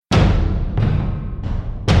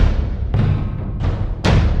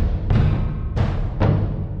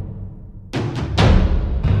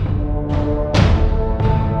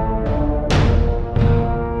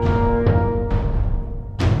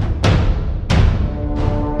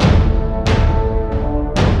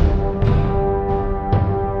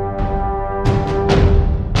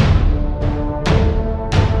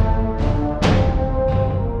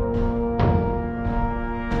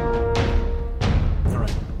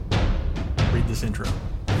this intro.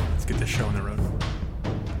 Let's get this show on the road.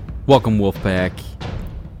 Welcome, Wolfpack.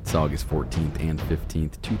 It's August 14th and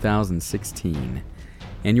 15th, 2016.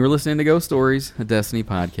 And you're listening to Ghost Stories, a Destiny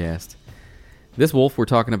podcast. This wolf, we're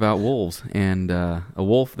talking about wolves, and a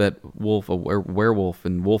werewolf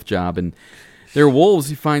and wolf job. And they're wolves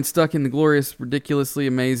you find stuck in the glorious, ridiculously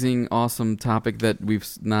amazing, awesome topic that we've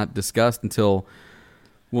not discussed until,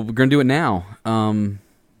 well, we're going to do it now.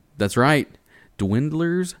 That's right.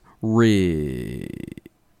 Dwindler's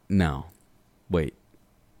No. Wait.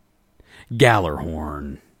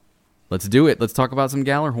 Gallarhorn. Let's do it. Let's talk about some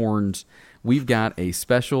Gallarhorns. We've got a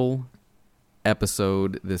special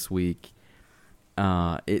episode this week.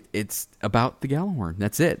 It's about the Gjallarhorn.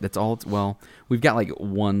 That's it. That's all. Well, we've got like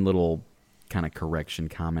one little kind of correction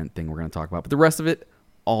comment thing we're going to talk about, but the rest of it,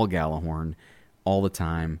 all Gjallarhorn, all the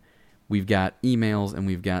time. We've got emails and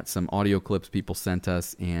we've got some audio clips people sent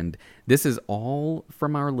us, and this is all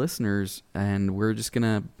from our listeners, and we're just going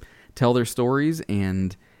to tell their stories,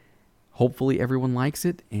 and hopefully everyone likes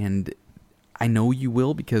it, and I know you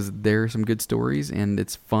will because there are some good stories, and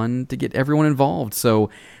it's fun to get everyone involved. So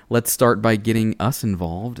let's start by getting us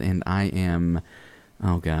involved, and I am,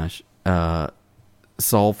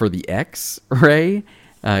 Saul for the X, Ray.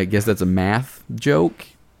 I guess that's a math joke.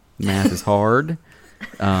 Math is hard.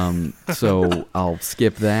 So I'll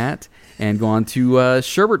skip that and go on to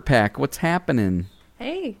Sherbert Pack. What's happening?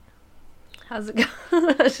 Hey, how's it going?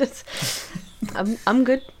 I'm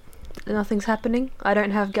good. Nothing's happening. I don't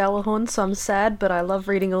have Gjallarhorn, so I'm sad, but I love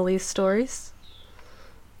reading all these stories.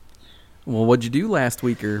 Well, what'd you do last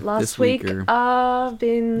week or this week? I've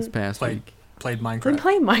been this past week. Played Minecraft. I've been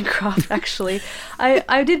playing Minecraft, actually.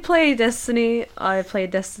 I did play Destiny. I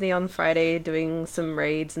played Destiny on Friday, doing some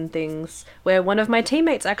raids and things, where one of my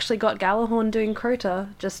teammates actually got Gjallarhorn doing Crota,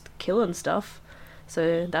 just killing stuff.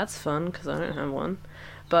 So that's fun, because I don't have one.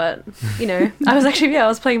 But, I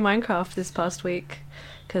was playing Minecraft this past week,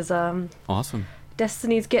 because awesome.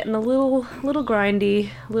 Destiny's getting a little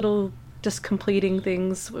grindy, little just completing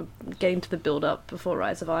things. We're getting to the build-up before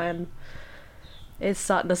Rise of Iron. It's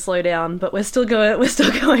starting to slow down, but we're still going, we're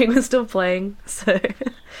still playing, so...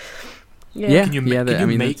 yeah. Can you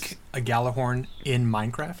make a Gjallarhorn in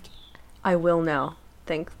Minecraft? I will now.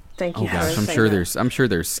 Thank you for gosh, saying I'm sure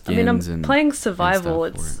there's skins. I'm playing survival.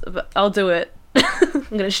 But I'll do it. I'm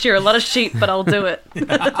going to shear a lot of sheep, but I'll do it. It's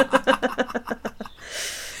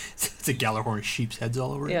a Gjallarhorn sheep's heads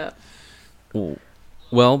all over it. Yeah.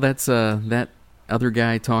 Well, that's that other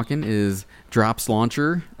guy talking is Drops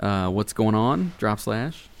Launcher. What's going on, Drop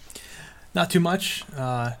Slash? Not too much.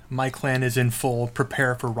 My clan is in full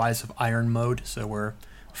prepare for Rise of Iron mode, so we're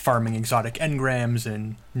farming exotic engrams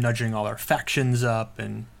and nudging all our factions up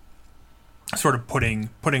and sort of putting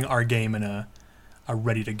our game in a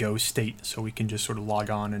ready-to-go state so we can just sort of log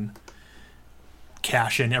on and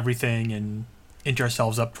cash in everything and inch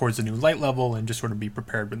ourselves up towards the new light level and just sort of be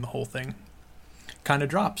prepared when the whole thing kind of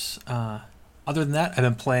drops. Other than that, I've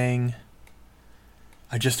been playing...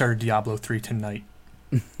 I just started Diablo 3 tonight.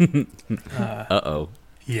 Uh-oh.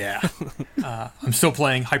 Yeah. I'm still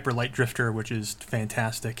playing Hyper Light Drifter, which is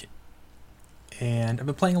fantastic. And I've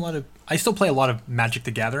been playing I still play a lot of Magic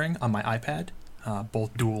the Gathering on my iPad,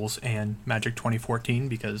 both Duels and Magic 2014,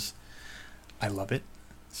 because I love it.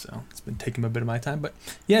 So it's been taking a bit of my time. But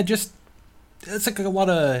yeah, it's like a lot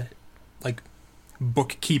of like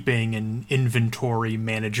bookkeeping and inventory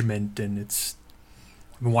management, and I've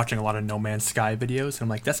been watching a lot of No Man's Sky videos, and I'm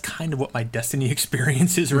like, that's kind of what my Destiny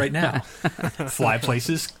experience is right now. Fly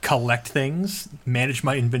places, collect things, manage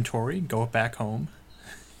my inventory, go back home.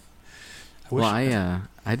 I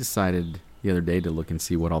decided the other day to look and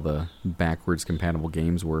see what all the backwards compatible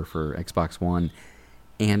games were for Xbox One,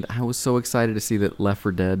 and I was so excited to see that Left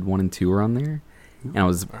 4 Dead 1 and 2 are on there. And I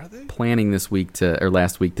was planning last week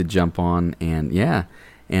to jump on and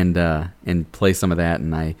play some of that,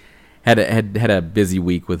 and I had a busy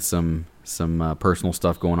week with some personal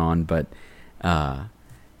stuff going on, but I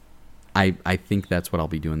think that's what I'll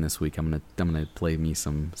be doing this week. I'm gonna play me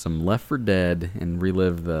some Left 4 Dead and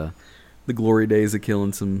relive the glory days of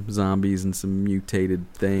killing some zombies and some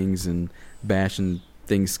mutated things and bashing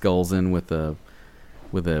things skulls in with a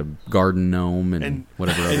garden gnome and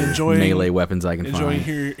whatever other melee weapons I can find.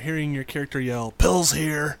 Enjoying hearing your character yell, "Pills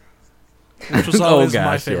here!" Which was always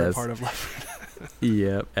my favorite part of Left 4 Dead.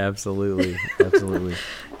 Yep, absolutely.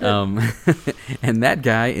 And that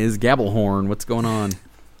guy is Gabblehorn. What's going on?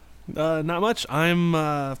 Not much. I'm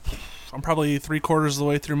probably 3/4 of the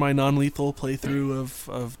way through my non-lethal playthrough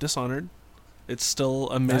of Dishonored. It's still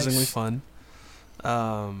amazingly fun.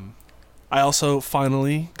 I also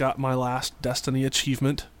finally got my last Destiny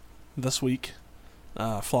achievement this week,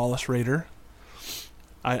 Flawless Raider.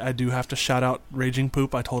 I do have to shout out Raging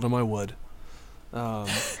Poop. I told him I would.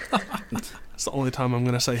 It's the only time I'm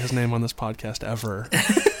going to say his name on this podcast ever.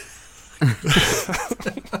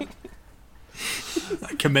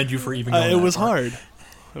 I commend you for even going It that was far. hard.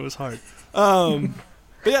 It was hard. But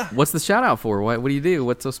yeah. What's the shout out for? What do you do?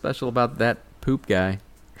 What's so special about that poop guy?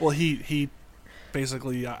 Well, he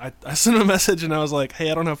basically, I sent him a message and I was like,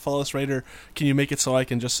 hey, I don't have Flawless Raider. Can you make it so I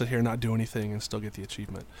can just sit here and not do anything and still get the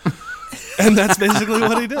achievement? And that's basically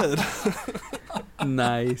what he did.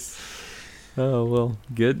 Nice. Oh, well,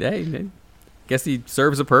 good. Hey, guess he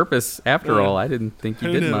serves a purpose after Yeah. all. I didn't think he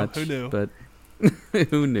Who did knew? much. Who knew? But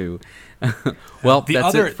who knew? Well, The that's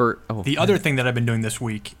other- it for... Oh, The other thing that I've been doing this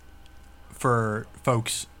week for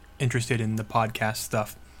folks interested in the podcast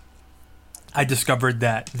stuff, I discovered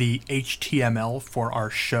that the HTML for our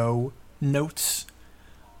show notes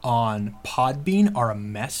on Podbean are a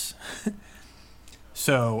mess.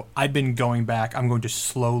 So I've been going back. I'm going to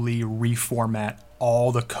slowly reformat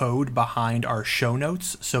all the code behind our show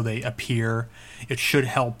notes so they appear. It should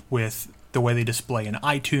help with the way they display in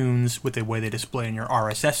iTunes, with the way they display in your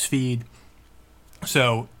RSS feed.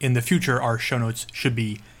 So in the future, our show notes should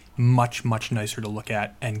be much, much nicer to look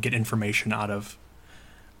at and get information out of.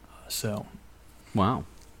 So wow.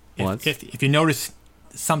 Well, if you notice,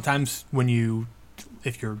 sometimes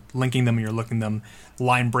if you're linking them and you're looking them,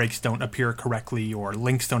 line breaks don't appear correctly, or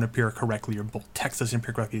links don't appear correctly, or both text doesn't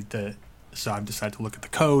appear correctly. So I've decided to look at the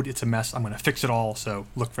code. It's a mess. I'm going to fix it all. So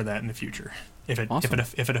look for that in the future if it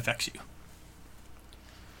affects you.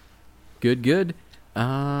 Good.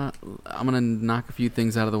 I'm going to knock a few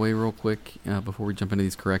things out of the way real quick before we jump into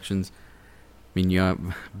these corrections. I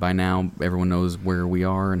mean, by now, everyone knows where we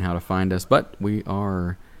are and how to find us, but we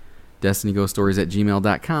are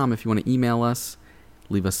destinyghoststories@gmail.com. If you want to email us,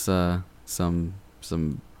 leave us some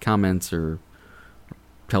comments or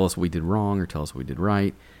tell us what we did wrong or tell us what we did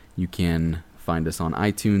right. You can find us on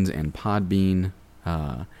iTunes and Podbean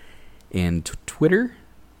and Twitter.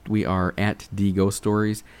 We are at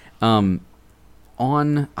dghoststories. On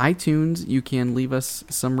iTunes, you can leave us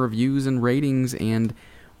some reviews and ratings, and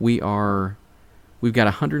we've got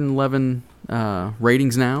 111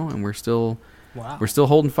 ratings now, and we're still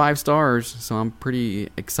holding 5 stars. So I'm pretty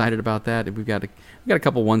excited about that. We've got a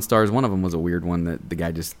couple 1 stars. One of them was a weird one that the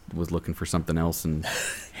guy just was looking for something else and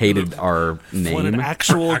hated our name. Wanted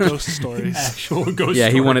actual ghost stories. Actual ghost Yeah,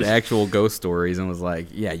 he stories. wanted actual ghost stories and was like,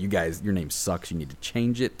 "Yeah, you guys, your name sucks. You need to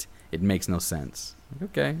change it. It makes no sense."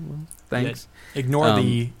 Okay, well, thanks. Ignore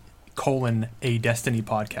the a Destiny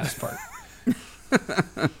podcast part.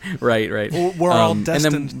 Right. We're all And then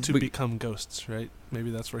destined to become ghosts, right? Maybe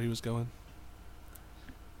that's where he was going.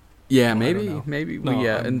 Yeah, Well, I don't know. maybe No, we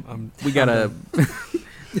I'm we got a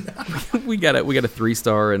we got a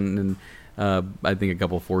 3-star and I think a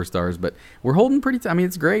couple 4 stars, but we're holding pretty. I mean,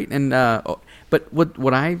 it's great. And but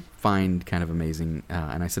what I find kind of amazing,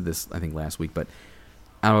 and I said this I think last week, but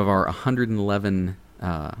out of our 111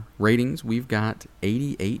 ratings, we've got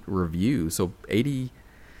 88 reviews. So 88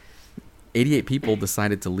 people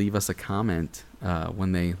decided to leave us a comment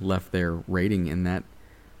when they left their rating, and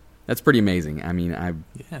that's pretty amazing. I mean,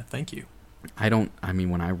 Yeah, thank you.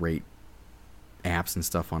 when I rate apps and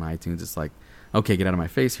stuff on iTunes, it's like, okay, get out of my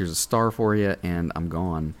face. Here's a star for you, and I'm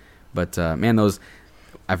gone. But man, those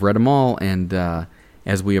I've read them all, and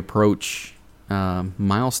as we approach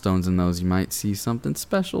milestones in those, you might see something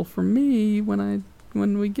special from me when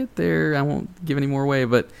we get there. I won't give any more away,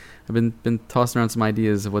 but I've been tossing around some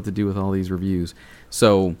ideas of what to do with all these reviews.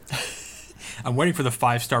 So I'm waiting for the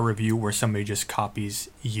 5-star review where somebody just copies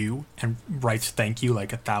you and writes thank you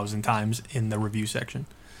like 1,000 times in the review section.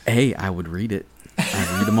 hey, I would read it.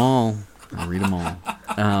 I read them all.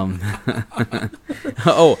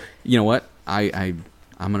 Oh, you know what? I'm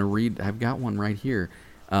gonna read. I've got one right here.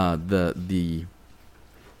 The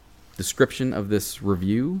description of this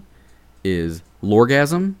review is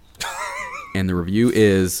Lorgasm, and the review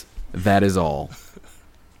is that is all.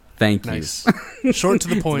 Thank you. Nice. Short to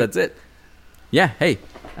the point. That's it. Yeah. Hey,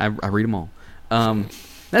 I read them all.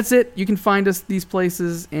 That's it. You can find us these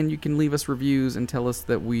places, and you can leave us reviews and tell us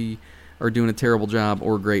that we are doing a terrible job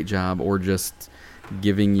or a great job or just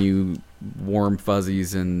giving you warm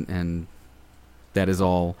fuzzies, and that is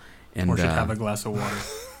all. And Or should have a glass of water.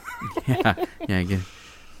 yeah,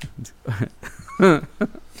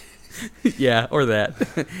 yeah, or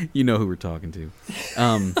that. You know who we're talking to.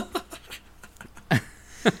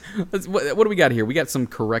 What do we got here? We got some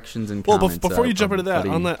corrections and Well, comments. before you jump into that,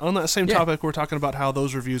 buddy. on that same Yeah. topic, we're talking about how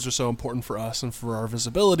those reviews are so important for us and for our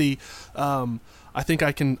visibility. I think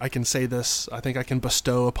I can say this. I think I can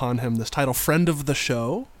bestow upon him this title, friend of the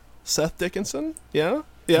show, Seth Dickinson. Yeah.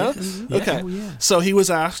 Yeah. Yes. Okay. Oh, yeah. So he was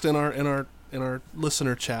asked in our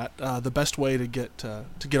listener chat the best way to get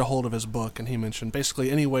a hold of his book, and he mentioned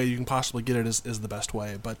basically any way you can possibly get it is the best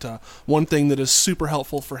way. But one thing that is super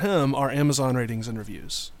helpful for him are Amazon ratings and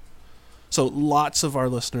reviews. So lots of our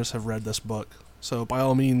listeners have read this book. So by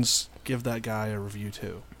all means, give that guy a review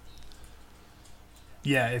too.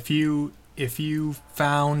 Yeah, if you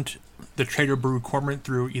found the Trader Brew Cormorant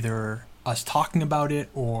through either us talking about it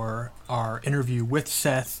or our interview with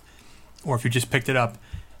Seth, or if you just picked it up,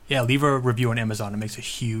 yeah, leave a review on Amazon. It makes a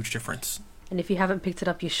huge difference. And if you haven't picked it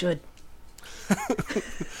up, you should.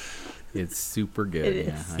 It's super good. It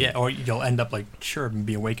yeah. is. Yeah, or you'll end up like sure and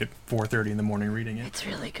be awake at 4:30 in the morning reading it. It's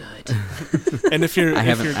really good. And if you're I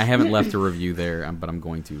haven't left a review there, but I'm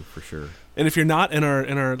going to for sure. And if you're not in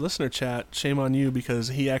our listener chat, shame on you, because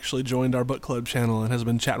he actually joined our book club channel and has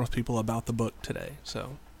been chatting with people about the book today.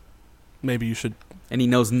 So maybe you should. And he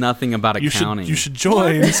knows nothing about accounting. You should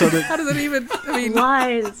join so that. How does it even? I mean,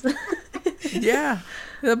 Lies. yeah,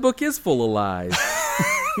 the book is full of lies.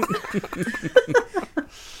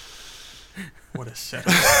 What a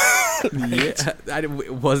setup. Yeah,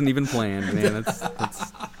 it wasn't even planned, man.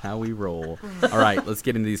 That's how we roll. All right, let's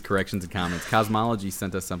get into these corrections and comments. Cosmology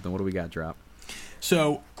sent us something. What do we got, Drop?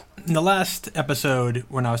 So, in the last episode,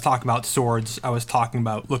 when I was talking about swords, I was talking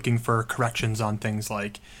about looking for corrections on things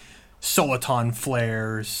like soliton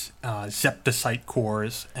flares, zeptocyte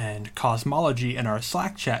cores, and cosmology, and our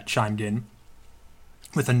Slack chat chimed in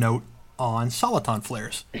with a note on soliton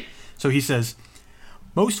flares. So he says,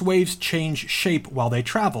 most waves change shape while they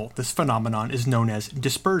travel. This phenomenon is known as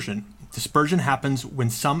dispersion. Dispersion happens when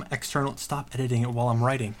some external... Stop editing it while I'm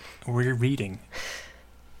writing. We're reading.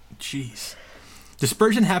 Jeez.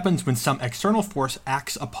 Dispersion happens when some external force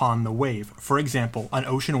acts upon the wave. For example, an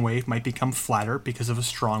ocean wave might become flatter because of a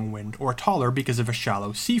strong wind or taller because of a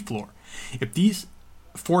shallow seafloor. If these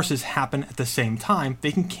forces happen at the same time,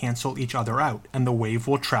 they can cancel each other out, and the wave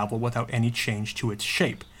will travel without any change to its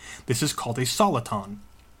shape. This is called a soliton,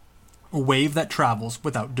 a wave that travels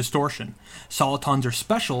without distortion. Solitons are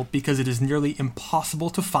special because it is nearly impossible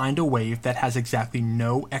to find a wave that has exactly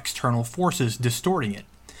no external forces distorting it.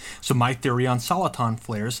 So my theory on soliton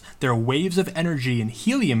flares, they're waves of energy in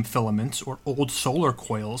helium filaments or old solar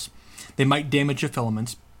coils. They might damage the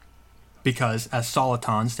filaments because, as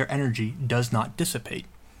solitons, their energy does not dissipate.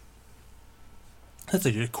 That's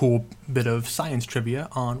a cool bit of science trivia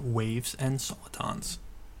on waves and solitons.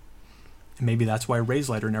 And maybe that's why Ray's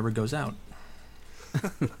lighter never goes out.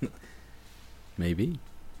 Maybe.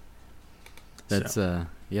 That's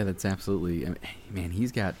that's absolutely. Man,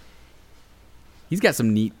 he's got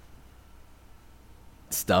some neat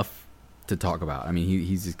stuff to talk about. I mean,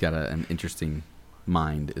 he's just got an interesting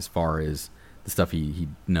mind as far as the stuff he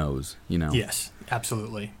knows, you know. Yes,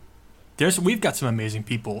 absolutely. We've got some amazing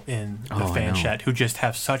people in the fan chat who just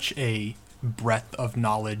have such a breadth of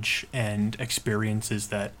knowledge and experiences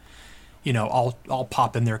that, you know, I'll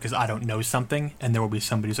pop in there because I don't know something, and there will be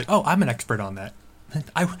somebody who's like, oh, I'm an expert on that.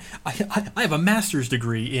 I have a master's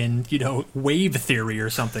degree in, you know, wave theory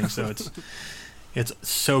or something. So it's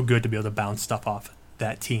so good to be able to bounce stuff off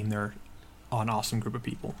that team. They're an awesome group of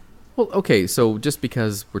people. Well, okay, so just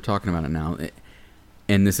because we're talking about it now,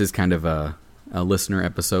 and this is kind of a listener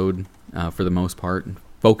episode for the most part,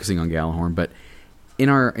 focusing on Gjallarhorn, but in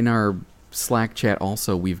our Slack chat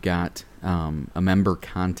also we've got a member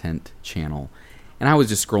content channel, and I was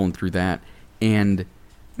just scrolling through that, and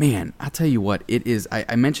man, I'll tell you what, it is.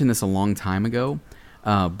 I mentioned this a long time ago,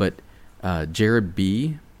 but Jared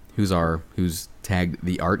B, who's tagged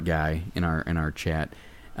the art guy in our chat,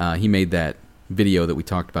 he made that video that we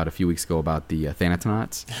talked about a few weeks ago about the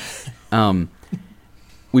Thanatonauts.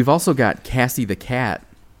 We've also got Cassie the Cat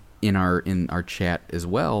in our chat as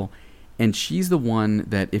well, and she's the one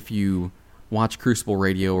that if you watch Crucible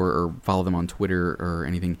Radio or follow them on Twitter or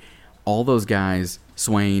anything, all those guys,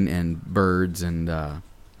 Swain and Birds and all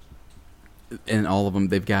of them,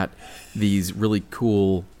 they've got these really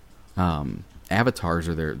cool avatars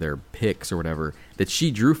or their pics or whatever that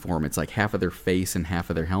she drew for them. It's like half of their face and half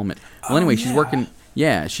of their helmet. Well, anyway, she's working.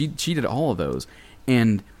 Yeah, she did all of those,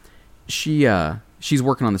 and she's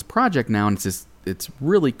working on this project now, and it's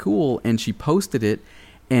really cool. And she posted it,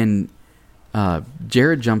 and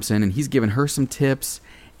Jared jumps in, and he's giving her some tips,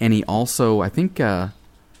 and he also I think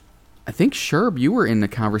Sherb, you were in the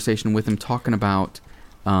conversation with him talking about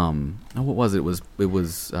what was it? It was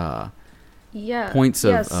points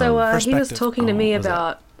of so he was perspective. talking to me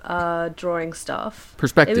about drawing stuff.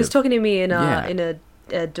 Perspective. He was talking to me in a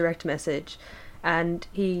direct message, And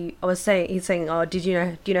he's saying, oh, do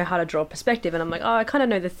you know how to draw perspective? And I'm like, oh, I kind of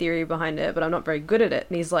know the theory behind it, but I'm not very good at it.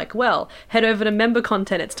 And he's like, well, head over to member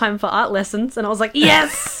content. It's time for art lessons. And I was like,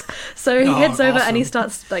 yes. So he heads over and he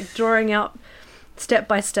starts like drawing out step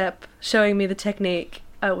by step, showing me the technique.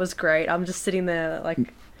 It was great. I'm just sitting there like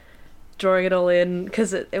drawing it all in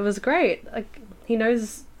because it was great. Like he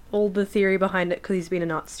knows all the theory behind it because he's been an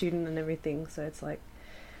art student and everything. So it's like.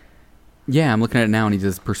 Yeah, I'm looking at it now, and he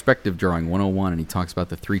does perspective drawing 101, and he talks about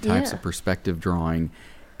the 3 types of perspective drawing,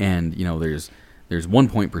 and there's 1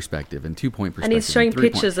 point perspective and 2 point perspective, and he's showing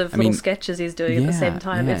pictures of little sketches he's doing at the same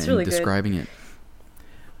time. It's really good. Describing it.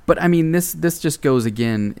 But I mean, this just goes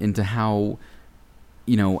again into how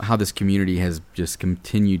this community has just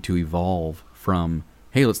continued to evolve from,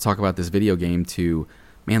 hey, let's talk about this video game, to,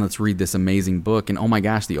 man, let's read this amazing book, and oh my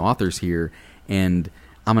gosh, the author's here, and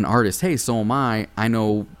I'm an artist. Hey, so am I. I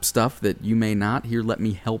know stuff that you may not. Here, let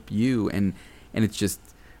me help you. And it's just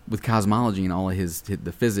with cosmology and all of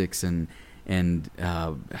the physics and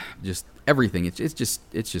just everything. It's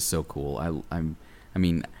just so cool.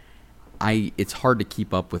 It's hard to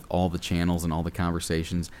keep up with all the channels and all the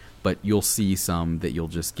conversations, but you'll see some that you'll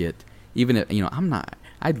just get. Even if,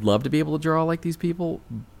 I'd love to be able to draw like these people,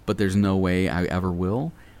 but there's no way I ever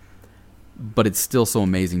will. But it's still so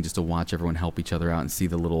amazing just to watch everyone help each other out and see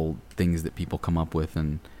the little things that people come up with.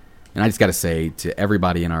 And I just got to say to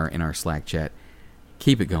everybody in our Slack chat,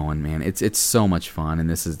 keep it going, man. It's so much fun, and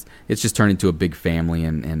it's just turned into a big family.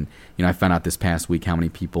 And I found out this past week how many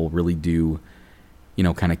people really do,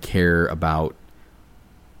 kind of care about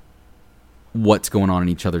what's going on in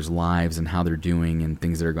each other's lives and how they're doing and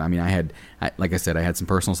things that are going. I mean, like I said, I had some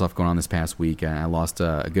personal stuff going on this past week. I lost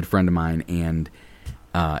a good friend of mine, and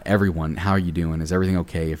everyone, how are you doing? Is everything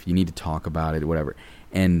okay? If you need to talk about it, whatever.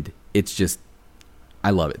 And it's just, I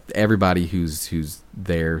love it. Everybody who's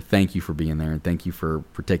there, thank you for being there, and thank you for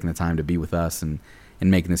taking the time to be with us and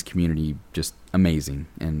making this community just amazing.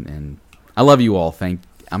 And I love you all.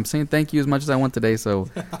 I'm saying thank you as much as I want today, so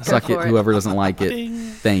suck it, whoever doesn't like it.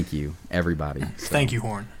 Thank you, everybody. So, thank you,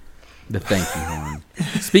 Horn. The thank you, Horn.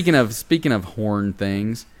 Speaking of horn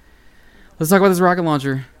things, let's talk about this rocket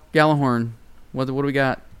launcher, Gjallarhorn. What do we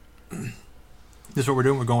got? This is what we're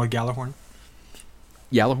doing. We're going with Gjallarhorn.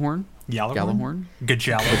 Gjallarhorn? Gjallarhorn?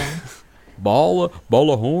 Gjallarhorn? Ball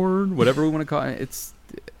of horn, whatever we want to call it.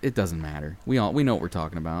 It doesn't matter. We know what we're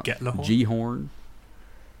talking about. G-horn.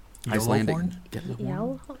 Icelandic.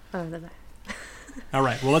 Yell? Oh, no. All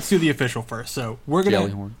right. Well, let's do the official first. So we're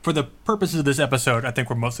gonna, for the purposes of this episode, I think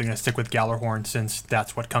we're mostly gonna stick with Gjallarhorn since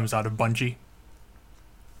that's what comes out of Bungie.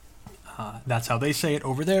 That's how they say it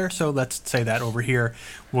over there, so let's say that over here.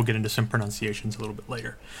 We'll get into some pronunciations a little bit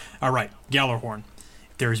later. All right, Gjallarhorn.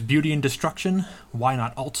 There is beauty in destruction. Why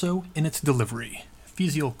not also in its delivery?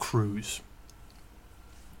 Physial Cruz.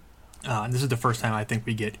 And this is the first time I think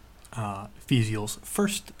we get Physial's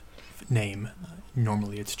first name.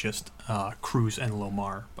 Normally it's just Cruz and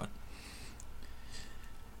Lomar, but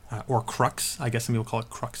or Crux. I guess some people call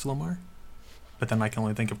it Crux Lomar, but then I can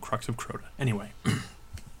only think of Crux of Crota. Anyway.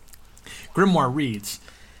 Grimoire reads,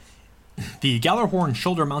 the Gjallarhorn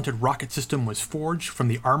shoulder-mounted rocket system was forged from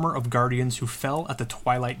the armor of guardians who fell at the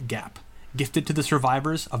Twilight Gap. Gifted to the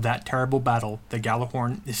survivors of that terrible battle, the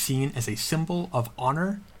Gjallarhorn is seen as a symbol of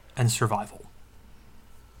honor and survival.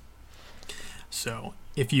 So,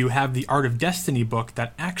 if you have the Art of Destiny book,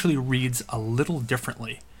 that actually reads a little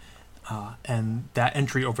differently. And that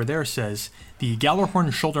entry over there says, the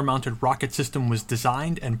Gjallarhorn shoulder-mounted rocket system was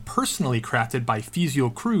designed and personally crafted by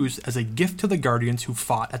Physial Cruz as a gift to the Guardians who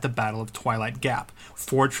fought at the Battle of Twilight Gap.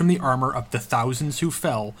 Forged from the armor of the thousands who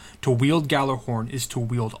fell, to wield Gjallarhorn is to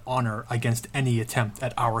wield honor against any attempt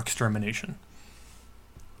at our extermination.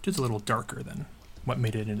 Which is a little darker than what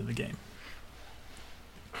made it into the game.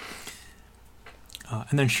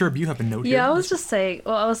 And then Sherb, you have a note here. Yeah, I was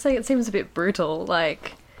saying it seems a bit brutal,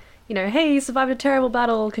 like... hey, you survived a terrible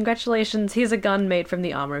battle. Congratulations. Here's a gun made from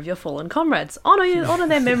the armor of your fallen comrades. Honor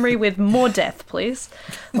their memory with more death, please.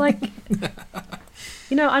 I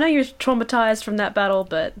know you're traumatized from that battle,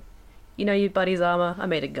 but your buddy's armor, I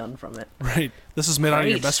made a gun from it. Right. This is made out of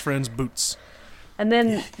your best friend's boots. And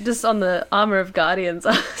then just on the armor of guardians,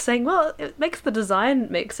 I was saying, well, it makes the design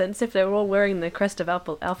make sense if they were all wearing the crest of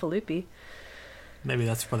Alpha Lupi. Maybe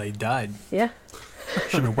that's where they died. Yeah.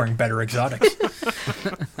 Should have been wearing better exotics.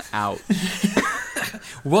 Ouch.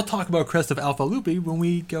 We'll talk about Crest of Alpha Lupi when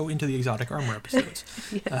we go into the exotic armor episodes.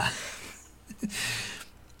 Yeah.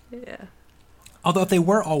 Although if they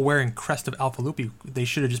were all wearing Crest of Alpha Lupi, they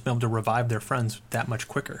should have just been able to revive their friends that much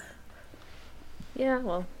quicker. Yeah,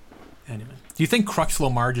 well. Anyway. Do you think Crux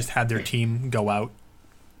Lomar just had their team go out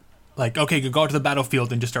Like, okay, go out to the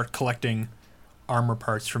battlefield and just start collecting armor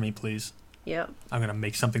parts for me, please. Yep. I'm going to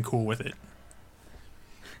make something cool with it.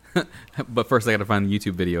 But first, I got to find the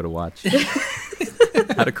YouTube video to watch.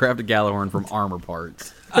 How to craft a Galahorn from armor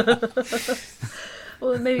parts.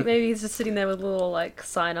 Well, maybe he's just sitting there with a little like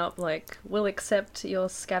sign up, like we'll accept your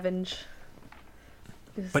scavenge.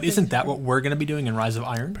 But isn't that what we're going to be doing in Rise of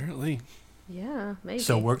Iron? Apparently. Yeah, maybe.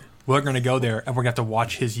 So we're going to go there and we're going to have to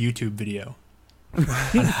watch his YouTube video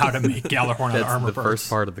on how to make Galahorn out of That's armor the parts. first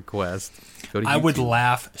part of the quest. Go to I would YouTube.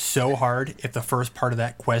 laugh so hard if the first part of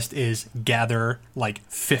that quest is gather like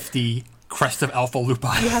 50 Crest of Alpha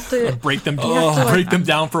Lupi You have to- and break them, you have to, like- break them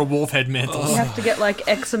down for wolf head mantles. You have to get like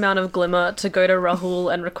X amount of glimmer to go to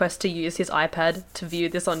Rahul and request to use his iPad to view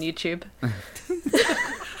this on YouTube.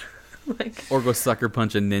 Like, Or go sucker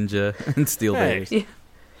punch a ninja and steal Hey. theirs. yeah,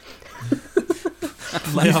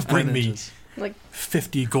 Please off my bring me ninjas. like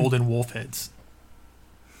 50 golden wolf heads.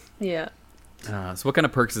 yeah. So what kind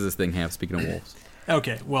of perks does this thing have, speaking of wolves?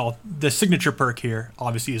 Okay, well, the signature perk here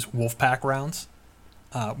obviously is wolf pack rounds.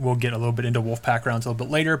 We'll get a little bit into wolf pack rounds a little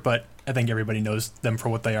bit later, but I think everybody knows them for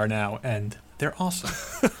what they are now, and they're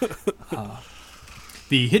awesome.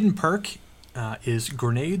 The hidden perk is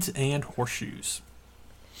grenades and horseshoes.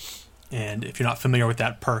 And if you're not familiar with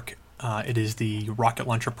that perk, it is the rocket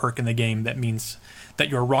launcher perk in the game that means that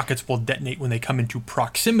your rockets will detonate when they come into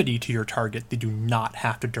proximity to your target. They do not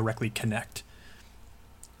have to directly connect.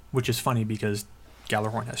 Which is funny because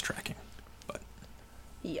Galahorn has tracking.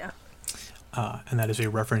 Yeah. And that is a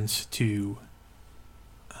reference to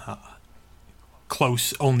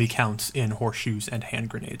close only counts in horseshoes and hand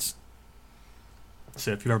grenades.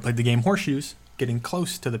 So if you've ever played the game Horseshoes, getting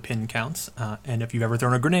close to the pin counts. And if you've ever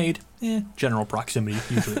thrown a grenade, general proximity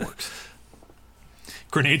usually works.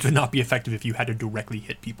 Grenades would not be effective if you had to directly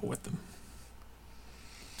hit people with them.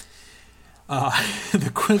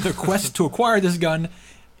 The quest to acquire this gun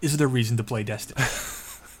is the reason to play Destiny.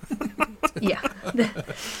 Yeah.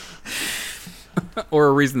 Or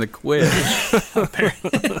a reason to quit.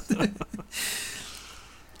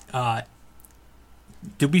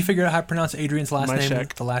 Did we figure out how to pronounce Adrian's last name Myshak.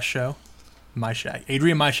 at the last show? Myshak.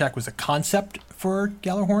 Adrian Myshak was a concept for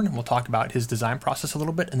Galahorn, and we'll talk about his design process a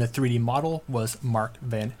little bit, and the 3D model was Mark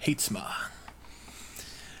van Heetsma.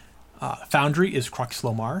 Foundry is Crux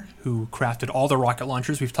Lomar, who crafted all the rocket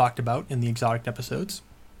launchers we've talked about in the exotic episodes.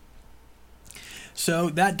 So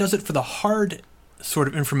that does it for the hard sort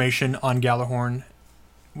of information on Galahorn.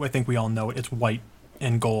 I think we all know it. It's white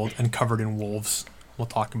and gold and covered in wolves. We'll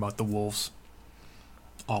talk about the wolves.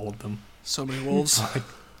 All of them. So many wolves.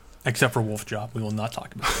 Except for Wolf Job. We will not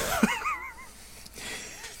talk about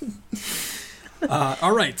that.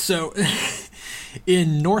 All right, so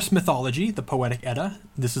in Norse mythology, the Poetic Edda,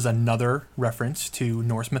 this is another reference to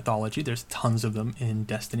Norse mythology. There's tons of them in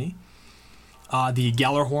Destiny. The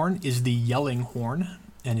Galahorn is the yelling horn,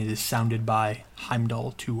 and it is sounded by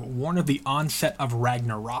Heimdall to warn of the onset of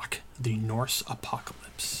Ragnarok, the Norse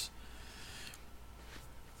apocalypse.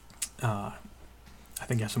 I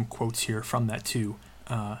think I have some quotes here from that too.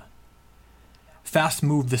 Fast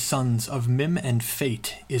move the sons of Mim and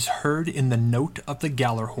Fate is heard in the note of the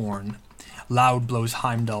Galahorn. Loud blows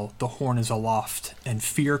Heimdall, the horn is aloft, and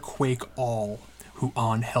fear quake all who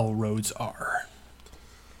on hell roads are.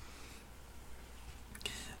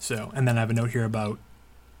 So, and then I have a note here about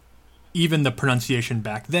even the pronunciation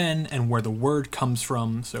back then and where the word comes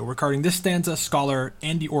from. So regarding this stanza, scholar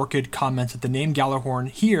Andy Orchid comments that the name Galahorn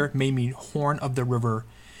here may mean horn of the river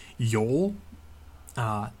Yol,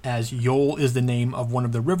 as Yol is the name of one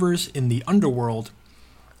of the rivers in the underworld,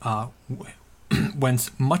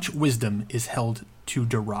 whence much wisdom is held to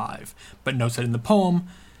derive. But notes that in the poem,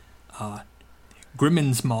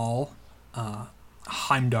 Grimminsmal,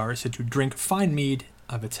 Heimdar is said to drink fine mead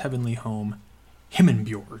of its heavenly home,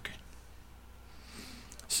 Himmenbjorg.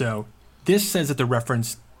 So this says that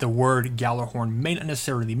the word Galahorn may not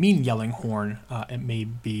necessarily mean yelling horn. It may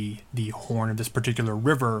be the horn of this particular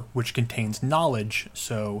river, which contains knowledge.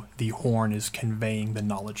 So the horn is conveying the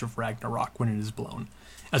knowledge of Ragnarok when it is blown,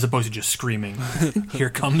 as opposed to just screaming, "Here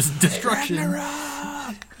comes destruction!"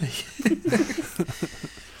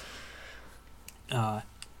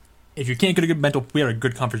 If you can't get a good mental, we had a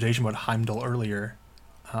good conversation about Heimdall earlier.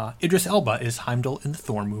 Idris Elba is Heimdall in the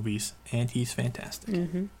Thor movies, and he's fantastic.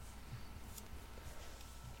 Mm-hmm.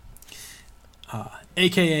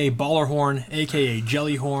 AKA Ballerhorn, AKA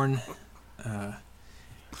Jellyhorn,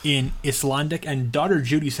 in Icelandic, and daughter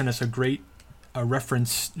Judy sent us a great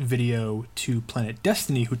reference video to Planet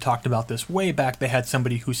Destiny who talked about this way back. They had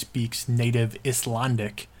somebody who speaks native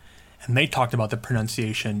Icelandic, and they talked about the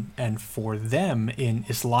pronunciation, and for them in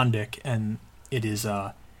Icelandic, and it is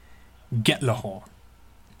Getlahorn.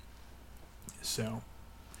 So,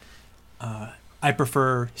 I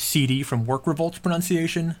prefer CD from Work Revolt's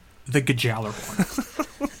pronunciation, the Gajallarhorn.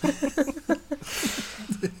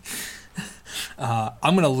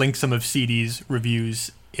 I'm going to link some of CD's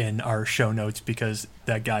reviews in our show notes because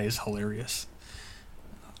that guy is hilarious.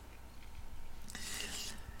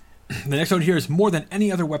 The next one here is more than any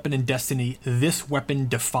other weapon in Destiny, this weapon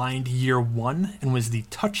defined year one and was the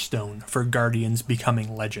touchstone for Guardians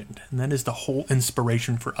becoming legend. And that is the whole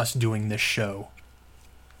inspiration for us doing this show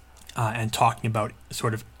and talking about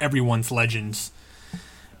sort of everyone's legends.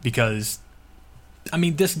 Because, I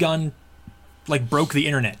mean, this gun, like, broke the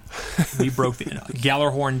internet. We broke the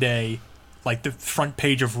Gjallarhorn Day, like, the front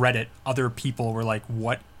page of Reddit, other people were like,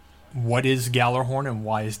 what is Gjallarhorn and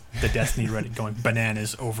why is the Destiny Reddit going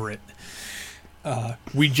bananas over it?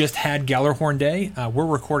 We just had Gjallarhorn Day. We're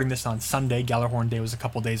recording this on Sunday. Gjallarhorn Day was a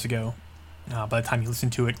couple days ago. By the time you listen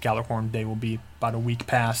to it, Gjallarhorn Day will be about a week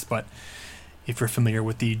past. But if you're familiar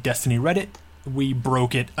with the Destiny Reddit, we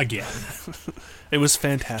broke it again. It was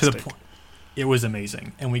fantastic. To the point. It was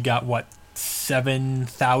amazing. And we got,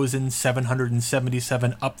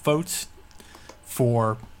 7,777 upvotes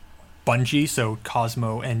for Bungie, so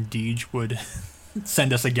Cosmo and Deej would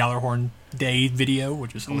send us a Gjallarhorn Day video,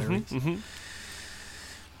 which is hilarious.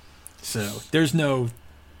 So there's no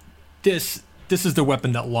this is the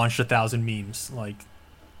weapon that launched 1,000 memes. Like,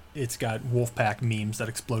 it's got Wolfpack memes that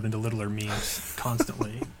explode into littler memes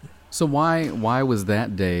constantly. So why was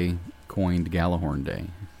that day coined Gjallarhorn Day?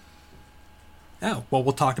 Oh, well,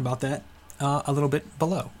 we'll talk about that a little bit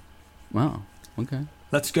below. Wow. Okay.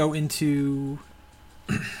 Let's go into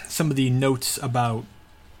some of the notes about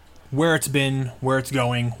where it's been, where it's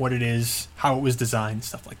going, what it is, how it was designed,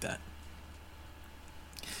 stuff like that.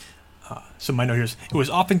 So my note here is, it was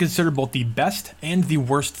often considered both the best and the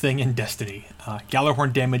worst thing in Destiny.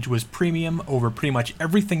 Gjallarhorn damage was premium over pretty much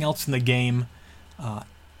everything else in the game.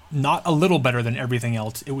 Not a little better than everything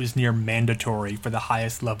else. It was near mandatory for the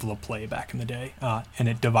highest level of play back in the day. And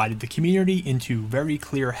it divided the community into very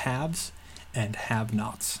clear haves and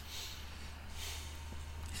have-nots.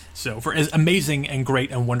 So for as amazing and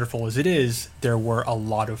great and wonderful as it is, there were a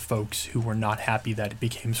lot of folks who were not happy that it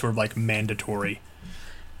became sort of like mandatory.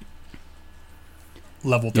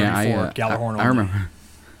 Level 34, Gjallarhorn I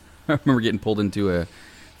remember getting pulled into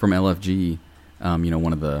from LFG,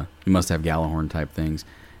 one of the you must have Gjallarhorn type things,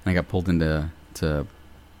 and I got pulled into the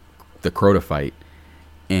Crota fight,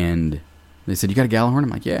 and they said, "You got a Gjallarhorn?" I'm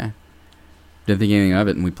like, "Yeah." Didn't think anything of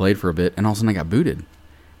it, and we played for a bit, and all of a sudden I got booted.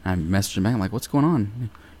 I messaged him back. I'm like, "What's going on?"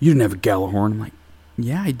 "You didn't have a Gjallarhorn." I'm like,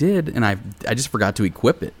 "Yeah, I did," and I just forgot to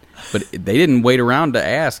equip it. But they didn't wait around to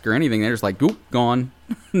ask or anything. They're just like, "Oop, gone."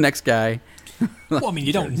 Next guy. Well, I mean,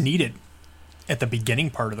 you don't need it at the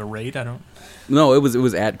beginning part of the raid. I don't. No, it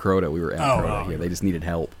was at Crota. We were at Crota here. Yeah. They just needed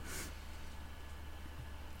help.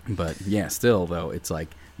 But yeah, still though, it's like,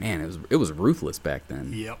 man, it was ruthless back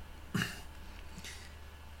then. Yep.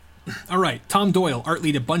 All right, Tom Doyle, art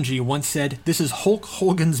lead at Bungie, once said, "This is Hulk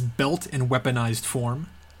Hogan's belt in weaponized form."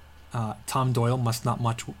 Tom Doyle must not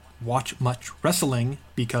watch much wrestling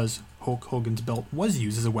because Hulk Hogan's belt was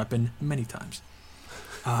used as a weapon many times.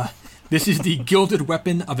 This is the gilded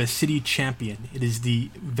weapon of a city champion. It is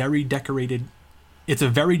It's a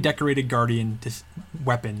very decorated Guardian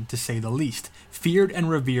weapon, to say the least. Feared and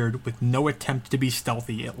revered, with no attempt to be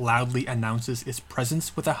stealthy, it loudly announces its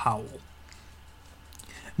presence with a howl.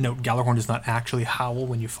 Note, Gjallarhorn does not actually howl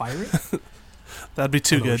when you fire it. That'd be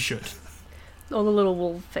too although good. It should. All the little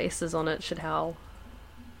wolf faces on it should howl.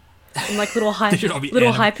 And like little They should all be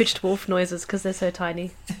high-pitched wolf noises because they're so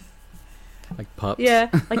tiny. Like pups. Yeah,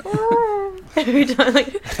 like every time,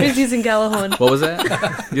 like who's using Gjallarhorn? What was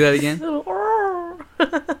that? Do that again. Little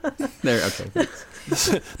There. Okay.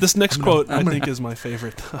 This next quote, I think, is my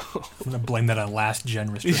favorite. I'm going to blame that on last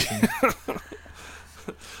gen restriction.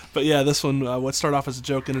 But yeah, this one, what started off as a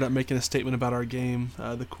joke ended up making a statement about our game.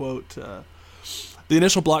 The quote, "The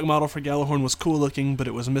initial block model for Gjallarhorn was cool looking, but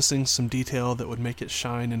it was missing some detail that would make it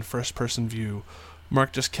shine in first-person view.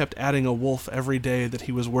 Mark just kept adding a wolf every day that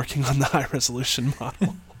he was working on the high-resolution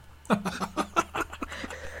model."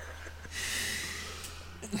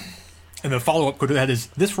 And the follow-up quote to that is,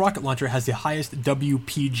 "This rocket launcher has the highest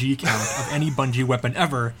WPG count of any Bungie weapon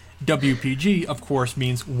ever. WPG, of course,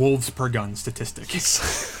 means wolves per gun statistics.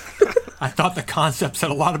 I thought the concept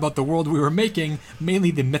said a lot about the world we were making,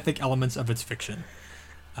 mainly the mythic elements of its fiction."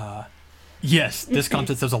 Yes, this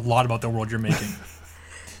concept says a lot about the world you're making.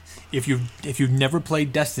 If you've never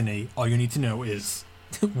played Destiny, all you need to know is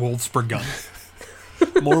wolves per gun.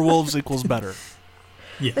 More wolves equals better.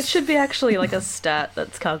 It Yes. should be actually like a stat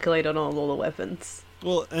that's calculated on all the weapons.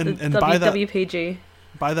 Well, and The by that WPG.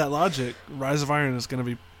 by that logic, Rise of Iron is going to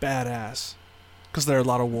be badass because there are a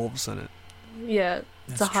lot of wolves in it. Yeah,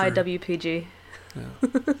 it's That's a high true. WPG.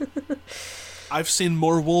 Yeah. I've seen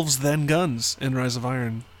more wolves than guns in Rise of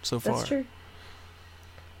Iron so far. That's true.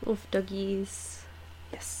 Wolf doggies.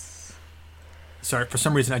 Yes. Sorry, for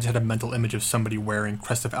some reason I just had a mental image of somebody wearing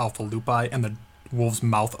Crest of Alpha Lupi and the wolf's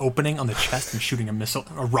mouth opening on the chest and shooting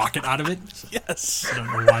a rocket out of it. Yes. I don't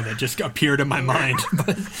know why that just appeared in my mind,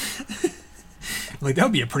 but like that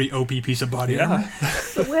would be a pretty OP piece of body armor.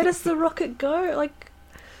 But where does the rocket go? Like,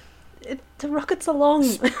 the rocket's along.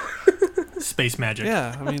 Space magic.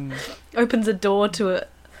 Yeah, I mean, Opens a door to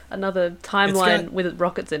another timeline got- with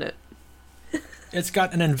rockets in it. It's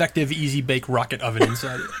got an invective easy bake rocket oven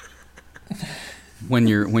inside it. When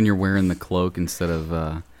you're wearing the cloak instead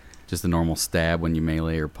of just a normal stab when you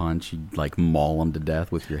melee or punch, you like maul them to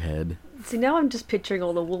death with your head. See, now I'm just picturing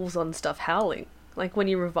all the wolves on stuff howling. Like when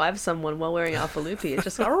you revive someone while wearing Alpha Lupi, it's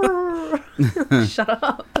just shut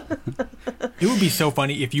up. It would be so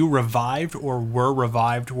funny if you revived or were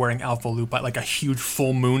revived wearing Alpha Lupi, like a huge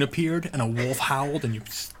full moon appeared and a wolf howled and you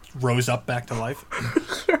rose up back to life.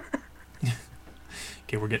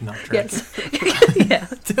 Okay, we're getting off track. Yes. Yeah.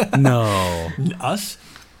 No. Us?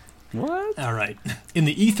 What? All right. In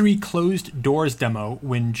the E3 closed doors demo,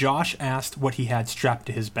 when Josh asked what he had strapped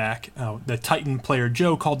to his back, the Titan player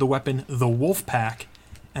Joe called the weapon the Wolf Pack,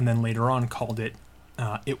 and then later on called it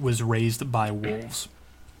It Was Raised by Wolves,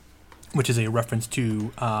 which is a reference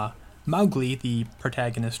to Mowgli, the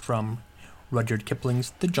protagonist from Rudyard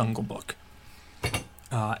Kipling's The Jungle Book.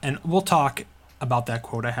 And we'll talk about that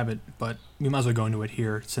quote. I have it, but we might as well go into it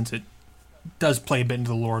here since it does play a bit into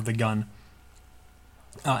the lore of the gun.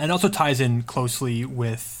 And also ties in closely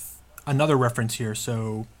with another reference here.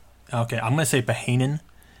 So, okay, I'm going to say Pahanen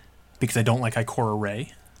because I don't like Ikora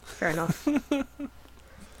Ray. Fair enough.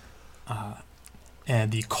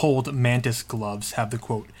 And the Cold Mantis gloves have the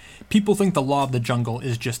quote, "People think the law of the jungle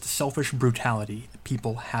is just selfish brutality.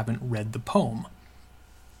 People haven't read the poem."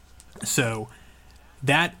 So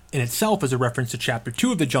that in itself is a reference to Chapter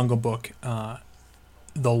 2 of the Jungle Book,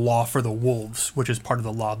 the Law for the Wolves, which is part of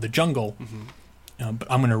the Law of the Jungle. mm-hmm.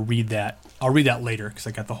 But I'm going to read that. I'll read that later because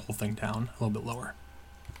I got the whole thing down a little bit lower.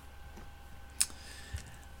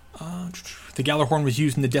 The Gallarhorn was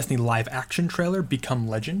used in the Destiny live action trailer, Become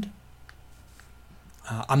Legend.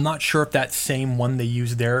 I'm not sure if that same one they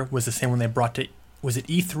used there was the same one they brought to... Was it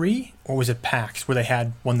E3 or was it PAX where they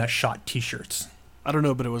had one that shot t-shirts? I don't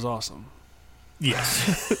know, but it was awesome. Yes.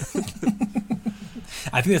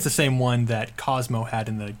 I think that's the same one that Cosmo had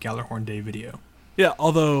in the Gallarhorn Day video. Yeah,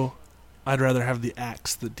 although I'd rather have the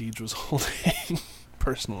axe that Deej was holding,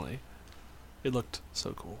 personally. It looked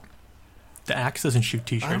so cool. The axe doesn't shoot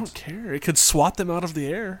t-shirts. I don't care. It could swat them out of the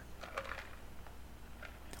air.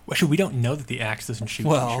 Actually, we don't know that the axe doesn't shoot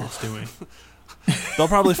t-shirts, do we? They'll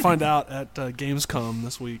probably find out at Gamescom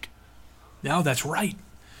this week. No, that's right.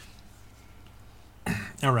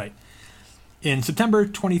 All right. In September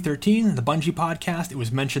 2013, the Bungie podcast, it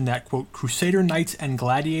was mentioned that, quote, Crusader Knights and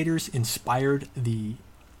Gladiators inspired the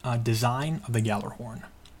design of the Gallarhorn.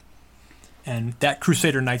 And that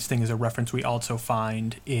Crusader Knights thing is a reference we also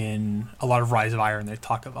find in a lot of Rise of Iron. They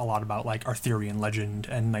talk a lot about like Arthurian legend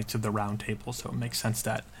and Knights of the Round Table, so it makes sense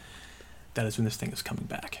that that is when this thing is coming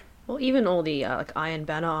back. Well, even all the like Iron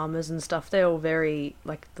Banner armors and stuff, they're all very,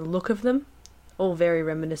 like, the look of them, all very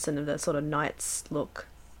reminiscent of that sort of knight's look.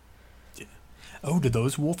 Yeah. Oh, do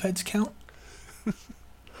those wolf heads count?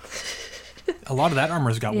 A lot of that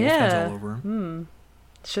armor's got wolf heads all over them.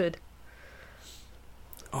 Should.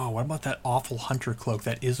 Oh, what about that awful hunter cloak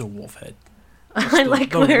that is a wolf head? I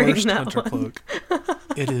like the wearing worst that hunter one. cloak.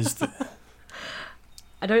 It is the...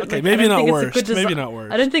 I don't. Okay, like, maybe I don't not think it's a worst. good Maybe desi- not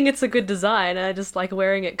worst. I don't think it's a good design. I just like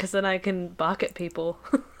wearing it because then I can bark at people.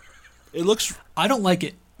 It looks... I don't like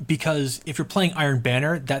it because if you're playing Iron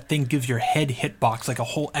Banner, that thing gives your head hitbox like a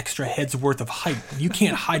whole extra head's worth of height. You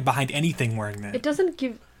can't hide behind anything wearing that. It doesn't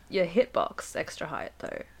give your hitbox extra height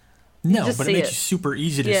though. No, just but it see makes it. you super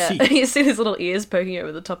easy to Yeah, see. you see these little ears poking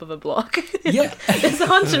over the top of a block. Yeah. There's a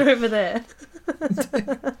hunter over there.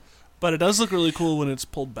 But it does look really cool when it's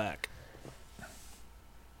pulled back.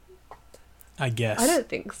 I guess. I don't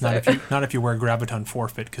think so. Not if you wear Graviton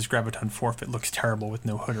Forfeit, because Graviton Forfeit looks terrible with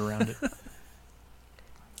no hood around it.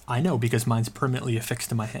 I know, because mine's permanently affixed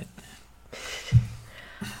to my head.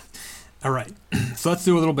 All right, so let's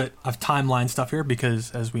do a little bit of timeline stuff here, because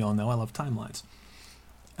as we all know, I love timelines.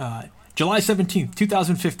 July 17th,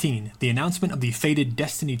 2015, the announcement of the fated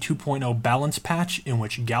Destiny 2.0 balance patch in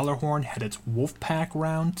which Gallarhorn had its Wolfpack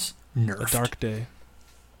rounds nerfed. A dark day.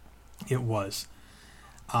 It was.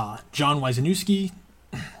 John Wyszynski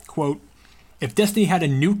quote, "If Destiny had a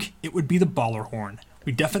nuke, it would be the Ballerhorn.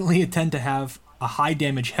 We definitely intend to have a high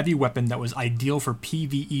damage heavy weapon that was ideal for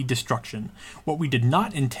PvE destruction. What we did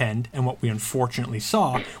not intend, and what we unfortunately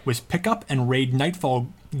saw, was pick up and raid Nightfall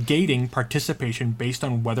gating participation based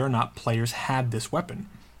on whether or not players had this weapon.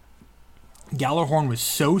 Gallarhorn was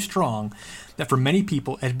so strong that for many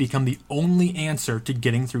people it had become the only answer to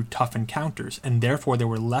getting through tough encounters, and therefore they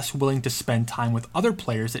were less willing to spend time with other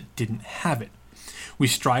players that didn't have it. We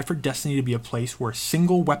strive for Destiny to be a place where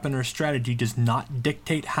single weapon or strategy does not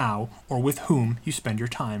dictate how or with whom you spend your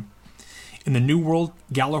time. In the new world,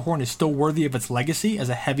 Gallarhorn is still worthy of its legacy as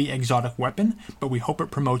a heavy exotic weapon, but we hope it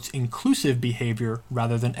promotes inclusive behavior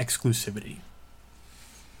rather than exclusivity."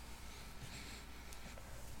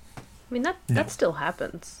 I mean, that still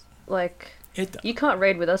happens. Like, It you can't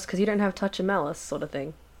raid with us because you don't have Touch of Malice, sort of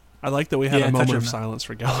thing. I like that we had Yeah, a moment touch of him. silence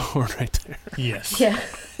for Galahorn right there. Yes. Yeah.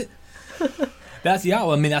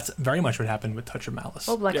 Well, I mean, that's very much what happened with Touch of Malice.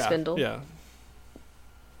 Or Black yeah, Spindle. Yeah.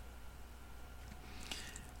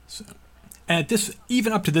 And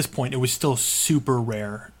even up to this point, it was still super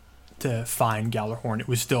rare to find Gallarhorn. It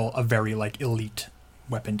was still a very, elite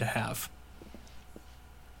weapon to have.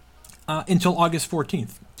 Until August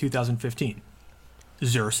 14th, 2015.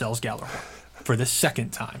 Xur sells Gallarhorn. For the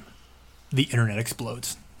second time, the internet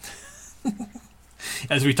explodes.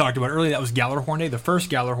 As we talked about earlier, that was Gallarhorn Day, the first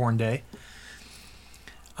Gallarhorn Day.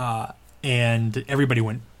 And everybody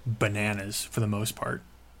went bananas for the most part.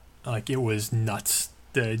 It was nuts.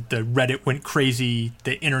 The Reddit went crazy.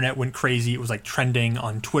 The internet went crazy. It was trending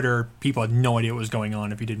on Twitter. People had no idea what was going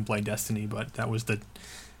on if you didn't play Destiny, but that was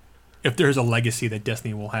if there's a legacy that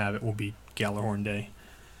Destiny will have, it will be Gallarhorn Day.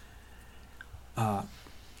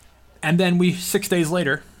 And then 6 days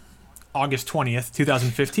later, August 20th,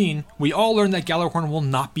 2015, we all learned that Gallarhorn will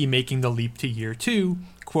not be making the leap to Year 2.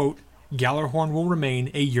 Quote, "Gallarhorn will remain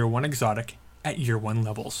a Year 1 exotic at Year 1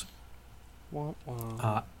 levels." Wah,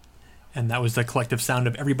 wah. And that was the collective sound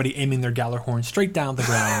of everybody aiming their Gallarhorn straight down the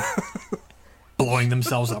ground, blowing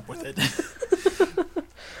themselves up with it.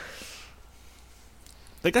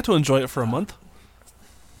 They got to enjoy it for a month.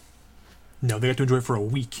 No, they got to enjoy it for a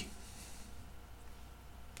week.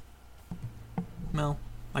 Well,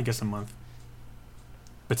 I guess a month.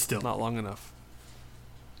 But still, Not long enough.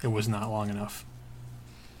 it was not long enough.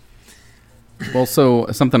 Well, so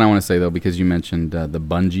something I want to say, though, because you mentioned the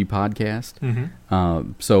Bungie podcast.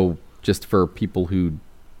 Mm-hmm. So just for people who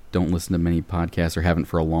don't listen to many podcasts or haven't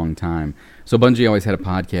for a long time. So Bungie always had a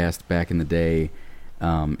podcast back in the day,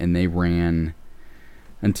 and they ran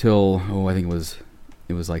until, I think it was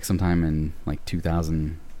sometime in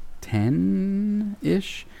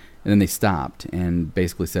 2010-ish. And then they stopped and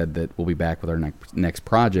basically said that we'll be back with our next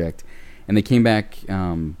project. And they came back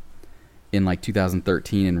in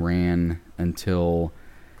 2013 and ran until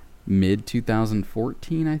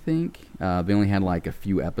mid-2014, I think. They only had a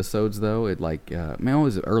few episodes, though. It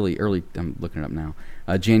was early, I'm looking it up now,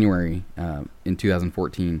 January in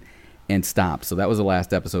 2014, and stopped. So that was the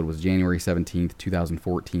last episode, was January 17th,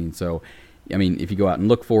 2014. So, I mean, if you go out and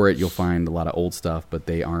look for it, you'll find a lot of old stuff, but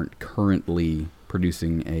they aren't currently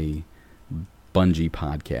producing a Bungie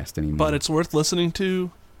podcast anymore. But it's worth listening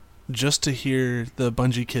to just to hear the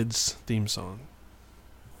Bungie Kids theme song.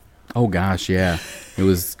 Oh gosh, yeah, it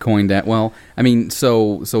was coined at. Well, I mean,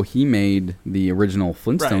 so he made the original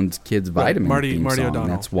Flintstones Kids Vitamin Marty theme song. O'Donnell.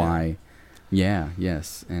 That's why. Yeah,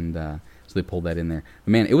 yes, and so they pulled that in there.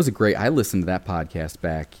 But man, it was a great. I listened to that podcast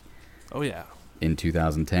back. Oh yeah. In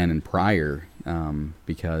 2010 and prior,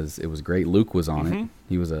 because it was great. Luke was on it. Mhm.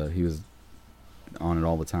 He was on it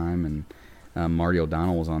all the time, and Marty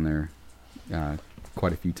O'Donnell was on there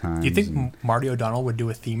quite a few times. Do you think Marty O'Donnell would do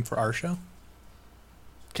a theme for our show?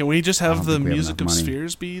 Can we just I have don't the think we have music of enough money.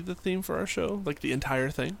 Spheres be the theme for our show? The entire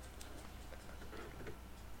thing?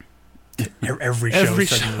 Every show Every is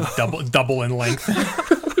show. double in length.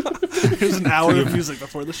 Here's an hour of music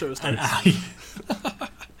before the show starts.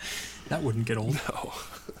 That wouldn't get old. No.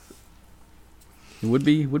 It would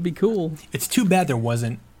be cool. It's too bad there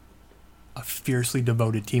wasn't a fiercely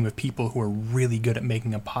devoted team of people who are really good at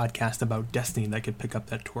making a podcast about Destiny that could pick up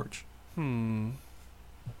that torch.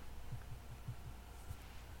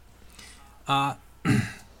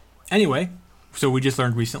 Anyway, so we just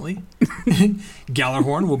learned recently,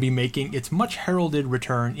 Gallarhorn will be making its much heralded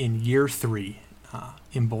return in Year 3,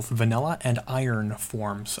 in both vanilla and iron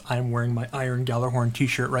forms. I'm wearing my Iron Gallarhorn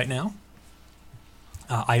t-shirt right now.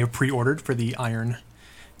 I have pre-ordered for the Iron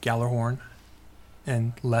Gallarhorn,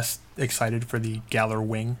 and less excited for the Galar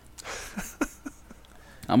Wing.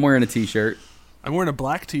 I'm wearing a t-shirt. I'm wearing a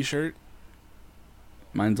black t-shirt.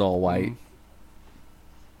 Mine's all white.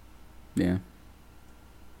 Yeah.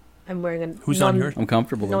 I'm wearing a Who's on yours? I'm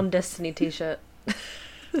comfortable. though. non-Destiny t-shirt.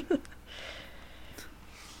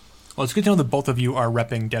 Well, it's good to know that both of you are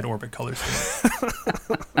repping Dead Orbit colors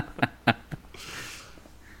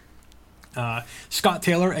tonight. Scott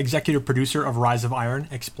Taylor, executive producer of Rise of Iron,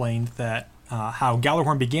 explained that how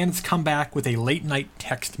Gjallarhorn began its comeback with a late-night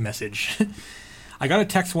text message. I got a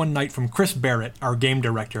text one night from Chris Barrett, our game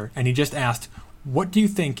director, and he just asked, "What do you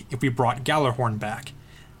think if we brought Gjallarhorn back?"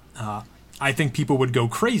 I think people would go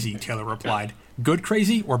crazy, Taylor replied. Good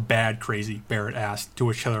crazy or bad crazy, Barrett asked, to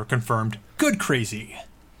which Taylor confirmed, good crazy.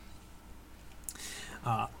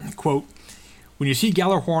 Quote, when you see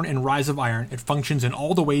Gjallarhorn in Rise of Iron, it functions in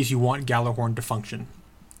all the ways you want Gjallarhorn to function.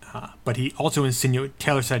 But he also insinuated,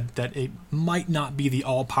 Taylor said that it might not be the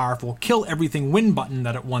all-powerful kill-everything win button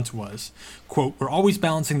that it once was. Quote, we're always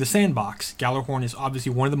balancing the sandbox. Gjallarhorn is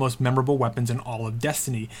obviously one of the most memorable weapons in all of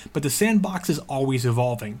Destiny, but the sandbox is always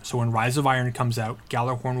evolving, so when Rise of Iron comes out,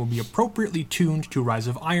 Gjallarhorn will be appropriately tuned to Rise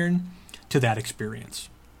of Iron to that experience.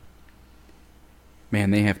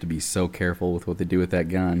 Man, they have to be so careful with what they do with that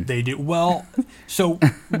gun. They do. Well, so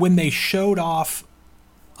when they showed off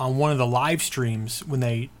on one of the live streams, when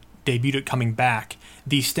they debuted it coming back,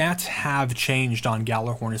 the stats have changed on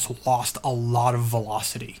Gjallarhorn. It's lost a lot of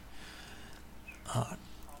velocity.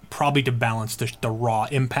 Probably to balance the raw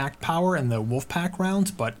impact power and the Wolfpack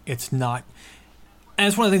rounds, but it's not... And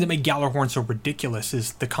it's one of the things that make Gjallarhorn so ridiculous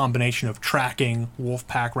is the combination of tracking,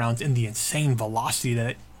 Wolfpack rounds, and the insane velocity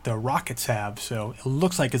that the rockets have. So it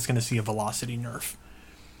looks like it's going to see a velocity nerf.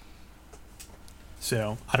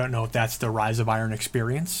 So I don't know if that's the Rise of Iron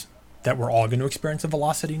experience, that we're all going to experience a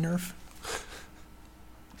velocity nerf.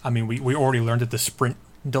 I mean, we already learned that the sprint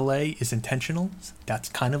delay is intentional. That's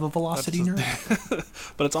kind of a velocity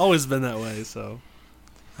nerf. But it's always been that way, so...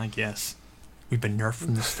 I guess. We've been nerfed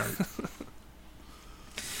from the start.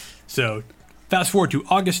 So, fast forward to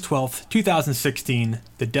August 12th, 2016.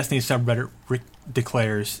 The Destiny subreddit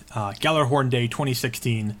declares Gjallarhorn Day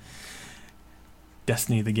 2016.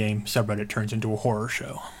 Destiny the game subreddit turns into a horror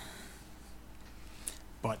show.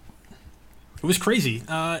 But it was crazy.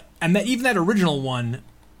 And even that original one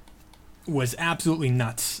was absolutely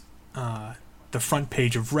nuts. The front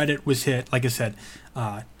page of Reddit was hit. Like I said,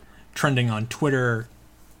 trending on Twitter.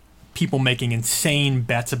 People making insane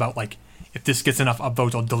bets about, like, if this gets enough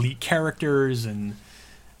upvotes, I'll delete characters. And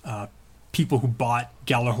people who bought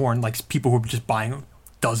Gjallarhorn, like people who were just buying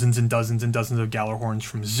dozens and dozens and dozens of Gjallarhorns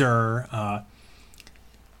from Xur.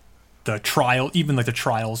 The trial, even like the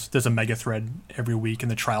trials, there's a mega thread every week, and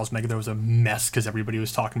the trials mega, there was a mess because everybody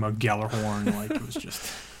was talking about Gjallarhorn. Like, it was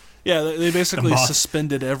just... Yeah, they basically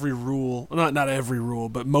suspended every rule. Not every rule,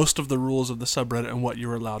 but most of the rules of the subreddit and what you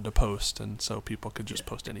were allowed to post, and so people could just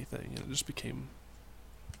post anything, and it just became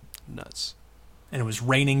nuts. And it was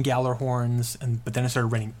raining Gjallarhorns, but then it started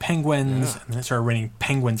raining penguins, and then it started raining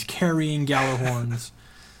penguins carrying Gjallarhorns.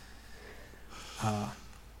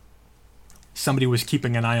 Somebody was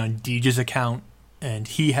keeping an eye on Deej's account, and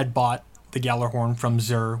he had bought the Gjallarhorn from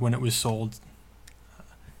Xur when it was sold.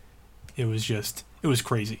 It was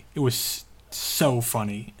crazy. It was so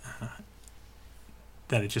funny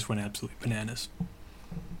that it just went absolutely bananas.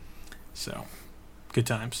 So, good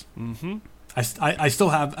times. Mm-hmm. I still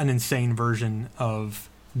have an insane version of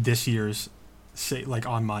this year's, like,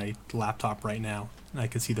 on my laptop right now. I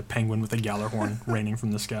can see the penguin with a Gjallarhorn raining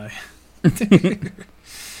from the sky.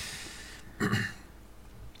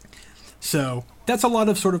 So that's a lot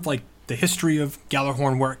of sort of like the history of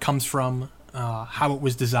Gjallarhorn, where it comes from, how it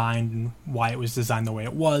was designed, and why it was designed the way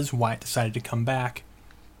it was, why it decided to come back,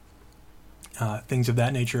 things of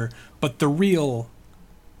that nature. But the real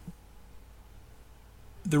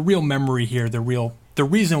memory here, the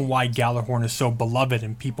reason why Gjallarhorn is so beloved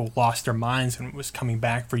and people lost their minds when it was coming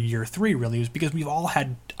back for year 3 really was because we've all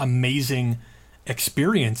had amazing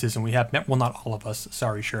experiences, and we have met, well, not all of us,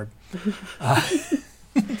 sorry, Sherb.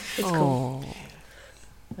 It's cool.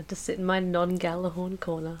 I just sit in my non-Gjallarhorn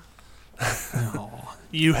corner. Oh,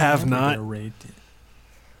 You have not.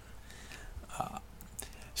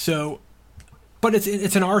 But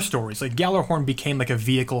it's in our stories. Like, Gjallarhorn became like a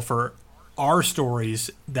vehicle for our stories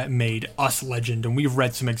that made us legend, and we've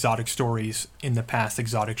read some exotic stories in the past,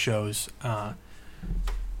 exotic shows.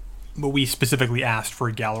 But we specifically asked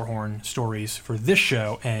for Gjallarhorn stories for this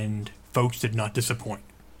show, and folks did not disappoint.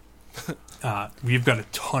 We've got a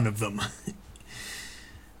ton of them.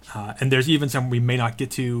 And there's even some we may not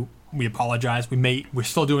get to. We apologize. We're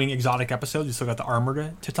still doing exotic episodes. We still got the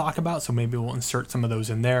armor to talk about, so maybe we'll insert some of those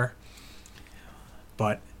in there.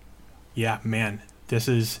 But yeah, man,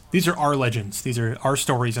 these are our legends. These are our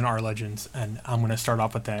stories and our legends. And I'm going to start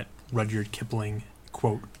off with that Rudyard Kipling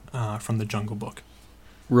quote from the Jungle Book.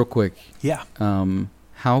 Real quick, Yeah.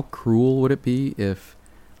 how cruel would it be if,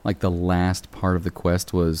 like, the last part of the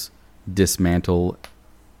quest was dismantle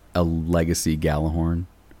a legacy Galahorn?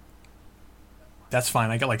 That's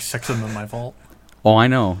fine. I got like 6 of them in my vault. Oh, I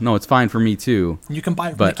know. No, it's fine for me too. You can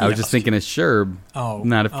buy. But Mickey I was just Mouse. thinking of Sherb. Oh.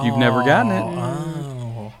 Not if you've never gotten it.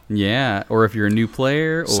 Oh. Yeah, or if you're a new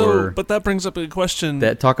player, or But that brings up a question.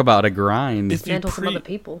 that talk about a grind. If you Dismantle some other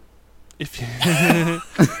people. if you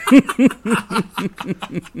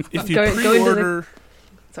if you Go into the- pre-order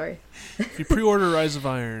Sorry. if you pre-order Rise of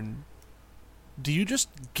Iron, do you just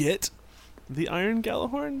get the Iron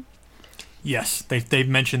Galahorn? Yes, they've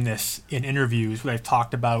mentioned this in interviews. They've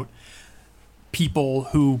talked about people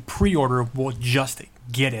who pre-order will just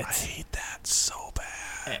get it, I hate that so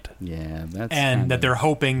bad. Yeah, that's and kinda- that they're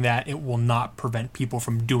hoping that it will not prevent people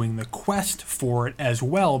from doing the quest for it as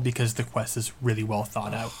well, because the quest is really well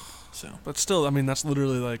thought out. So But still, I mean, that's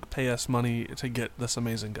literally like pay us money to get this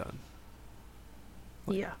amazing gun.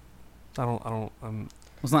 Yeah. It's not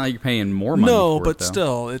like you're paying more money. No, for but it, though.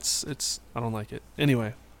 still, it's. I don't like it.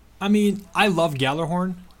 Anyway, I mean, I love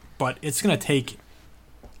Galahorn, but it's going to take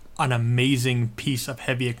an amazing piece of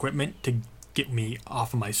heavy equipment to get me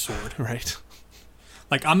off of my sword. right.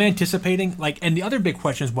 Like, I'm anticipating, like, and the other big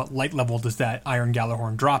question is what light level does that Iron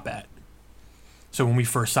Galahorn drop at? So when we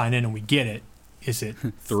first sign in and we get it, is it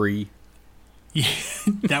 3. Yeah,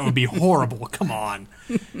 that would be horrible. Come on.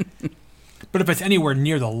 But if it's anywhere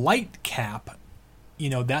near the light cap, you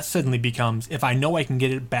know, that suddenly becomes, if I know I can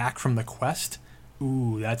get it back from the quest,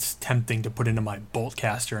 ooh, that's tempting to put into my bolt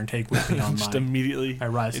caster and take with me on Just my immediately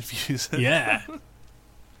Rise. infuse it. Yeah.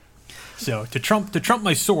 So to trump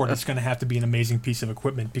my sword, it's going to have to be an amazing piece of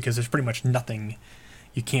equipment, because there's pretty much nothing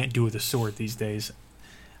you can't do with a sword these days.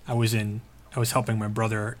 I was helping my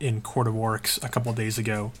brother in Court of Oryx a couple of days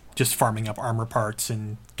ago, just farming up armor parts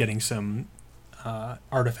and getting some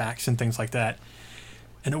artifacts and things like that.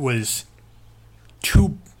 And it was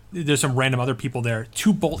there's some random other people there,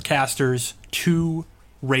 2 bolt casters, 2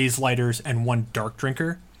 raise lighters, and 1 dark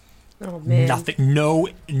drinker. Oh man. Nothing,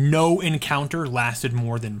 no encounter lasted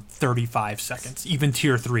more than 35 seconds. Even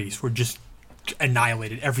tier 3s were just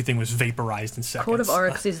annihilated. Everything was vaporized in seconds. Court of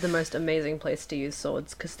Oryx is the most amazing place to use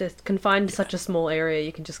swords because they're confined to such a small area.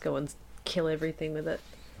 You can just go and kill everything with it.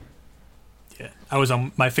 Yeah, I was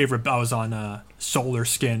on Solar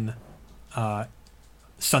Skin,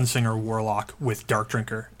 Sunsinger Warlock with Dark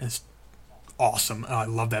Drinker. It's awesome. I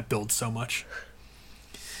love that build so much.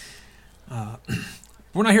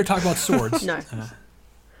 We're not here to talk about swords. No.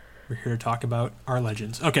 We're here to talk about our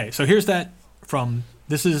legends. Okay, so here's that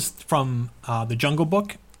this is from the Jungle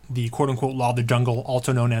Book, the quote-unquote Law of the Jungle,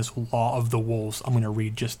 also known as Law of the Wolves. I'm going to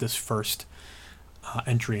read just this first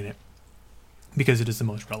entry in it, because it is the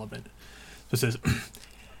most relevant. So it says,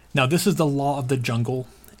 "Now this is the law of the jungle,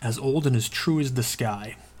 as old and as true as the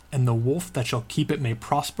sky. And the wolf that shall keep it may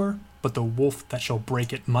prosper, but the wolf that shall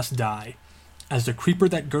break it must die. As the creeper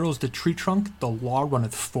that girdles the tree trunk, the law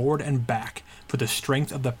runneth forward and back. For the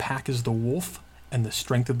strength of the pack is the wolf, and the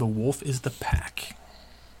strength of the wolf is the pack."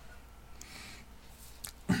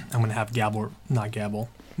 I'm going to have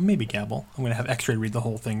maybe Gabble. I'm going to have X-Ray read the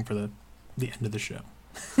whole thing for the end of the show.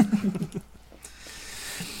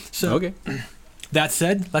 So, Okay. That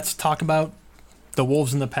said, let's talk about the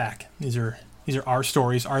wolves in the pack. These are our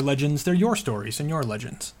stories, our legends. They're your stories and your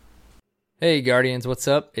legends. Hey Guardians, what's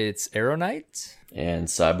up? It's Arrow Knight. And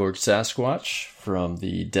Cyborg Sasquatch from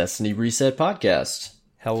the Destiny Reset podcast.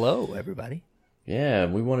 Hello, everybody. Yeah,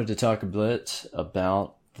 we wanted to talk a bit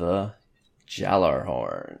about the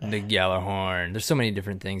Jallarhorn. The Galahorn. There's so many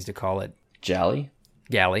different things to call it. Jally?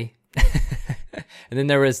 Galley. And then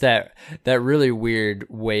there was that really weird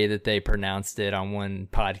way that they pronounced it on one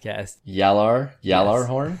podcast.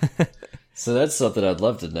 Jallarhorn? So that's something I'd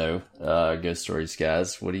love to know. Ghost Stories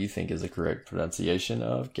guys, what do you think is the correct pronunciation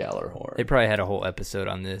of Gallarhorn? They probably had a whole episode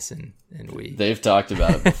on this, and we... They've talked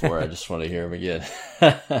about it before. I just want to hear them again.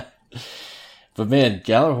 But man,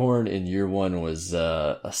 Gallarhorn in year 1 was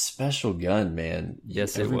a special gun, man.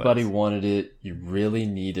 Yes, Everybody it was. wanted it. You really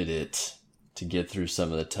needed it to get through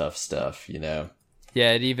some of the tough stuff, you know?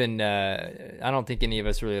 Yeah, it even... I don't think any of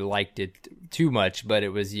us really liked it too much, but it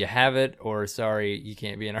was you have it, or sorry, you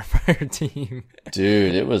can't be in our fire team.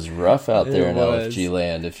 Dude, it was rough out there It in was. LFG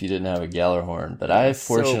land if you didn't have a Gallarhorn. But I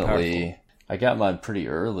So fortunately, powerful. I got mine pretty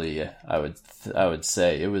early. I would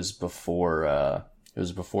say it was before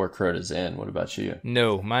Crota's End. What about you?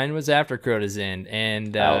 No, mine was after Crota's End,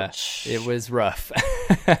 and Ouch. it was rough.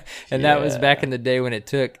 And that was Yeah. back in the day when it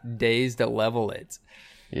took days to level it.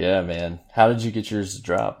 Yeah, man. How did you get yours to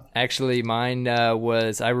drop? Actually, mine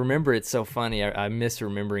was, I remember it's so funny. I miss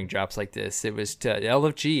remembering drops like this. It was to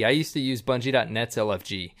LFG. I used to use Bungie.net's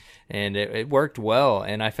LFG, and it worked well.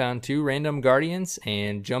 And I found 2 random Guardians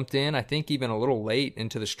and jumped in, I think even a little late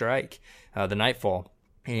into the strike, the Nightfall.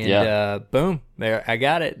 And boom, there, I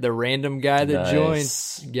got it. The random guy that joined,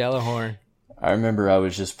 Gjallarhorn. I remember I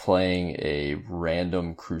was just playing a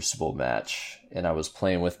random Crucible match, and I was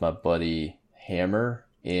playing with my buddy Hammer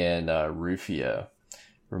and Rufio,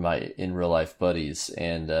 were my in real life buddies,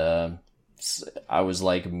 and I was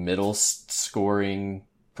like middle scoring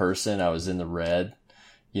person. I was in the red,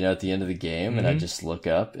 at the end of the game, and I just look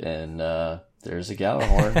up and there's a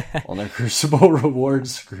Gjallarhorn on their Crucible reward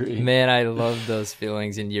screen. Man, I love those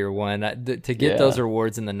feelings in year 1. To get those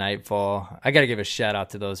rewards in the Nightfall, I got to give a shout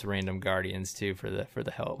out to those random Guardians too for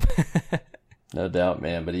the help. No doubt,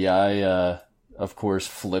 man. But yeah, I of course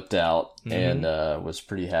flipped out and was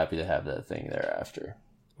pretty happy to have that thing thereafter.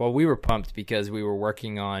 Well, we were pumped because we were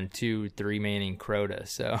working on 2 3-manning Crota,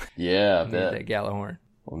 so yeah, I bet. That Gjallarhorn.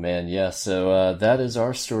 Well, man, yeah. So that is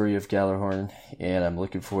our story of Gjallarhorn, and I'm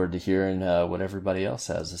looking forward to hearing what everybody else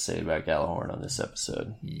has to say about Gjallarhorn on this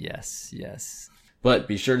episode. Yes. But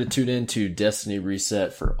be sure to tune in to Destiny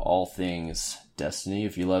Reset for all things Destiny.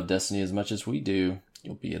 If you love Destiny as much as we do,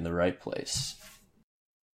 you'll be in the right place.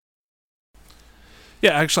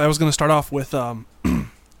 Yeah, actually, I was going to start off with, so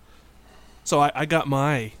I got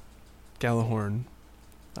my Gjallarhorn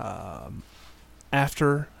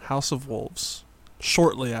after House of Wolves,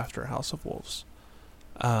 shortly after House of Wolves,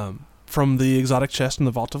 from the exotic chest in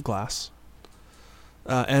the Vault of Glass.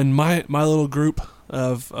 And my little group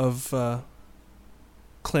of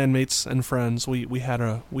clanmates and friends, we had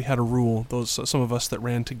a rule. Some of us that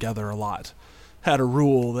ran together a lot had a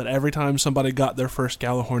rule that every time somebody got their first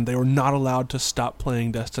Gjallarhorn, they were not allowed to stop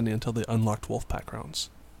playing Destiny until they unlocked Wolfpack rounds.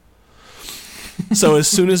 So as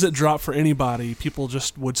soon as it dropped for anybody, people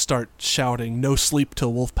just would start shouting, "No sleep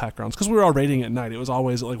till Wolfpack rounds," because we were all raiding at night. It was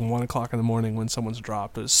always at like 1 o'clock in the morning when someone's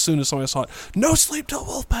dropped. As soon as somebody saw it, "No sleep till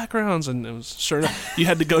Wolfpack rounds," and it was sure enough, you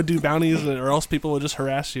had to go do bounties, or else people would just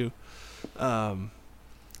harass you.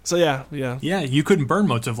 So yeah. Yeah, you couldn't burn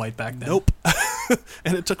Motes of Light back then. Nope.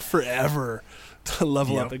 And it took forever to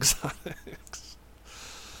level up exotics.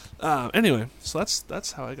 Anyway, so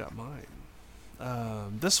that's how I got mine.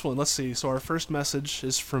 This one, let's see. So our first message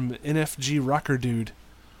is from NFG Rocker Dude.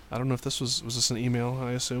 I don't know if was this an email,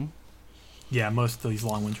 I assume? Yeah, most of these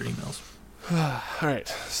long ones are emails. Alright,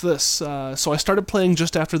 so I started playing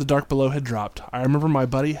just after the Dark Below had dropped. I remember my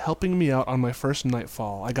buddy helping me out on my first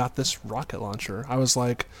Nightfall. I got this rocket launcher. I was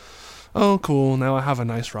like, oh cool, now I have a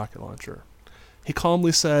nice rocket launcher. He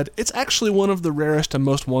calmly said, "It's actually one of the rarest and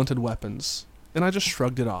most wanted weapons." And I just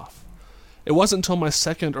shrugged it off. It wasn't until my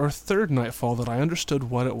second or third Nightfall that I understood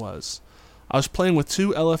what it was. I was playing with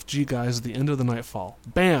 2 LFG guys at the end of the Nightfall.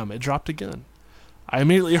 Bam! It dropped again. I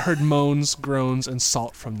immediately heard moans, groans, and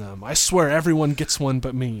salt from them. I swear everyone gets one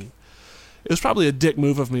but me. It was probably a dick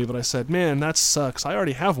move of me, but I said, "Man, that sucks. I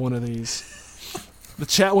already have one of these." The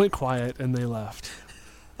chat went quiet, and they left.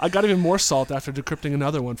 I got even more salt after decrypting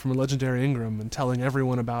another one from a legendary Ingram and telling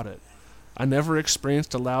everyone about it. I never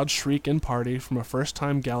experienced a loud shriek in party from a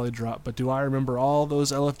first-time galley drop, but do I remember all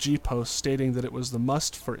those LFG posts stating that it was the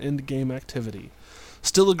must for end-game activity.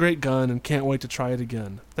 Still a great gun, and can't wait to try it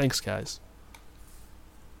again. Thanks, guys.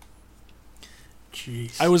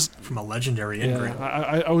 Jeez. I was from a legendary Ingram.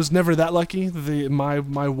 I was never that lucky. My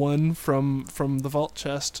one from the vault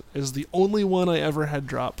chest is the only one I ever had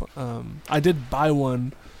drop. I did buy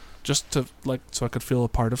one just to so I could feel a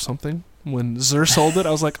part of something. When Xur sold it,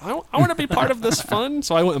 I was like, I want to be part of this fun.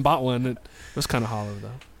 So I went and bought one. It was kind of hollow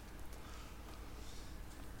though.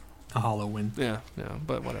 A hollow win. Yeah,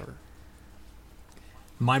 but whatever.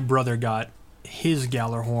 My brother got his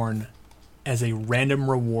Gjallarhorn as a random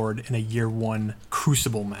reward in a year 1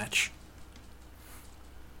 Crucible match.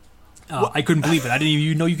 I couldn't believe it. I didn't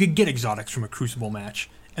even know you could get exotics from a Crucible match.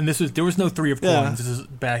 And there was no 3 of coins. Yeah. This is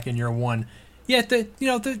back in year 1. Yeah,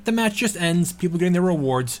 the match just ends. People getting their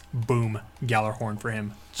rewards. Boom, Gjallarhorn for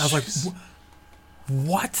him. I was like,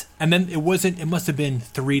 what? And then it must have been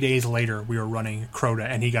 3 days later we were running Crota,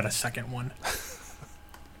 and he got a second one.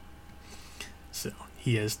 So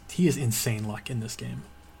he is insane luck in this game.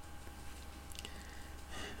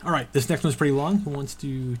 All right, this next one's pretty long. Who wants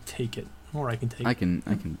to take it? Or I can take it. I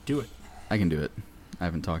can do it. I can do it. I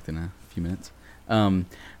haven't talked in a few minutes. All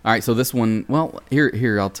right, so this one, well,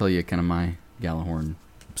 here I'll tell you kind of my Gjallarhorn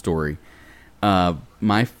story.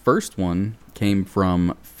 My first one came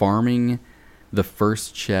from farming the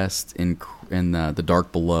first chest in the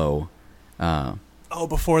Dark Below.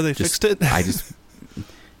 Before they fixed it?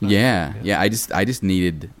 Yeah. I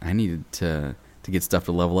needed to get stuff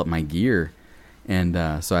to level up my gear,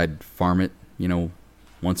 and so I'd farm it,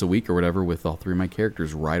 once a week or whatever with all three of my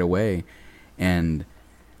characters right away. And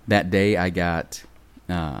that day I got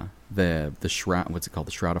the shroud. What's it called?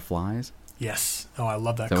 The Shroud of Flies. Yes. Oh, I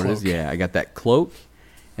love that Is that cloak. what it is? Yeah, I got that cloak,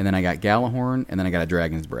 and then I got Galahorn, and then I got a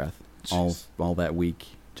Dragon's Breath. All that week,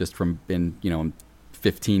 just from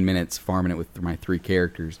 15 minutes farming it with my three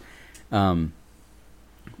characters. And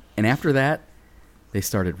after that, they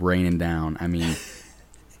started raining down. I mean,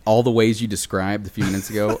 all the ways you described a few minutes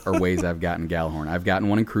ago are ways I've gotten Galahorn. I've gotten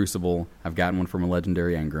one in Crucible. I've gotten one from a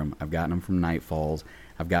Legendary Engram. I've gotten them from Nightfalls.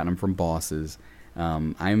 I've gotten them from bosses.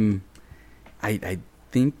 I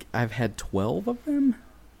think I've had 12 of them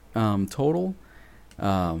total,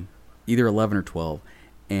 either 11 or 12.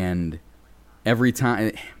 And every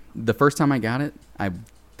time, the first time I got it, I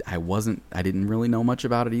didn't really know much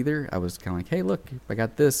about it either. I was kind of like, hey, look, I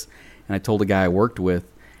got this. And I told a guy I worked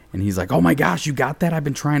with, and he's like, oh my gosh, you got that? I've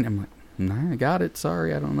been trying. I'm like, nah, I got it.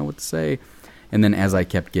 Sorry, I don't know what to say. And then as I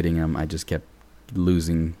kept getting them, I just kept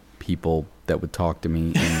losing people that would talk to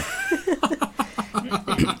me. And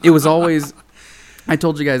it was always, I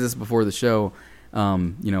told you guys this before the show,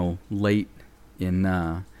 late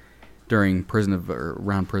in, during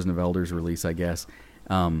around Prison of Elders release, I guess,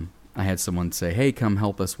 I had someone say, hey, come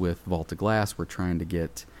help us with Vault of Glass. We're trying to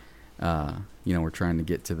get, to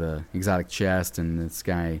the exotic chest, and this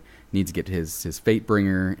guy needs to get his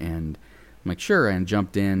Fatebringer. And I'm like, sure, and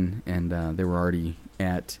jumped in, and they were already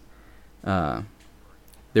at the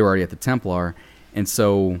Templar, and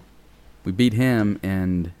so we beat him.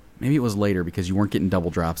 And maybe it was later because you weren't getting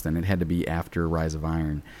double drops then. It had to be after Rise of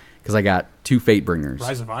Iron, because I got 2 Fatebringers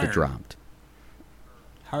that dropped.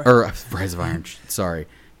 Rise of Iron, sorry.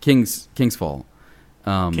 King's Fall.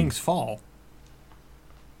 King's Fall?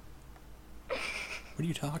 What are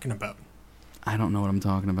you talking about? I don't know what I'm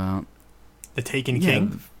talking about. The Taken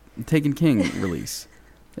King? The Taken King release.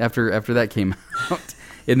 After that came out.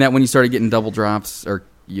 Isn't that when you started getting double drops, or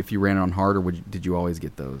if you ran on hard, or did you always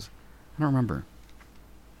get those? I don't remember.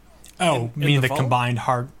 Oh, meaning the fall? combined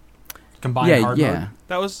hard Yeah. mode?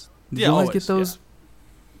 That was... Did yeah, you always always get those? Yeah.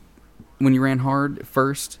 When you ran hard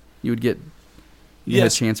first, you would get... You had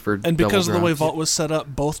a chance for and because of the way drops. Vault was set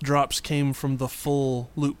up, both drops came from the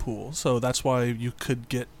full loot pool, so that's why you could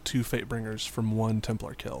get 2 Fatebringers from 1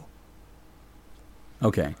 Templar kill.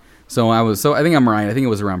 Okay, so I think I'm right. I think it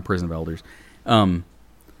was around Prison of Elders.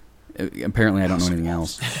 Apparently I don't know anything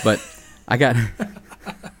else, but I got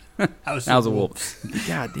House of Wolves.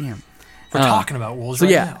 God damn. We're talking about wolves So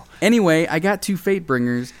right yeah. now. Anyway, I got 2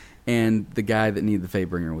 Fatebringers. And the guy that needed the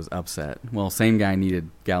Fatebringer was upset. Well, same guy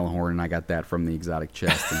needed Galahorn, and I got that from the exotic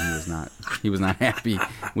chest, and he was not happy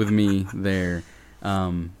with me there.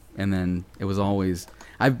 And then it was always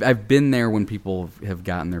I've been there when people have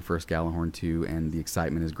gotten their first Galahorn too, and the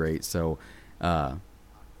excitement is great. So, Tacos,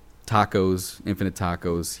 Infinite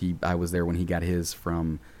Tacos, I was there when he got his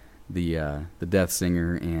from the Death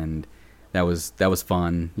Singer, and that was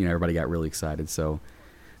fun. Everybody got really excited. So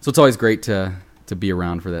it's always great to be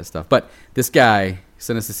around for that stuff. But this guy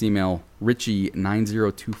sent us this email,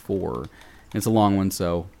 Richie9024. It's a long one,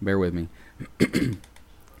 so bear with me.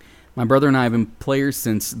 My brother and I have been players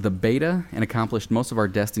since the beta and accomplished most of our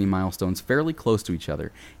Destiny milestones fairly close to each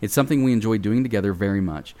other. It's something we enjoy doing together very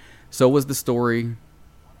much. So was the story.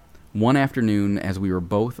 One afternoon, as we were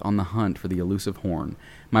both on the hunt for the elusive horn,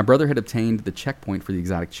 my brother had obtained the checkpoint for the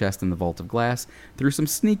exotic chest in the Vault of Glass through some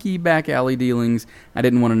sneaky back alley dealings I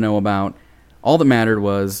didn't want to know about. All that mattered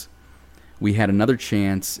was we had another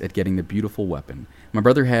chance at getting the beautiful weapon. My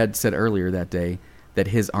brother had said earlier that day that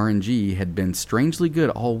his RNG had been strangely good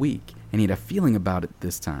all week, and he had a feeling about it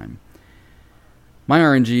this time. My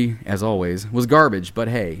RNG, as always, was garbage, but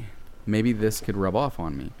hey, maybe this could rub off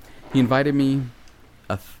on me. He invited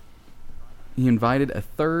a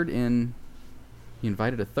third in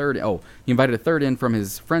from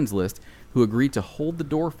his friends list, who agreed to hold the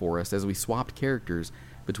door for us as we swapped characters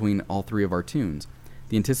between all 3 of our tunes.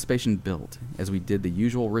 The anticipation built as we did the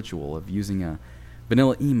usual ritual of using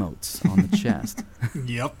vanilla emotes on the chest.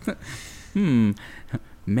 Yep.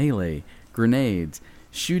 Melee, grenades,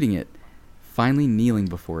 shooting it, finally kneeling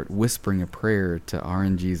before it, whispering a prayer to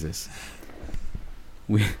RNGesus.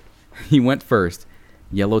 He went first.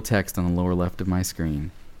 Yellow text on the lower left of my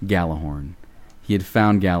screen. Galahorn. He had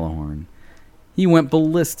found Galahorn. He went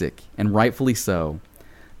ballistic, and rightfully so.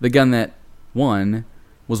 The gun that, 1,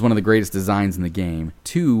 was one of the greatest designs in the game,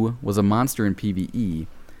 2, was a monster in PvE,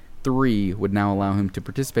 3, would now allow him to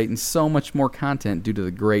participate in so much more content due to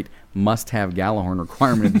the great must-have Galahorn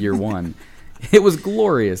requirement of Year 1. It was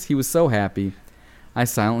glorious. He was so happy. I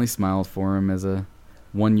silently smiled for him as a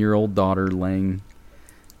 1-year-old daughter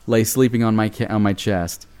lay sleeping on my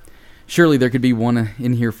chest. Surely there could be one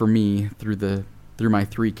in here for me through my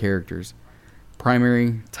 3 characters.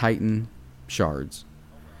 Primary, Titan, Shards.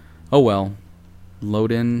 Oh well.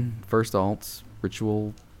 Load in first alts,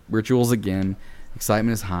 rituals again.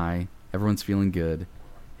 Excitement is high. Everyone's feeling good.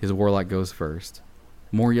 His Warlock goes first.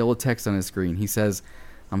 More yellow text on his screen. He says,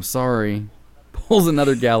 "I'm sorry." Pulls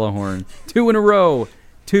another Gjallarhorn. 2 in a row.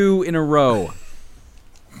 2 in a row.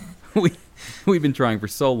 We've been trying for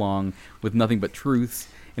so long with nothing but truths,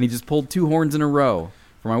 and he just pulled 2 horns in a row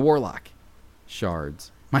for my Warlock.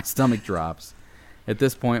 Shards. My stomach drops. At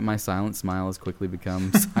this point, my silent smile has quickly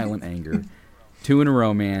become silent anger. 2 in a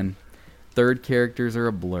row, man. Third characters are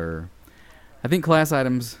a blur. I think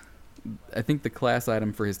the class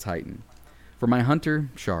item for his Titan. For my Hunter,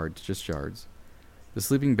 Shards, just Shards. The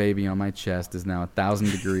sleeping baby on my chest is now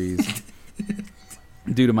 1,000 degrees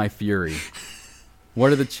due to my fury.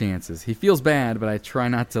 What are the chances? He feels bad, but I try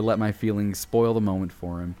not to let my feelings spoil the moment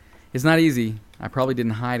for him. It's not easy. I probably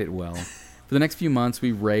didn't hide it well. For the next few months,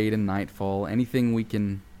 we raid and Nightfall, anything we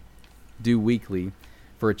can do weekly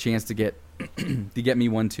for a chance to get to get me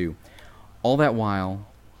 1-2. All the while,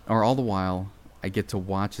 I get to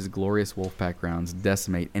watch his glorious Wolfpack rounds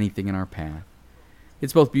decimate anything in our path.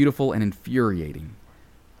 It's both beautiful and infuriating.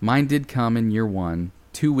 Mine did come in year 1,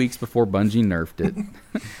 2 weeks before Bungie nerfed it.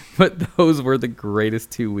 But those were the greatest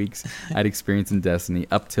 2 weeks I'd experienced in Destiny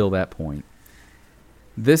up till that point.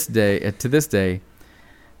 To this day,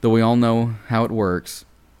 though we all know how it works,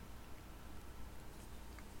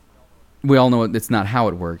 we all know it's not how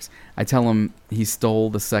it works. I tell him he stole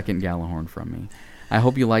the second Gjallarhorn from me. I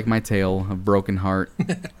hope you like my tale of a broken heart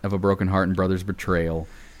and brother's betrayal.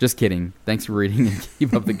 Just kidding. Thanks for reading and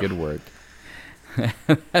keep up the good work.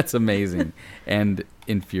 That's amazing and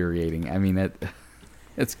infuriating. I mean,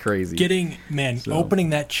 it's crazy. Opening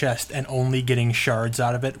that chest and only getting shards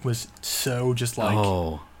out of it was so just like...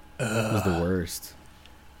 Oh, it was the worst.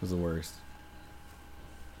 It was the worst.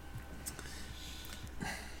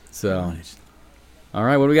 So, all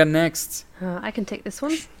right, what do we got next? I can take this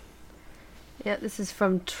one. Yeah, this is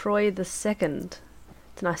from Troy the Second.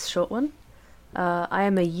 It's a nice short one. I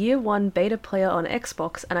am a year 1 beta player on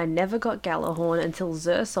Xbox, and I never got Gjallarhorn until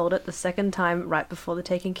Xur sold it the second time right before the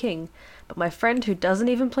Taken King. But my friend who doesn't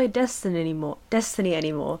even play Destiny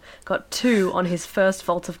anymore got 2 on his first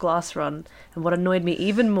Vault of Glass run, and what annoyed me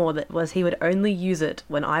even more was he would only use it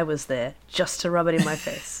when I was there, just to rub it in my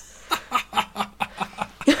face.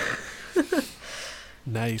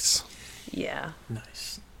 Nice. Yeah.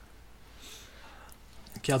 Nice.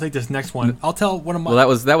 Okay, I'll take this next one. I'll tell one of my...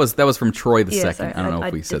 Well, that was from Troy the Yeah, Second. sorry, I don't know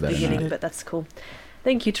if we said that or not. But that's cool.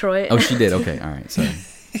 Thank you, Troy. Oh, she did. Okay, all right. Sorry.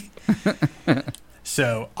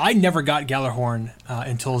 So I never got Gjallarhorn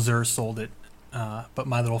until Xur sold it, but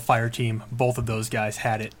my little fire team, both of those guys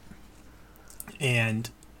had it. And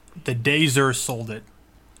the day Xur sold it,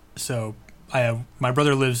 so my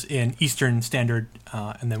brother lives in Eastern Standard,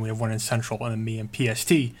 and then we have one in Central, and then me in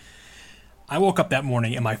PST. I woke up that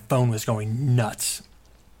morning and my phone was going nuts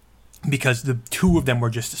because the 2 of them were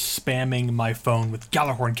just spamming my phone with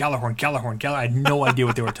Gjallarhorn, Gjallarhorn, Gjallarhorn, Gjallarhorn. I had no idea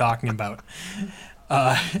what they were talking about.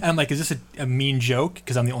 And I'm like, is this a mean joke?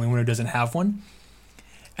 Because I'm the only one who doesn't have one.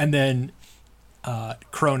 And then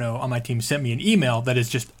Chrono on my team sent me an email that is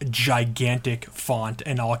just a gigantic font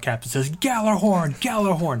in all caps. It says, Gjallarhorn,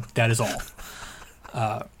 Gjallarhorn. That is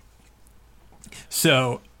all.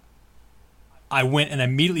 So I went and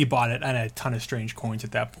immediately bought it. I had a ton of strange coins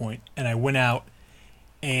at that point. And I went out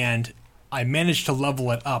and I managed to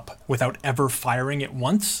level it up without ever firing it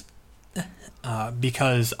once.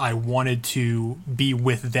 Because I wanted to be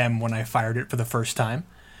with them when I fired it for the first time.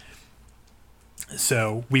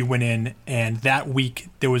 So we went in, and that week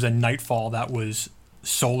there was a Nightfall that was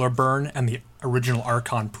Solar Burn and the original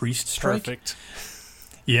Archon Priest strike. Perfect.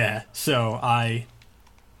 Yeah, so I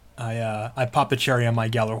popped the cherry on my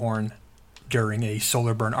Gjallarhorn during a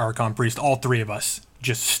Solar Burn Archon Priest. All 3 of us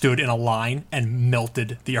just stood in a line and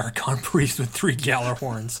melted the Archon Priest with 3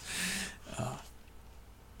 Gjallarhorns.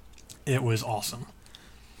 It was awesome.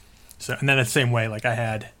 So, and then the same way, like I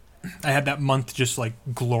had that month just like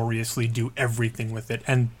gloriously do everything with it,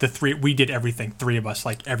 and we did everything. 3 of us,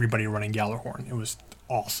 like everybody running Gjallarhorn. It was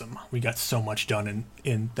awesome. We got so much done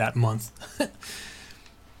in that month.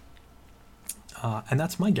 And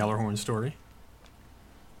that's my Gjallarhorn story.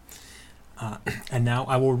 And now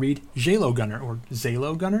I will read Zalo Gunner or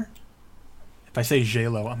Zalo Gunner. If I say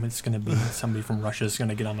Zalo, it's going to be somebody from Russia is going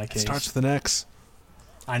to get on my case. It starts with an X.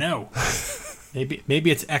 I know.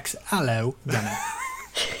 Maybe it's X-Alo Gunner.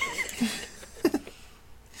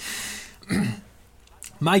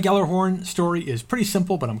 My Gjallarhorn story is pretty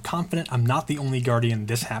simple, but I'm confident I'm not the only Guardian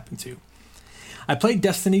this happened to. I played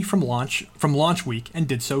Destiny from launch week and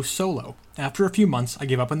did so solo. After a few months, I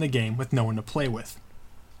gave up on the game with no one to play with.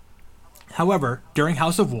 However, during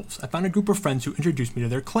House of Wolves, I found a group of friends who introduced me to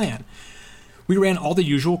their clan. We ran all the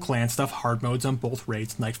usual clan stuff, hard modes on both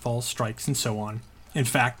raids, nightfalls, strikes, and so on. In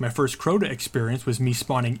fact, my first Crota experience was me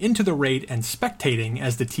spawning into the raid and spectating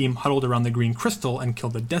as the team huddled around the green crystal and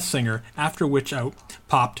killed the Deathsinger, after which out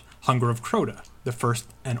popped Hunger of Crota, the first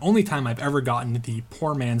and only time I've ever gotten the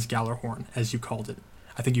poor man's Gjallarhorn, as you called it.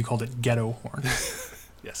 I think you called it Ghetto Horn.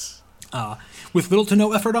 Yes. With little to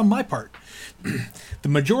no effort on my part. The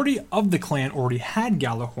majority of the clan already had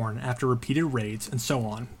Gjallarhorn after repeated raids and so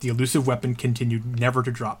on. The elusive weapon continued never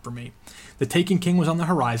to drop for me. The Taken King was on the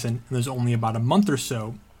horizon, and there's only about a month or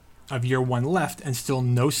so of year 1 left, and still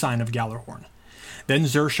no sign of Gjallarhorn. Then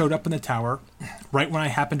Xur showed up in the tower, right when I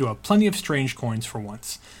happened to have plenty of strange coins for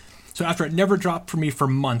once. So after it never dropped for me for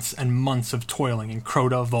months and months of toiling in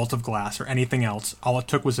Crota, Vault of Glass, or anything else, all it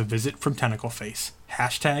took was a visit from Tentacle Face.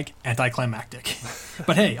 Hashtag anticlimactic.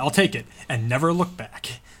 But hey, I'll take it, and never look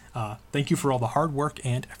back. Thank you for all the hard work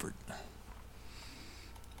and effort.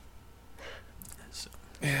 So.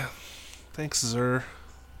 Yeah. Thanks, Xur.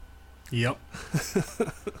 Yep.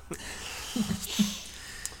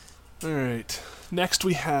 All right. Next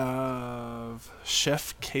we have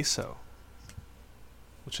Chef Queso,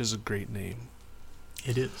 which is a great name.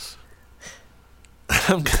 It is.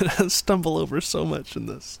 I'm going to stumble over so much in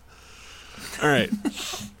this. All right.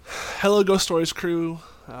 Hello, Ghost Stories crew.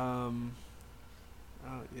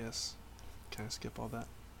 Yes. Can I skip all that?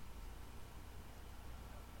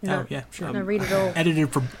 No. Oh, yeah, sure. No, read it all. Edited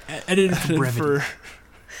for brevity.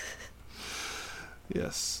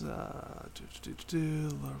 Yes. Lower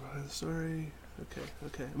behind the story.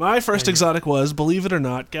 Okay. My first exotic was, believe it or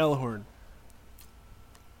not, Gjallarhorn.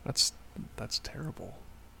 That's terrible.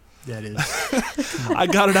 That is. I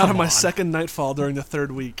got it out of my second nightfall during the 3rd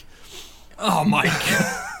week. Oh my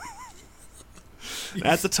god.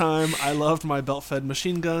 At the time, I loved my belt-fed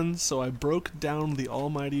machine guns, so I broke down the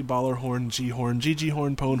almighty Ballarhorn, G-Horn,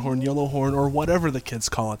 GG-Horn, Pwnehorn, Yellowhorn, or whatever the kids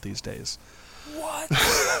call it these days. What?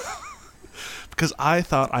 Because I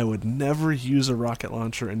thought I would never use a rocket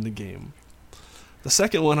launcher in the game. The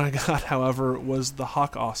second one I got, however, was the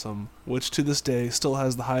Hawk Awesome, which to this day still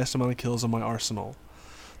has the highest amount of kills in my arsenal.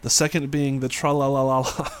 The second being the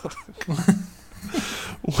Tra-la-la-la-la,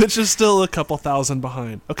 which is still a couple thousand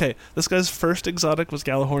behind. Okay, this guy's first exotic was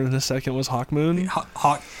Gjallarhorn and his second was Hawkmoon.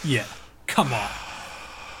 Hawk, yeah. Come on.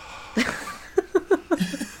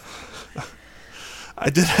 I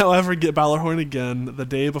did, however, get Ballarhorn again the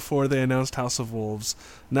day before they announced House of Wolves.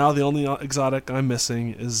 Now the only exotic I'm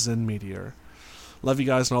missing is Zen Meteor. Love you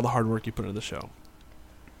guys and all the hard work you put into the show.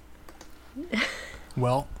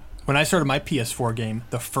 Well, when I started my PS4 game,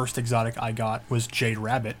 the first exotic I got was Jade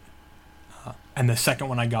Rabbit, and the second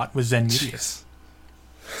one I got was Zen Meteor. Jeez.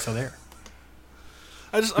 So there.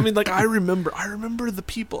 I remember the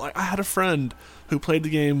people. I had a friend who played the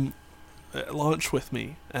game at launch with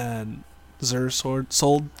me, and Xur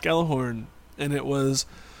sold Gjallarhorn, and it was,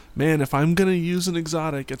 man, if I'm going to use an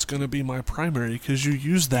exotic, it's going to be my primary, because you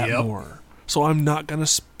use that more. So I'm not going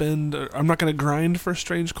to grind for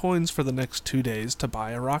strange coins for the next 2 days to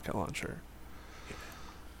buy a rocket launcher.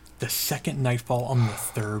 The second nightfall on the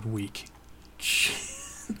 3rd week.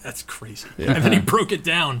 That's crazy. Yeah. And then he broke it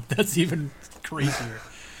down. That's even crazier.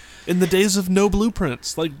 In the days of no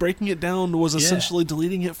blueprints, like breaking it down was essentially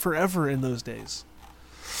deleting it forever in those days.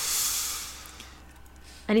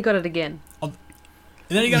 And he got it again. And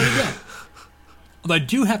then he got it again. Although I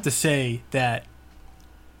do have to say that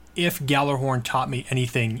if Gjallarhorn taught me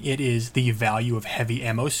anything, it is the value of heavy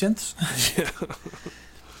ammo synths.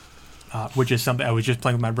 Which is something I was just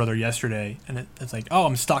playing with my brother yesterday, and it's like, oh,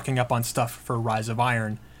 I'm stocking up on stuff for Rise of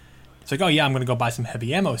Iron. It's like, oh yeah, I'm going to go buy some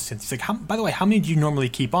heavy ammo synths. He's like, by the way, how many do you normally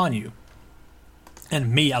keep on you?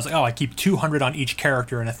 And me, I was like, oh, I keep 200 on each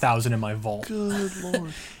character and 1,000 in my vault. Good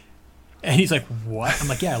lord. And he's like, what? I'm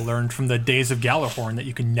like, yeah, I learned from the days of Gjallarhorn that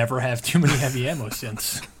you can never have too many heavy ammo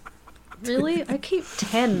synths. Really? I keep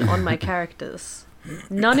 10 on my characters.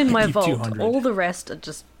 None in my vault. 200. All the rest are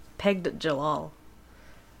just pegged at Jalal.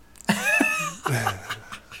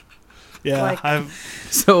 Yeah, Like-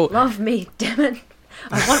 Love me, damn it.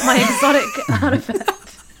 I want my exotic out of it.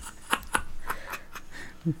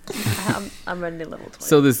 I'm only level 20.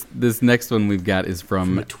 So this next one we've got is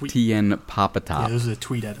from a tweet. TN Papatop. Yeah, this is a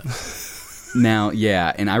tweet edit. Now,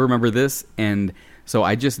 yeah, and I remember this, and so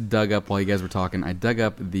I just dug up, while you guys were talking, I dug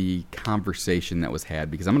up the conversation that was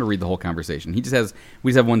had, because I'm going to read the whole conversation. We just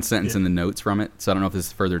have one sentence in the notes from it, so I don't know if this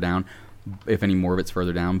is further down, if any more of it's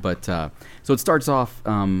further down. But so it starts off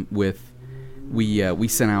with we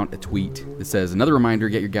sent out a tweet that says, another reminder,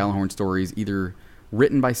 get your Gallahorn stories either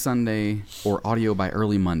written by Sunday or audio by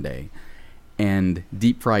early Monday. And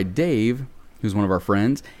Deep Fried Dave, who's one of our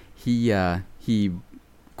friends, he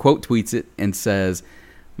quote tweets it and says,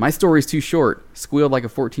 my story's too short. Squealed like a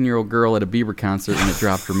 14-year-old girl at a Bieber concert when it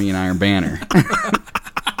dropped for me and Iron Banner.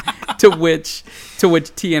 to which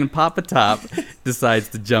TN Papa Top decides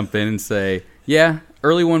to jump in and say, yeah,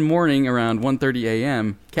 early one morning around 1:30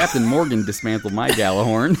 a.m., Captain Morgan dismantled my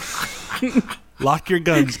Gallahorn. Lock your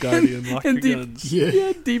guns, Guardian. Lock your guns.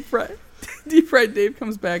 Yeah, Deep Fried Dave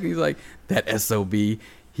comes back and he's like, that SOB, he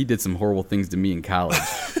did some horrible things to me in college,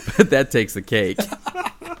 but that takes the cake.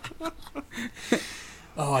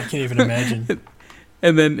 Oh, I can't even imagine.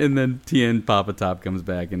 And then TN Papa Top comes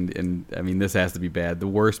back, and I mean, this has to be bad. The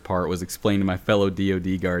worst part was explaining to my fellow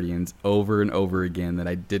DoD Guardians over and over again that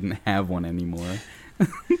I didn't have one anymore.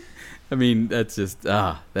 I mean, that's just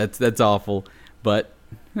that's awful, but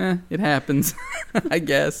it happens, I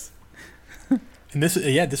guess. And this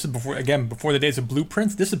is before the days of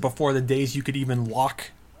blueprints. This is before the days you could even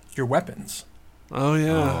lock your weapons. Oh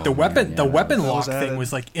yeah. The weapon lock was thing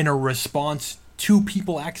was like in a response to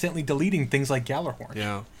people accidentally deleting things like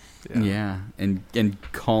Gallahorn. Yeah, and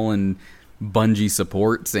calling Bungie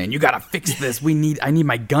support saying, you gotta fix this. I need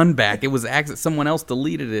my gun back. It was someone else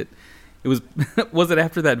deleted it. It was it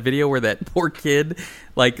after that video where that poor kid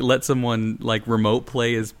like let someone like remote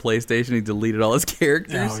play his PlayStation? He deleted all his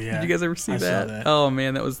characters. Oh, yeah. Did you guys ever see that? Saw that? Oh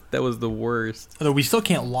man, that was the worst. Although we still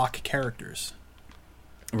can't lock characters.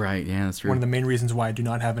 Right, yeah, that's true. One of the main reasons why I do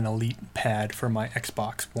not have an Elite pad for my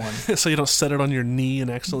Xbox One. So you don't set it on your knee and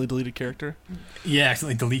accidentally delete a character? Yeah,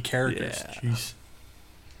 accidentally delete characters. Yeah.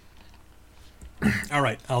 Jeez. All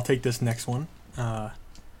right, I'll take this next one. I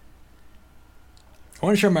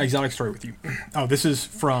want to share my exotic story with you. Oh, this is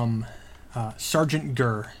from Sergeant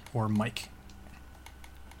Gurr, or Mike.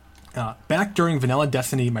 Back during Vanilla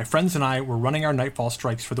Destiny, my friends and I were running our Nightfall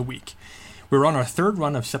strikes for the week. We were on our third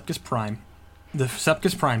run of Sepkus Prime, the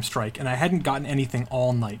Sepkus Prime strike, and I hadn't gotten anything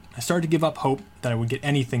all night. I started to give up hope that I would get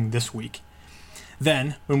anything this week.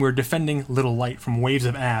 Then, when we were defending Little Light from waves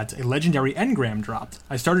of ads, a legendary engram dropped.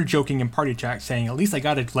 I started joking in party chat saying, at least I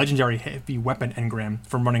got a legendary heavy weapon engram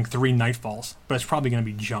from running 3 Nightfalls, but it's probably going to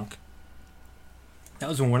be junk. That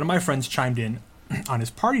was when one of my friends chimed in on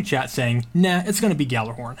his party chat saying, nah, it's going to be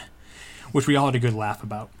Gallahorn, which we all had a good laugh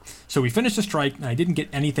about. So we finished the strike, and I didn't get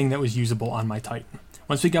anything that was usable on my Titan.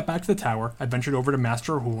 Once we got back to the tower, I ventured over to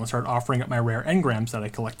Master Rahul and started offering up my rare engrams that I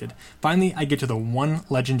collected. Finally, I get to the one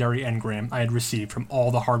legendary engram I had received from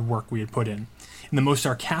all the hard work we had put in. In the most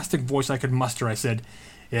sarcastic voice I could muster, I said,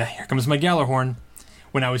 yeah, here comes my Gallahorn.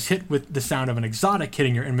 When I was hit with the sound of an exotic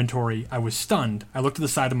hitting your inventory, I was stunned. I looked to the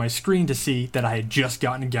side of my screen to see that I had just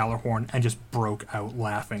gotten a Gallahorn and just broke out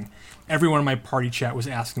laughing. Everyone in my party chat was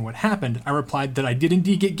asking what happened. I replied that I did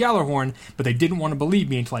indeed get Gallahorn, but they didn't want to believe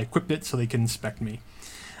me until I equipped it so they could inspect me.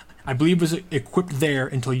 I believe it was equipped there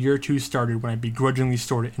until year 2 started when I begrudgingly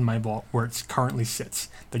stored it in my vault where it currently sits.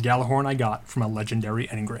 The Gallahorn I got from a legendary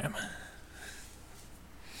engram.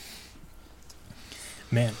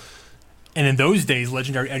 Man. And in those days,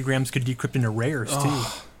 legendary engrams could decrypt into rares, too.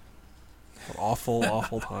 Awful,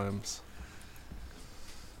 awful times.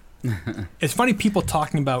 It's funny people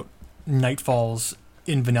talking about Nightfalls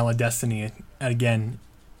in Vanilla Destiny. And again,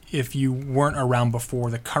 if you weren't around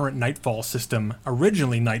before the current Nightfall system,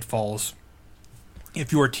 originally Nightfalls,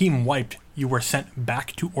 if your team wiped, you were sent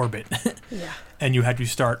back to orbit. Yeah. And you had to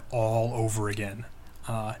start all over again.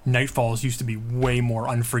 Nightfalls used to be way more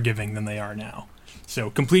unforgiving than they are now. So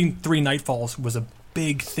completing 3 Nightfalls was a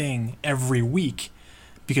big thing every week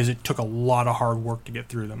because it took a lot of hard work to get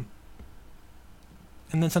through them.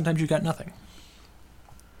 And then sometimes you got nothing.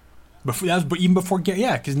 But even before,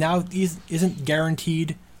 yeah, because now isn't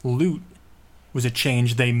guaranteed loot was a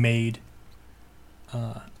change they made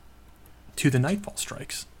to the Nightfall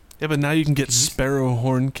strikes. Yeah, but now you can get Sparrow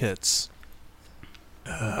Horn kits.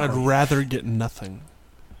 I'd rather get nothing.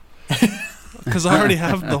 Because I already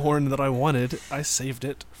have the horn that I wanted. I saved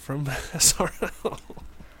it from SRL.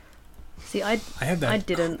 See, I have that. I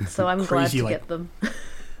didn't, so I'm glad crazy, to like, get them.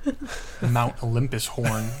 Mount Olympus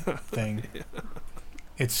horn thing.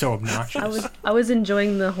 It's so obnoxious. I was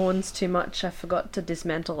enjoying the horns too much. I forgot to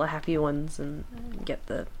dismantle the happy ones and get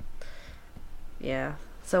the. Yeah.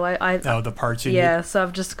 So the parts you yeah, need? so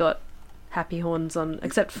I've just got happy horns on,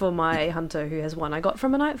 except for my hunter who has one I got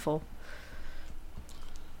from a Nightfall.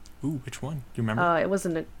 Ooh, which one? Do you remember? It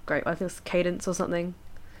wasn't a great. I think it was Cadence or something.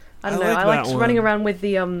 I don't know. like I that liked running one. around with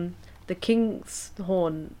the the King's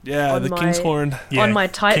Horn. Yeah, on the my, King's Horn. Yeah, on my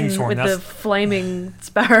Titan King's Horn, with that's- the flaming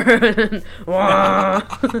sparrow. That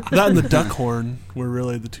and the Duck Horn were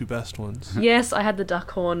really the two best ones. Yes, I had the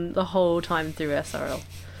Duck Horn the whole time through SRL.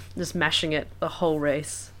 Just mashing it the whole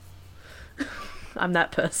race. I'm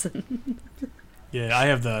that person. Yeah, I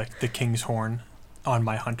have the King's Horn on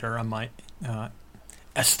my Hunter, on my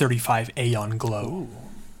S35 Aeon Glow.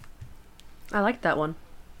 I like that one.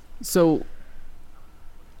 So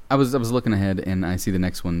I was looking ahead, and I see the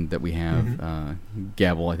next one that we have.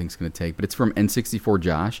 Gabble, I think, is going to take, but it's from N64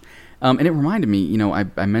 Josh, and it reminded me. You know,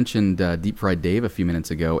 I mentioned Deep Fried Dave a few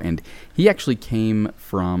minutes ago, and he actually came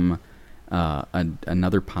from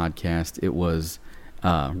another podcast. It was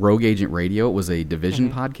Rogue Agent Radio. It was a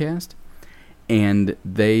Division podcast, and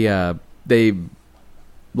they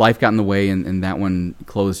life got in the way, and that one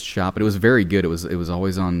closed shop. But it was very good. It was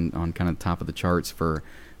always on kind of top of the charts for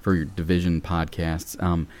your Division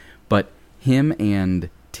podcasts. But him and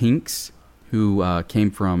Tinks, who came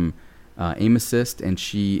from Aim Assist, and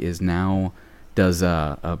she is now does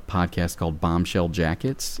a podcast called Bombshell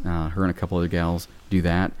Jackets. Her and a couple other gals do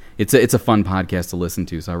that. It's a fun podcast to listen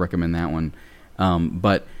to, so I recommend that one.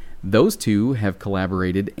 But those two have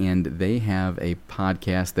collaborated, and they have a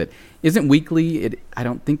podcast that isn't weekly. I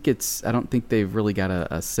don't think they've really got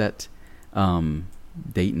a set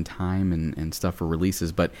date and time and stuff for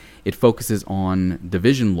releases, but it focuses on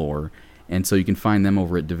Division lore, and so you can find them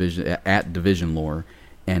over at Division Lore,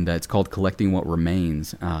 and it's called Collecting What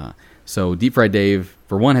Remains. So Deep Fried Dave,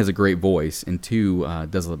 for one, has a great voice, and two,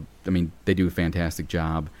 they do a fantastic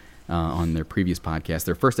job on their previous podcast.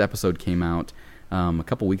 Their first episode came out a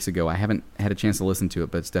couple weeks ago. I haven't had a chance to listen to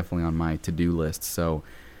it, but it's definitely on my to-do list. So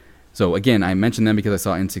again, I mentioned them because I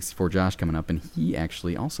saw N64 Josh coming up, and he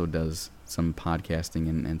actually also does some podcasting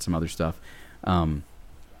and some other stuff.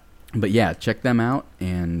 But yeah, check them out.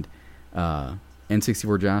 And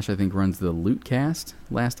N64 Josh, I think, runs the Lootcast,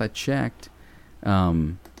 last I checked.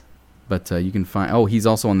 But you can find... he's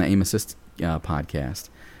also on the Aim Assist podcast.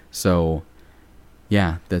 So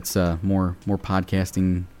yeah, that's more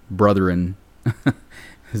podcasting brethren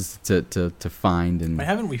to find and Why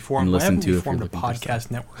haven't we formed and listen a to if you're looking for podcast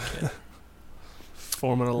stuff. network yet?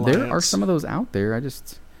 Form an alliance. There are some of those out there. I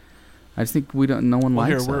just think we don't. No one Well,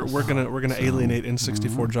 likes here us. we're gonna alienate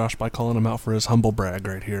N64 Josh by calling him out for his humble brag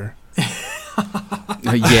right here.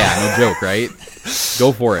 Yeah, no joke, right?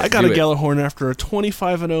 Go for it. I got Do a it. Gjallarhorn after a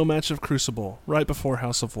 25-0 match of Crucible right before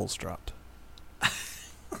House of Wolves dropped.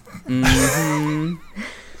 Mhm.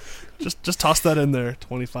 Just toss that in there.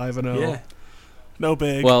 25-0. Yeah, No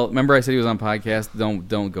big. Well, remember I said he was on podcast.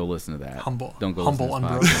 Don't go listen to that. humble, Don't go humble, listen to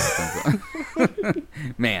unbroken. his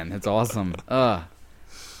podcast. Man, that's awesome.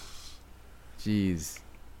 Jeez.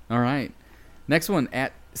 All right. Next one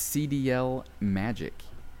at CDL Magic.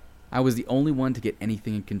 I was the only one to get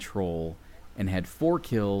anything in control and had 4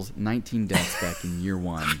 kills, 19 deaths back in year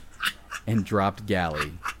 1, and dropped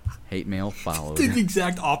Galley. Hate mail followed. The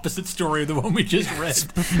exact opposite story of the one we just read.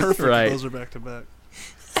 Perfect. right. Those are back to back.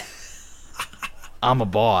 I'm a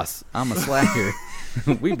boss. I'm a slacker.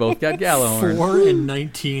 We both got Gallahorn. 4 and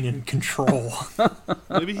 19 in control.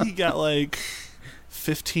 Maybe he got like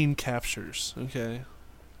 15 captures. Okay.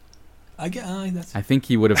 That's. I think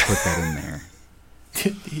he would have put that in there.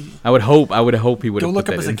 I would hope he would Go have look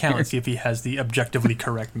put up that his in account there. and see if he has the objectively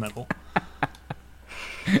correct medal.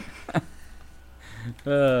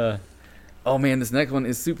 Oh man, this next one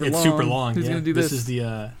is super long. It's super long. Who's yeah. gonna do this? This is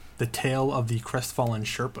the tale of the crestfallen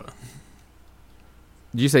Sherpa.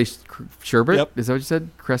 Did you say sherbet? Yep. Is that what you said?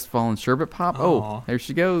 Crestfallen sherbet pop? Aw. Oh, there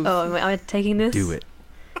she goes. Oh, am I taking this? Do it.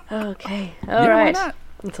 Okay. Yeah, All why right. not?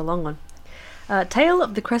 It's a long one. Tale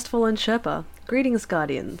of the Crestfallen Sherpa. Greetings,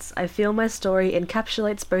 Guardians. I feel my story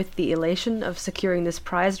encapsulates both the elation of securing this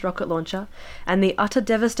prized rocket launcher and the utter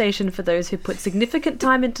devastation for those who put significant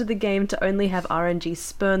time into the game to only have RNG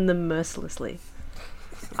spurn them mercilessly.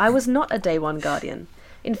 I was not a Day 1 Guardian.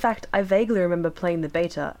 In fact, I vaguely remember playing the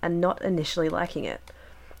beta and not initially liking it.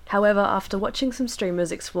 However, after watching some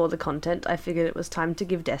streamers explore the content, I figured it was time to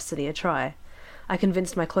give Destiny a try. I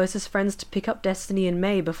convinced my closest friends to pick up Destiny in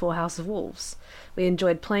May before House of Wolves. We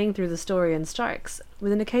enjoyed playing through the story and strikes,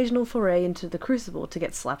 with an occasional foray into the Crucible to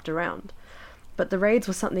get slapped around. But the raids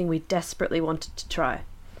were something we desperately wanted to try.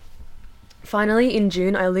 Finally, in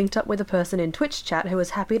June, I linked up with a person in Twitch chat who was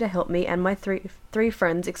happy to help me and my three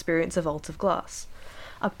friends experience a Vault of Glass.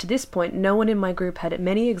 Up to this point, no one in my group had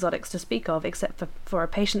many exotics to speak of except for a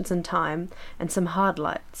Patience and Time and some hard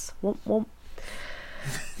lights. Womp womp.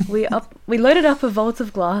 We loaded up a Vault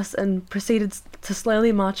of Glass and proceeded to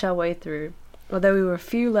slowly march our way through. Although we were a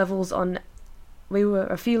few levels on we were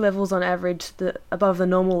a few levels on average above the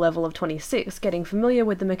normal level of 26. Getting familiar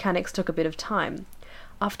with the mechanics took a bit of time.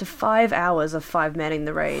 After 5 hours of 5-manning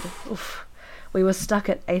the raid, we were stuck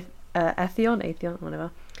at Atheon,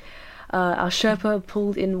 whatever. Our Sherpa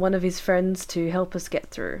pulled in one of his friends to help us get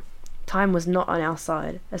through. Time was not on our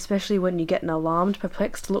side, especially when you get an alarmed,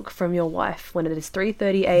 perplexed look from your wife when it is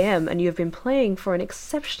 3:30 a.m. and you have been playing for an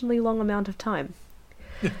exceptionally long amount of time.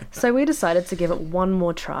 So we decided to give it one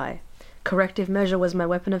more try. Corrective measure was my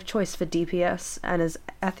weapon of choice for DPS, and as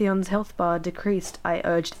Atheon's health bar decreased, I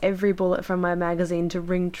urged every bullet from my magazine to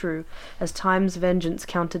ring true as time's vengeance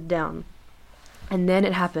counted down. And then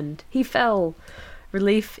it happened. He fell.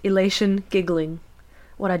 Relief, elation, giggling.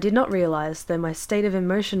 What I did not realize, though my state of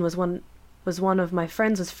emotion was one of my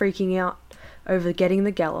friends was freaking out over getting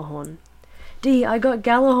the Gjallarhorn. D, I got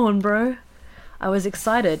Gjallarhorn, bro! I was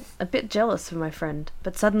excited, a bit jealous of my friend,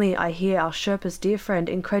 but suddenly I hear our Sherpa's dear friend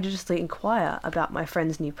incredulously inquire about my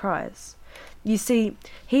friend's new prize. You see,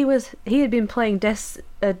 he had been playing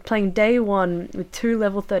day 1 with 2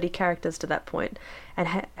 level 30 characters to that point, and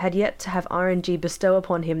had yet to have RNG bestow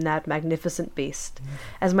upon him that magnificent beast.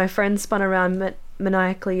 As my friend spun around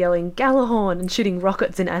maniacally yelling Gjallarhorn and shooting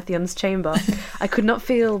rockets in Atheon's chamber, I could not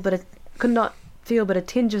feel but a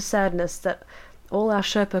tinge of sadness that all our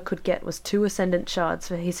Sherpa could get was 2 Ascendant shards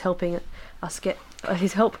for his help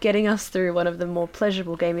getting us through one of the more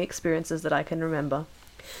pleasurable gaming experiences that I can remember.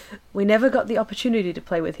 We never got the opportunity to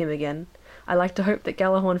play with him again. I like to hope that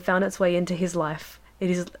Gjallarhorn found its way into his life. It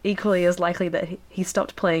is equally as likely that he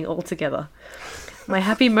stopped playing altogether. My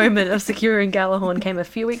happy moment of securing Gjallarhorn came a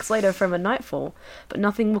few weeks later from a nightfall, but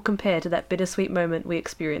nothing will compare to that bittersweet moment we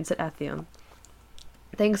experienced at Atheon.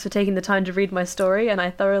 Thanks for taking the time to read my story, and I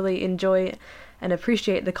thoroughly enjoy and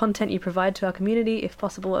appreciate the content you provide to our community. If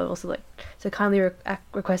possible, I would also like to kindly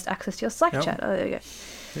request access to your Slack chat. Oh, there you go.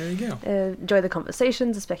 There you go. Enjoy the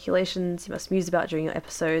conversations, the speculations you must muse about during your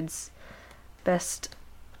episodes. Best,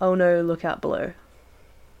 oh no, look out below.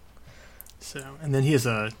 So, and then he has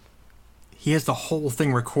the whole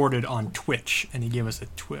thing recorded on Twitch, and he gave us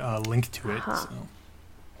a link to it. So.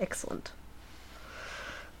 Excellent.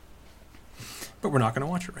 But we're not going to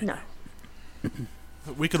watch it right now.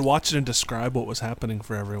 We could watch it and describe what was happening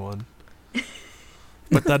for everyone.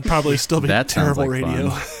 But that'd probably still be terrible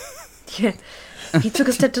radio. Yeah. He took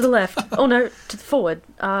a step to the left. Oh no, to the forward.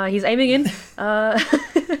 He's aiming in.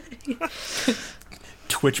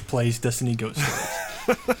 Twitch plays Destiny Ghost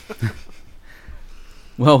Stories.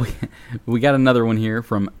 Well, we got another one here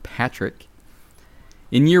from Patrick.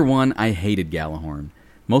 In year 1, I hated Gjallarhorn,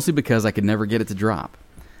 mostly because I could never get it to drop.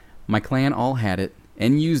 My clan all had it,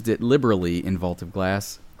 and used it liberally in Vault of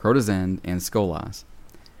Glass, Crota's End, and Skolas.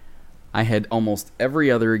 I had almost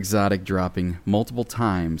every other exotic dropping multiple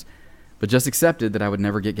times, but just accepted that I would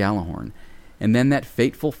never get Gjallarhorn. And then that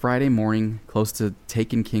fateful Friday morning, close to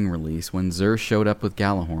Taken King release, when Xur showed up with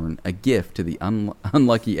Gjallarhorn, a gift to the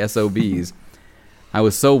unlucky SOBs, I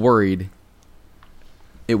was so worried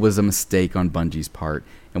it was a mistake on Bungie's part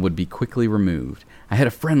and would be quickly removed. I had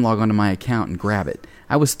a friend log onto my account and grab it.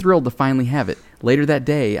 I was thrilled to finally have it. Later that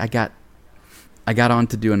day, I got on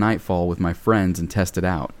to do a nightfall with my friends and test it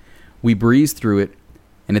out. We breezed through it,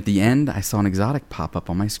 and at the end, I saw an exotic pop up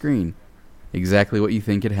on my screen. Exactly what you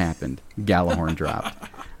think had happened. Gjallarhorn dropped.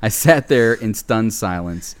 I sat there in stunned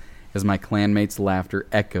silence as my clanmates' laughter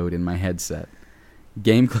echoed in my headset.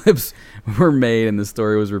 Game clips were made and the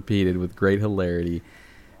story was repeated with great hilarity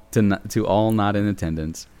to all not in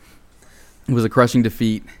attendance. It was a crushing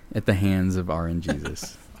defeat at the hands of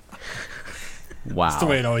RNGesus. Wow. That's the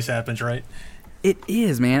way it always happens, right? It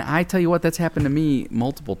is, man. I tell you what, that's happened to me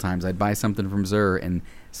multiple times. I'd buy something from Xur, and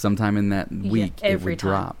sometime in that week it would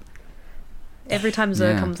drop. Every time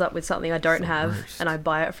Xur comes up with something I don't have, and I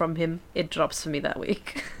buy it from him, it drops for me that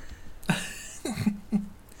week.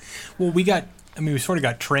 Well, we sort of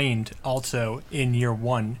got trained also in year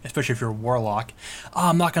 1, especially if you're a warlock. Oh,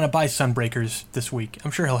 I'm not going to buy Sunbreakers this week. I'm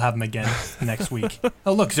sure he'll have them again next week.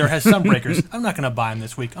 Oh, look, Xur has Sunbreakers. I'm not going to buy them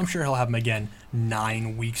this week. I'm sure he'll have them again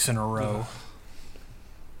 9 weeks in a row.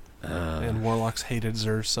 And warlocks hated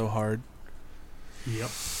Xur so hard. Yep.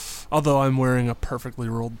 Although I'm wearing a perfectly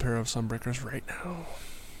rolled pair of Sunbreakers right now.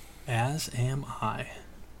 As am I.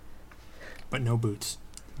 But no boots.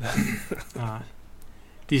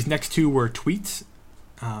 These next 2 were tweets.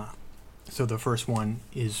 So the first one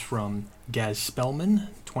is from Gaz Spellman,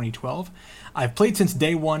 2012. I've played since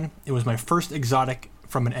day 1. It was my first exotic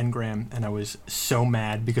from an engram, and I was so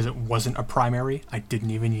mad because it wasn't a primary, I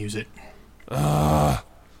didn't even use it.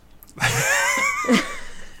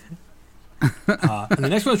 And the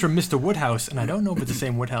next one is from Mr. Woodhouse, and I don't know if it's the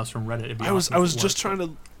same Woodhouse from Reddit. It'd be I was awesome if it just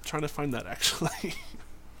trying to find that actually.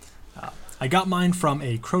 I got mine from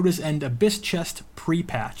a Crota's End Abyss chest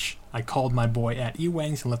pre-patch. I called my boy at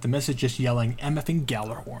Ewangs and left a message just yelling MFing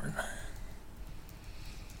Gallarhorn.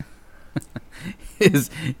 His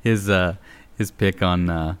pick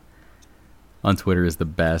on Twitter is the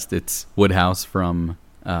best. It's Woodhouse from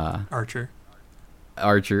Archer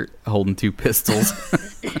holding 2 pistols.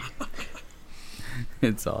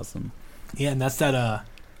 It's awesome. Yeah, and that's that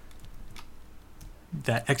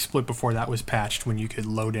exploit before that was patched when you could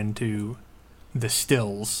load into the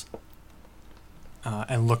stills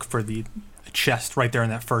and look for the chest right there in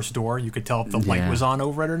that first door. You could tell if the light was on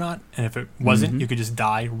over it or not, and if it wasn't, you could just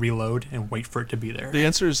die, reload, and wait for it to be there. The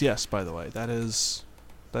answer is yes, by the way. That is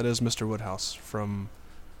Mr. Woodhouse from...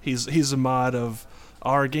 He's a mod of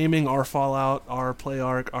our gaming, our Fallout, our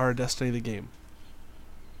PlayArc, our Destiny the game.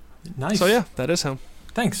 Nice. So yeah, that is him.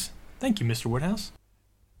 Thanks. Thank you, Mr. Woodhouse.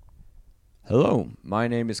 Hello, my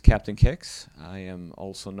name is Captain Kex. I am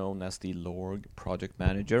also known as the Lorg project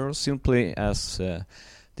manager, or simply as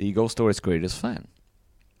the Ghost Stories greatest fan.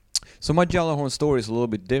 So my Gjallarhorn story is a little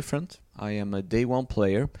bit different. I am a day 1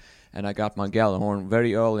 player, and I got my Gjallarhorn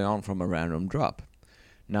very early on from a random drop.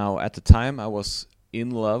 Now, at the time, I was in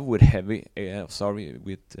love with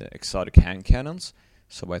exotic hand cannons,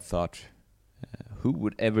 so I thought, who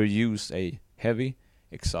would ever use a heavy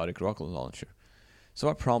exotic rocket launcher? So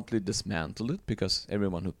I promptly dismantled it, because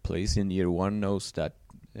everyone who plays in year 1 knows that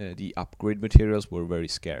the upgrade materials were very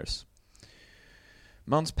scarce.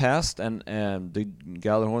 Months passed, and the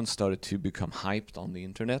Gjallarhorn started to become hyped on the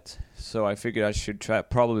internet, so I figured I should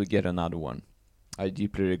probably get another one. I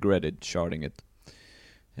deeply regretted sharding it.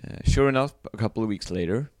 Sure enough, a couple of weeks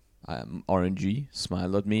later, RNG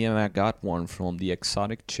smiled at me, and I got one from the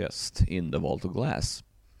exotic chest in the Vault of Glass.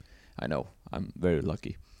 I know, I'm very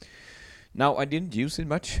lucky. Now, I didn't use it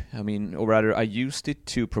much. I mean, or rather, I used it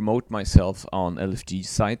to promote myself on LFG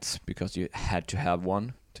sites, because you had to have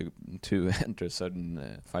one to enter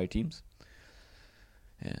certain fire teams.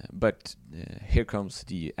 But here comes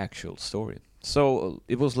the actual story. So,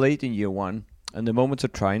 it was late in year 1, and the Moments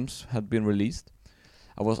of Triumph had been released.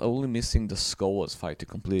 I was only missing the Skolas fight to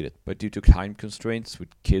complete it, but due to time constraints with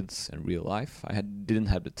kids and real life, didn't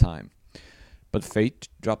have the time. But fate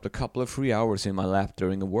dropped a couple of free hours in my lap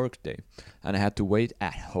during a work day, and I had to wait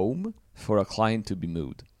at home for a client to be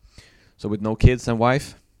moved. So with no kids and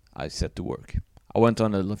wife, I set to work. I went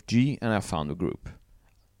on LFG and I found a group.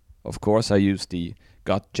 Of course, I used the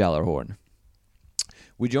Got Gjallarhorn.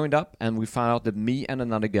 We joined up and we found out that me and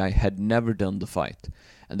another guy had never done the fight.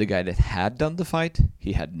 And the guy that had done the fight,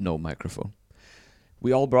 he had no microphone.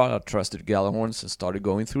 We all brought our trusted Gjallarhorns and started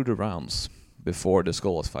going through the rounds before the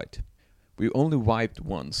Skolas fight. We only wiped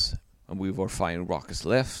once, and we were firing rockets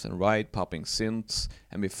left and right, popping synths,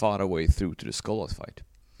 and we fought our way through to the Skolas fight.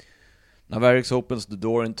 Now Varix opens the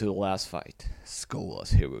door into the last fight.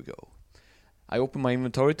 Skolas, here we go. I open my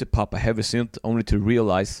inventory to pop a heavy synth, only to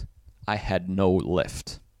realize I had no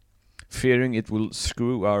left. Fearing it will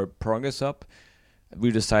screw our progress up, we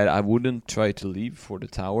decided I wouldn't try to leave for the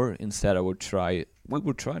tower. Instead, we would try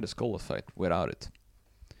the Skolas fight without it.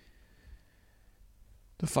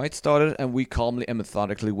 The fight started, and we calmly and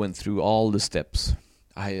methodically went through all the steps.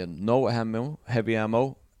 I had no heavy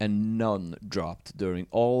ammo, and none dropped during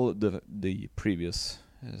all the previous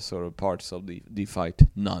sort of parts of the fight.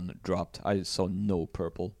 None dropped. I saw no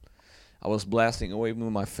purple. I was blasting away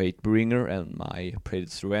with my Fatebringer and my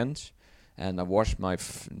Praetor's Revenge, and I watched my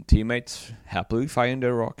teammates happily firing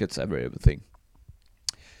their rockets over everything.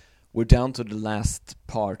 We're down to the last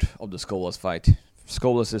part of the Skolas fight.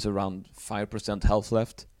 Skolas is around 5% health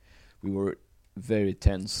left. We were very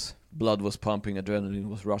tense. Blood was pumping, adrenaline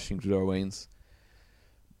was rushing through our veins.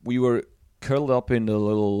 We were curled up in the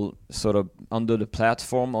little sort of under the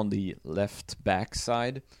platform on the left back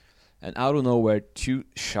side, and out of nowhere 2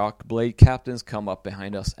 shock blade captains come up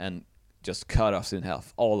behind us and just cut us in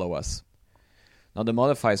half, all of us. Now the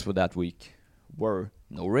modifiers for that week were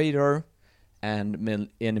no radar, and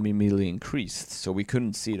enemy melee increased, so we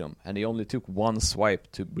couldn't see them, and they only took 1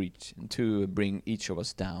 swipe to bring each of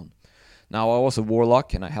us down. Now I was a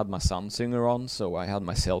warlock and I had my Sunsinger on, so I had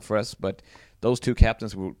my self-res, but those 2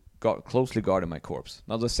 captains were closely guarding my corpse.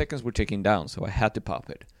 Now the seconds were ticking down, so I had to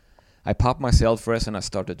pop it. I popped my self-res and I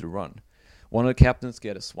started to run. One of the captains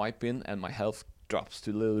get a swipe in and my health drops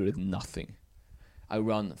to literally nothing. I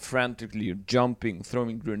run frantically, jumping,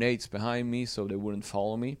 throwing grenades behind me so they wouldn't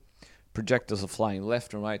follow me. Projectiles are flying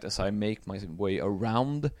left and right as I make my way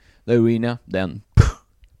around the arena, then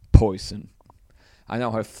poison. I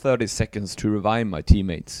now have 30 seconds to revive my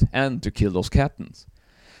teammates and to kill those captains.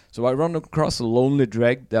 So I run across a lonely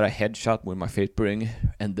dreg that I headshot with my Fatebring,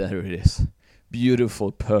 and there it is.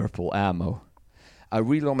 Beautiful purple ammo. I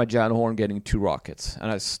reload my Gjallarhorn getting 2 rockets, and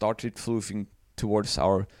I started floofing towards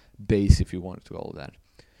our base, if you want to call that.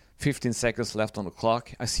 15 seconds left on the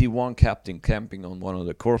clock. I see one captain camping on one of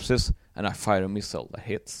the corpses, and I fire a missile that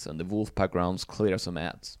hits, and the Wolfpack rounds clear some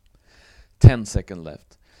ads. 10 seconds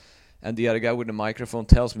left. And the other guy with the microphone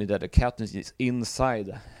tells me that the captain is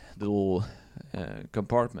inside the little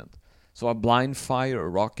compartment. So I blind fire a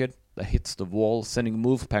rocket that hits the wall, sending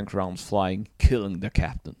Wolfpack rounds flying, killing the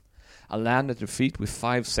captain. I land at their feet with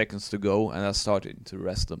 5 seconds to go, and I started to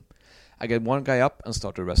arrest them. I get one guy up and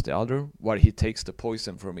start to arrest the other, while he takes the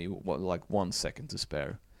poison from me with like 1 second to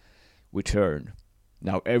spare. We turn.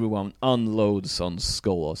 Now everyone unloads on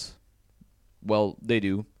Skolas. Well, they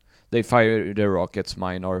do. They fire their rockets,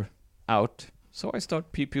 mine are out. So I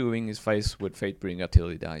start pew-pewing his face with Fatebring until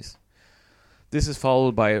he dies. This is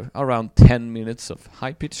followed by around 10 minutes of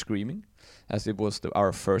high-pitched screaming, as it was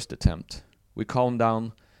our first attempt. We calm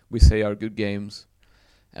down, we say our good games,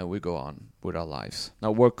 and we go on with our lives.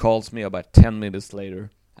 Now work calls me about 10 minutes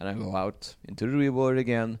later, and I go out into the real world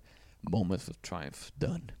again. Moment of triumph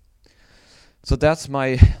done. So that's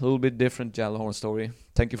my little bit different Gjallarhorn story.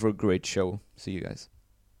 Thank you for a great show. See you guys.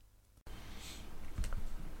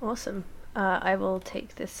 Awesome. I will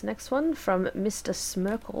take this next one from Mr.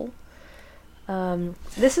 Smirkle.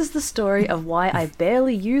 This is the story of why I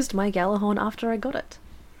barely used my Gjallarhorn after I got it.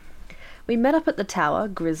 We met up at the tower,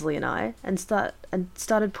 Grizzly and I, and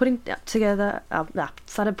started putting our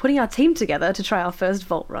team together to try our first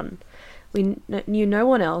vault run. We knew no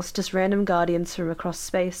one else, just random guardians from across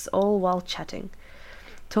space, all while chatting,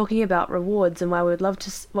 talking about rewards and what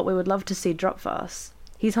we would love to see drop for us.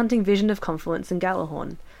 He's hunting Vision of Confluence and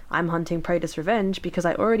Gjallarhorn. I'm hunting Praetor's Revenge because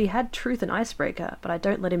I already had Truth and Icebreaker, but I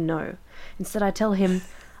don't let him know. Instead, I tell him,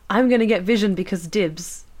 I'm going to get Vision because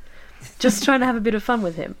dibs. Just trying to have a bit of fun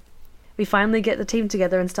with him. We finally get the team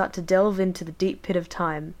together and start to delve into the deep pit of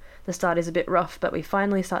time. The start is a bit rough, but we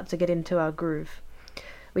finally start to get into our groove.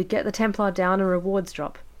 We get the Templar down and rewards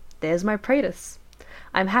drop. There's my Praetus.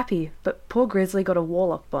 I'm happy, but poor Grizzly got a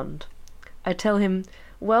Warlock bond. I tell him,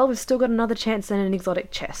 well, we've still got another chance and an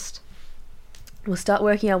exotic chest. We'll start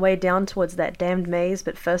working our way down towards that damned maze,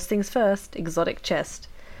 but first things first, exotic chest.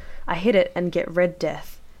 I hit it and get Red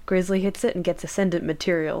Death. Grizzly hits it and gets Ascendant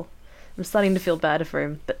Material. I'm starting to feel bad for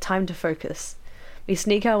him, but time to focus. We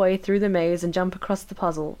sneak our way through the maze and jump across the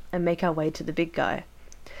puzzle and make our way to the big guy.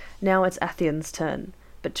 Now it's Athion's turn,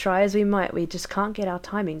 but try as we might, we just can't get our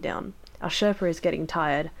timing down. Our Sherpa is getting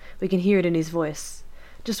tired. We can hear it in his voice.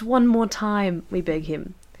 Just one more time, we beg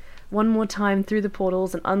him. One more time through the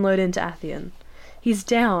portals and unload into Athion. He's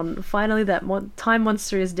down. Finally that time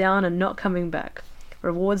monster is down and not coming back.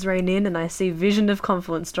 Rewards rain in and I see Vision of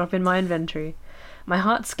Confluence drop in my inventory. My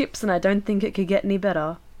heart skips and I don't think it could get any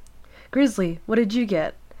better. Grizzly, what did you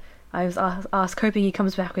get? I was asked, hoping he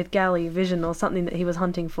comes back with Galley, Vision, or something that he was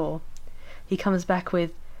hunting for. He comes back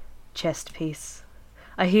with chest piece.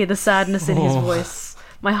 I hear the sadness in his voice.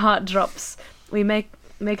 My heart drops. We make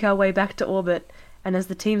our way back to orbit, and as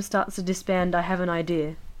the team starts to disband, I have an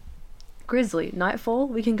idea. Grizzly, nightfall,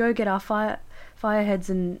 we can go get our fireheads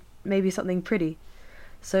and maybe something pretty.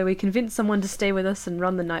 So we convince someone to stay with us and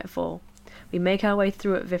run the nightfall. We make our way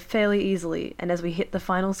through it fairly easily, and as we hit the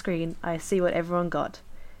final screen, I see what everyone got.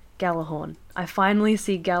 Gjallarhorn. I finally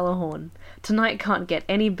see Gjallarhorn. Tonight can't get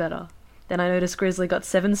any better. Then I notice Grizzly got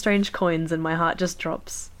 7 strange coins and my heart just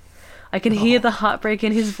drops. I can hear the heartbreak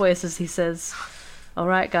in his voice as he says,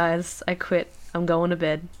 "Alright guys, I quit. I'm going to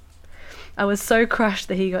bed." I was so crushed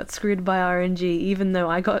that he got screwed by RNG, even though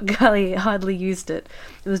I got hardly used it.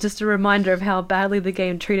 It was just a reminder of how badly the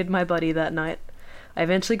game treated my buddy that night. I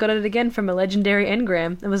eventually got it again from a legendary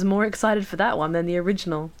engram and was more excited for that one than the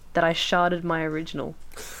original, that I sharded my original.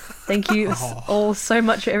 Thank you all so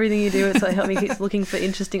much for everything you do. It's helped me keep looking for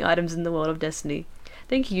interesting items in the world of Destiny.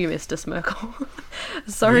 Thank you, Mr. Smirkle.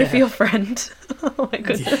 Sorry for your friend. Oh my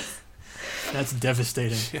goodness. Yeah. That's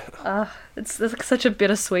devastating. It's like such a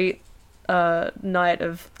bittersweet night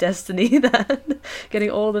of Destiny that getting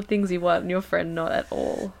all the things you want and your friend not at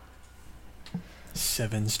all.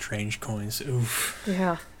 7 strange coins. Oof.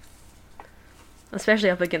 Yeah. Especially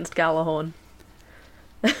up against Gjallarhorn.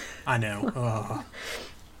 I know. Oh.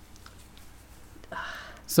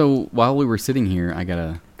 So while we were sitting here, I got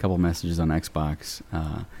a couple messages on Xbox,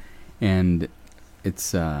 and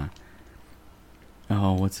it's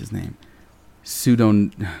what's his name?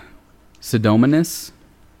 Pseudomonas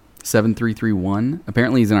 7331.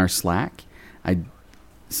 Apparently he's in our Slack.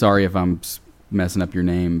 Sorry if I'm messing up your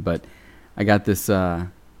name, but I got this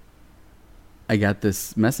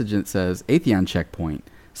message that says, Atheon checkpoint.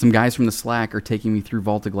 Some guys from the Slack are taking me through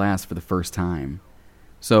Vault of Glass for the first time.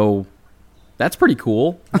 So that's pretty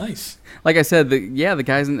cool. Nice. Like I said, the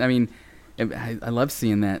guys, I love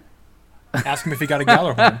seeing that. Ask him if he got a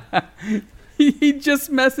Gallarhorn. He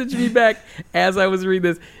just messaged me back as I was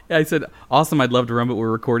reading this. I said, awesome, I'd love to run, but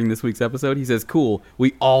we're recording this week's episode. He says, cool,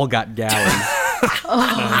 we all got gallons.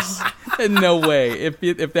 Nice. No way.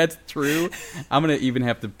 If that's true, I'm gonna even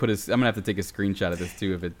have to I'm gonna have to take a screenshot of this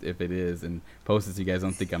too if it is and post it so you guys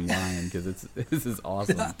don't think I'm lying because this is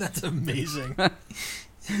awesome. That's amazing.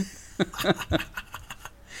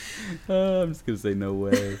 I'm just gonna say no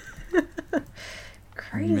way.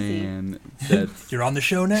 Crazy. Man, that's You're on the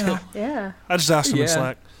show now. Yeah. I just asked him in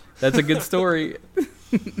Slack. that's a good story.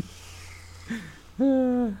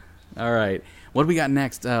 All right, what do we got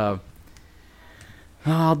next?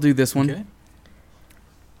 I'll do this one. Okay.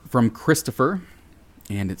 From Christopher,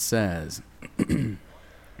 and it says,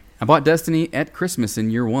 I bought Destiny at Christmas in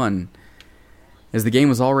year 1. As the game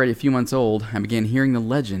was already a few months old, I began hearing the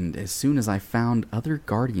legend as soon as I found other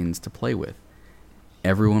Guardians to play with.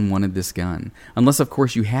 Everyone wanted this gun, unless of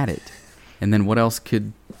course you had it. And then what else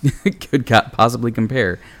could possibly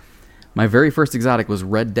compare? My very first exotic was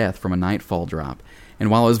Red Death from a Nightfall drop, and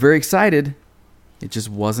while I was very excited, it just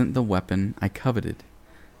wasn't the weapon I coveted.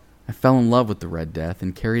 I fell in love with the Red Death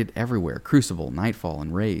and carried it everywhere, Crucible, Nightfall,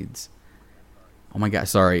 and raids. Oh my god,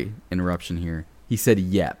 sorry, interruption here. He said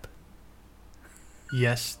yep.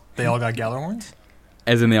 Yes, they all got Gallarhorns?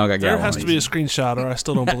 As in they all got There Galahorns. has to be a screenshot, or I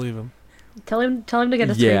still don't believe him. Tell him to get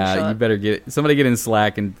a Yeah, screenshot. you better get it. Somebody get in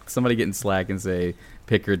Slack and say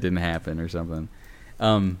Picker didn't happen or something.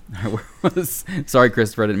 Sorry,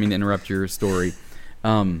 Christopher, I didn't mean to interrupt your story.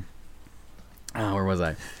 Where was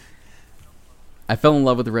I? I fell in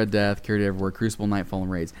love with the Red Death, carried it everywhere, Crucible, Nightfall,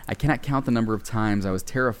 and raids. I cannot count the number of times I was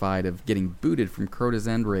terrified of getting booted from Crota's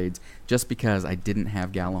End raids just because I didn't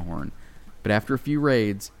have Galahorn. But after a few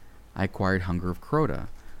raids, I acquired Hunger of Crota,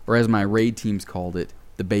 or as my raid teams called it,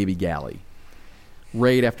 the Baby Galley.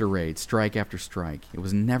 Raid after raid, strike after strike. It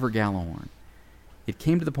was never Galahorn. It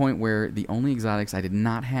came to the point where the only exotics I did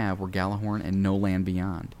not have were Galahorn and No Land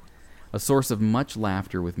Beyond. A source of much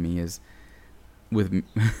laughter with me is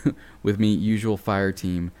with me usual fire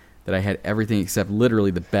team that I had everything except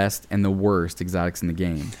literally the best and the worst exotics in the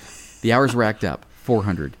game. The hours racked up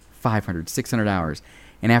 400, 500, 600 hours,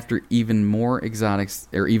 and after even more exotics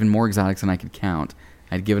than I could count,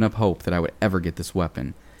 I'd given up hope that I would ever get this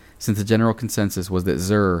weapon, since the general consensus was that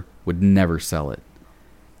Xur would never sell it.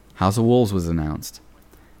 House of Wolves was announced.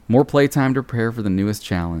 More playtime to prepare for the newest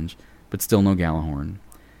challenge, but still no Galahorn.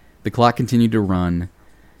 The clock continued to run,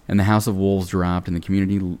 and the House of Wolves dropped, and the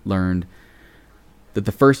community learned that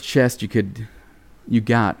the first chest you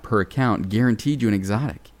got per account guaranteed you an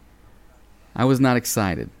exotic. I was not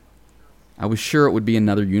excited. I was sure it would be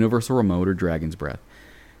another Universal Remote or Dragon's Breath.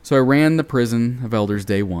 So I ran the Prison of Elders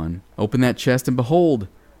day 1, opened that chest, and behold,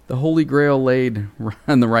 the Holy Grail laid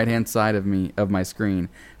on the right-hand side of my screen.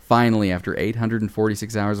 Finally, after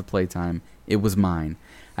 846 hours of playtime, it was mine.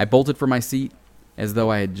 I bolted from my seat as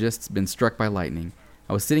though I had just been struck by lightning.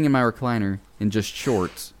 I was sitting in my recliner in just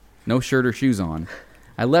shorts, no shirt or shoes on.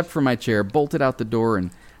 I leapt from my chair, bolted out the door,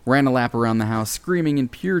 and ran a lap around the house, screaming in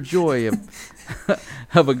pure joy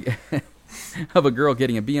of a girl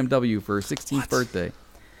getting a BMW for her 16th birthday.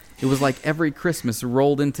 It was like every Christmas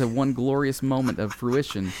rolled into one glorious moment of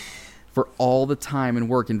fruition for all the time and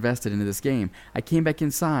work invested into this game. I came back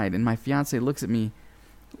inside, and my fiancé looks at me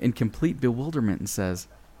in complete bewilderment and says,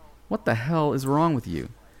 "What the hell is wrong with you?"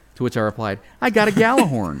 To which I replied, "I got a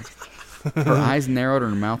Galahorn." Her eyes narrowed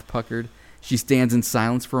and her mouth puckered. She stands in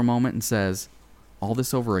silence for a moment and says, "All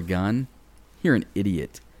this over a gun? You're an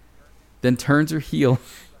idiot." Then turns on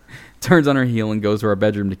her heel and goes to our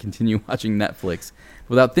bedroom to continue watching Netflix.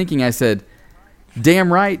 Without thinking, I said,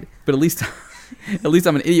 "Damn right, but at least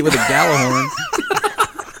I'm an idiot with a Galahorn."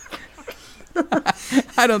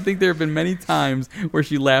 I don't think there have been many times where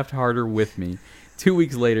she laughed harder with me. 2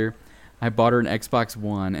 weeks later, I bought her an Xbox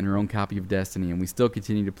One and her own copy of Destiny, and we still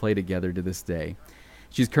continue to play together to this day.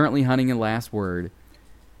 She's currently hunting a last word.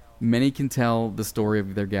 Many can tell the story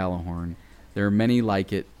of their Galahorn. There are many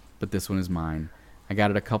like it, but this one is mine. I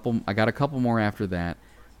got a couple more after that,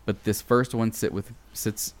 but this first one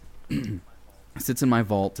sits in my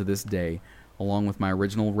vault to this day, along with my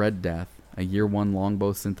original Red Death, a Year 1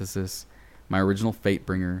 longbow synthesis, my original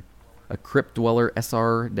Fatebringer, a Crypt Dweller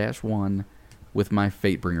SR-1 with my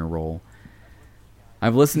Fatebringer roll.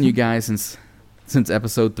 I've listened to you guys since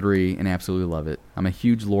episode 3 and absolutely love it. I'm a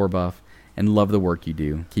huge lore buff and love the work you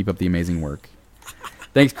do. Keep up the amazing work.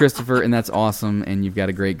 Thanks, Christopher, and that's awesome. And you've got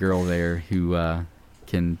a great girl there who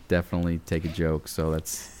can definitely take a joke, so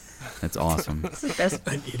that's awesome. It's the best,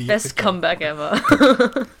 An idiot best with comeback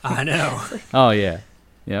ever. I know. Oh yeah,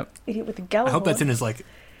 yep. Idiot with the I Gallahorn. hope that's in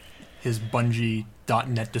his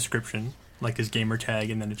Bungie.net description, like his gamer tag,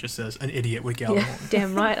 and then it just says an idiot with Gallahorn. Yeah,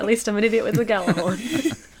 damn right. At least I'm an idiot with the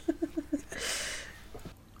Gallahorn.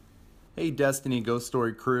 Hey Destiny Ghost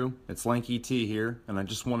Story crew, it's Lanky T here, and I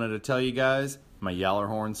just wanted to tell you guys my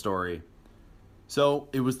Yallarhorn story. So,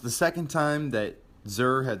 it was the second time that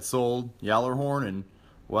Xur had sold Yallarhorn, and,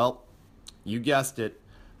 well, you guessed it,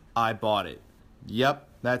 I bought it. Yep,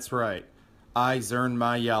 that's right. I Xurned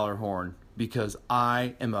my Yallarhorn, because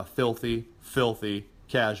I am a filthy, filthy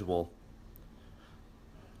casual.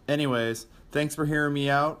 Anyways, thanks for hearing me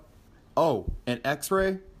out. Oh, and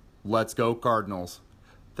X-Ray? Let's go Cardinals.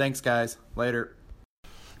 Thanks, guys. Later.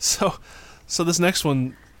 So this next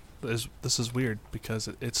one is weird because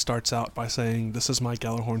it starts out by saying, "This is my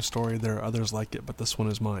Gallahorn story. There are others like it, but this one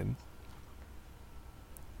is mine."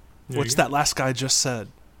 Which that last guy just said.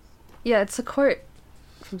 Yeah, it's a quote.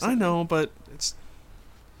 From I know, but it's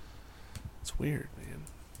weird, man.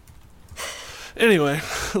 Anyway,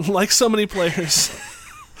 like so many players,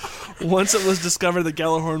 once it was discovered that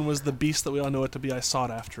Gallahorn was the beast that we all know it to be, I sought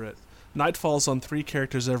after it. Night falls on 3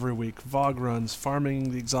 characters every week. Vogue runs,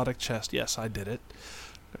 farming the exotic chest. Yes, I did it.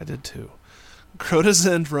 I did too. Crota's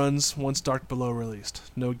End runs once Dark Below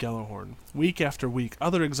released. No Gallahorn. Week after week,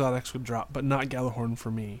 other exotics would drop, but not Gallahorn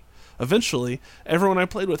for me. Eventually, everyone I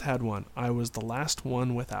played with had one. I was the last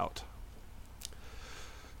one without.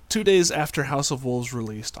 2 days after House of Wolves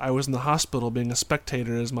released, I was in the hospital being a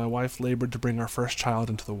spectator as my wife labored to bring our first child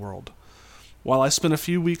into the world. While I spent a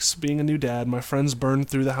few weeks being a new dad, my friends burned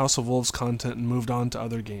through the House of Wolves content and moved on to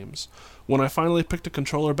other games. When I finally picked a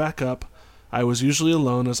controller back up, I was usually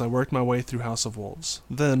alone as I worked my way through House of Wolves.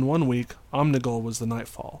 Then, one week, Omnigul was the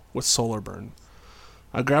Nightfall, with Solar Burn.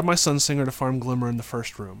 I grabbed my Sunsinger to farm Glimmer in the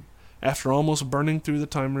first room. After almost burning through the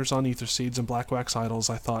timers on Ether Seeds and Black Wax Idols,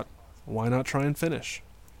 I thought, why not try and finish?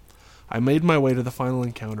 I made my way to the final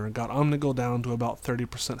encounter and got Omnigul down to about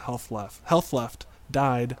 30% health left.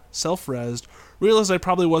 Died, self-rezzed, realized I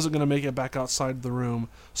probably wasn't going to make it back outside the room,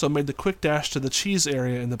 so made the quick dash to the cheese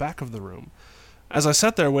area in the back of the room. As I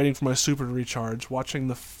sat there waiting for my super to recharge, watching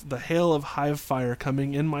the hail of hive fire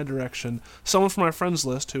coming in my direction, someone from my friends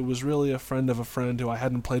list, who was really a friend of a friend who I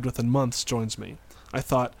hadn't played with in months, joins me. I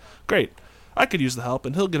thought, great, I could use the help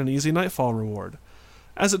and he'll get an easy Nightfall reward.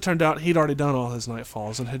 As it turned out, he'd already done all his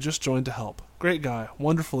Nightfalls and had just joined to help. Great guy,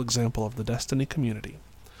 wonderful example of the Destiny community.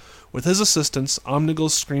 With his assistance,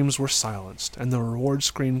 Omnigul's screams were silenced, and the reward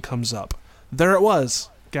screen comes up. There it was,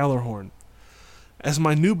 Gallahorn. As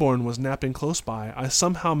my newborn was napping close by, I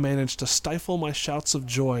somehow managed to stifle my shouts of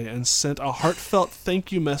joy and sent a heartfelt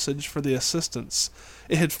thank you message for the assistance.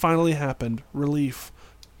 It had finally happened. Relief.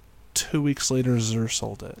 2 weeks later, Xur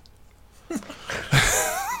sold it.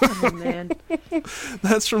 Oh, man.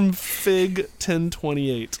 That's from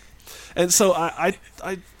Fig1028. And so I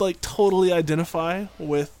like totally identify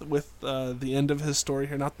with the end of his story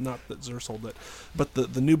here. Not that Xur sold it, but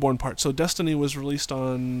the newborn part. So Destiny was released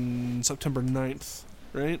on September 9th,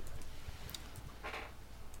 right?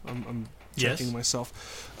 I'm checking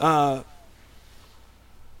myself.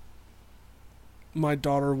 My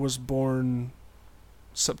daughter was born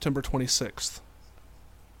September 26th,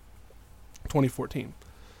 2014.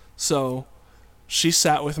 So she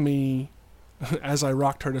sat with me as I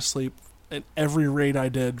rocked her to sleep in every raid I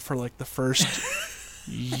did for like the first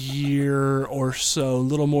year or so,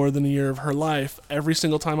 little more than a year of her life. Every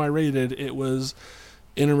single time I raided, it was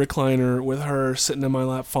in a recliner with her sitting in my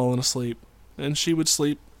lap falling asleep. And she would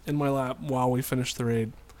sleep in my lap while we finished the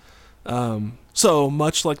raid. So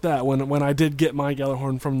much like that, when I did get my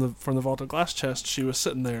Gallahorn from the Vault of Glass chest, she was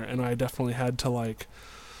sitting there, and I definitely had to like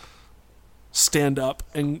stand up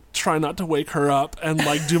and try not to wake her up and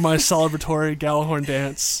like do my celebratory Gallahorn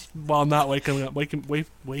dance while not waking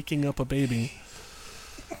up a baby.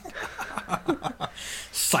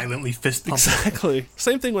 Silently fist pumping. Exactly.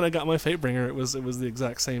 Same thing when I got my Fatebringer. It was the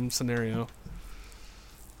exact same scenario.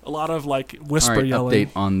 A lot of like whisper yelling.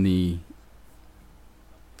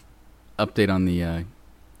 Update on the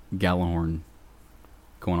Gallahorn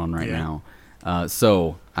going on right now.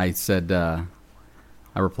 So I said,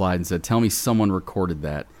 I replied and said, "Tell me someone recorded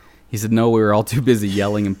that." He said, "No, we were all too busy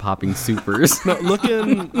yelling and popping supers." No, look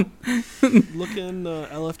in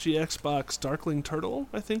LFG Xbox. Darkling Turtle,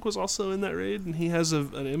 I think, was also in that raid, and he has an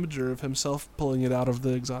imager of himself pulling it out of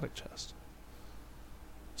the exotic chest.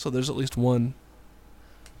 So there's at least one.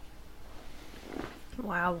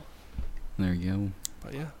 Wow. There you go.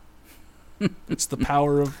 But yeah. It's the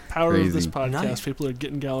power of this Crazy. podcast. Nice. People are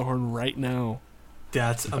getting Gallahorn right now.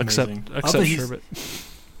 That's amazing. Except Sherbet.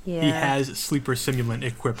 Yeah. He has sleeper simulant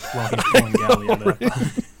equipped while he's pulling Galley out of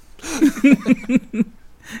that.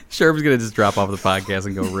 Sherb's gonna just drop off the podcast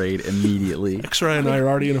and go raid immediately. X-Ray and I are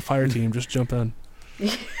already in a fire team. Just jump in.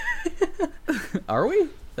 Are we?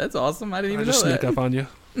 That's awesome. I didn't I even just know sneak that. up on you.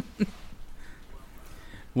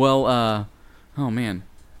 Well, oh man,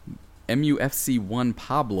 MUFC1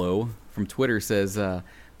 Pablo from Twitter says,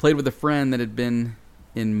 played with a friend that had been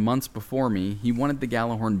in months before me. He wanted the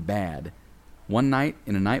Gallahorn bad. One night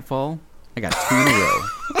in a nightfall, I got 2 in a row.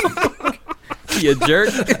 You jerk.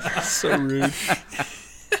 So rude.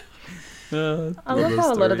 I love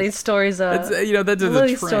how a lot of these stories are. It's, that's a lot of a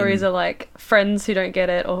these trend. stories are like friends who don't get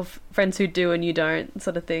it, or friends who do and you don't,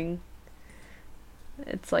 sort of thing.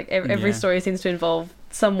 It's like every Yeah. story seems to involve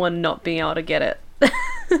someone not being able to get it.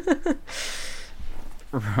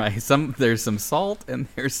 Right. There's some salt and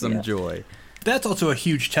there's some Yeah. joy. That's also a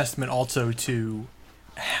huge testament also to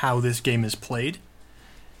how this game is played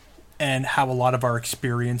and how a lot of our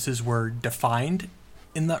experiences were defined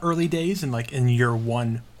in the early days and like in year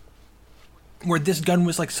one, where this gun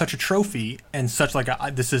was like such a trophy and such like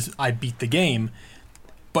I beat the game.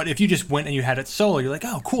 But if you just went and you had it solo, you're like,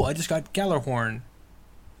 oh cool, I just got Gjallarhorn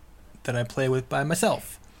that I play with by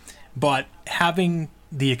myself. But having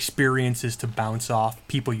the experiences to bounce off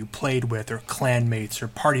people you played with or clanmates or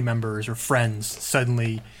party members or friends,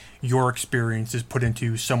 suddenly your experience is put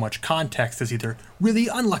into so much context as either really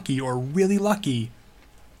unlucky or really lucky.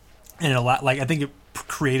 And I think it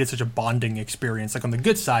created such a bonding experience. Like on the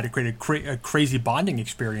good side, it created a crazy bonding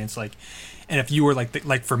experience. Like, and if you were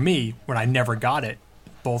like for me, when I never got it,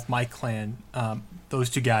 both my clan, those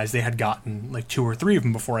two guys, they had gotten like 2 or 3 of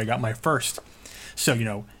them before I got my first.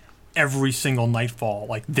 So, every single nightfall,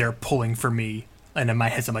 like they're pulling for me. And in my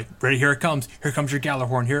head, I'm like, ready, here it comes your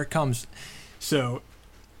Gjallarhorn, here it comes. So,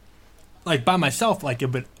 like by myself, like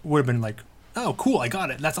it would have been like, oh, cool, I got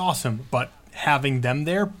it, that's awesome. But having them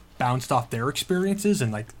there bounced off their experiences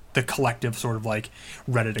and like the collective sort of like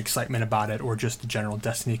Reddit excitement about it, or just the general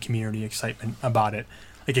Destiny community excitement about it.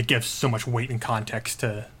 Like it gives so much weight and context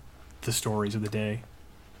to the stories of the day.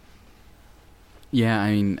 Yeah,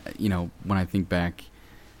 I mean, when I think back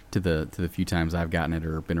to the few times I've gotten it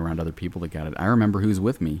or been around other people that got it, I remember who's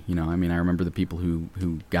with me. I remember the people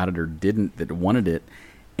who got it or didn't, that wanted it,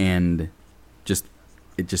 and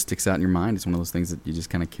it just sticks out in your mind. It's one of those things that you just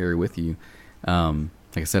kind of carry with you. Like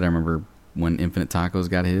I said, I remember when Infinite Tacos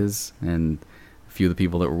got his, and a few of the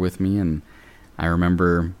people that were with me, and I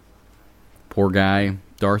remember poor guy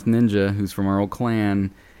Darth Ninja, who's from our old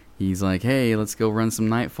clan. He's like, hey, let's go run some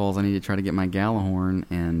Nightfalls. I need to try to get my Gjallarhorn.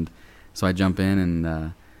 And so I jump in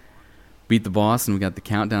and beat the boss, and we got the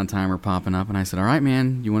countdown timer popping up. And I said, all right,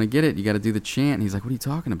 man, you want to get it? You got to do the chant. And he's like, what are you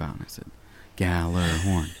talking about? And I said,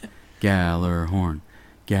 Gjallarhorn, Gjallarhorn,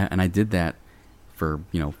 and I did that for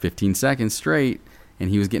 15 seconds straight.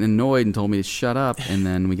 And he was getting annoyed and told me to shut up. And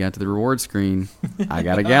then we got to the reward screen. I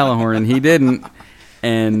got a Gjallarhorn, and he didn't.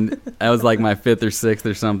 And that was like my 5th or 6th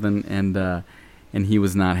or something. And he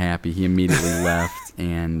was not happy. He immediately left.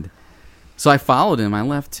 And so I followed him. I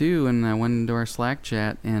left too, and I went into our Slack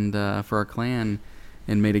chat and for our clan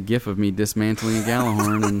and made a GIF of me dismantling a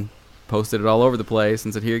Gjallarhorn and posted it all over the place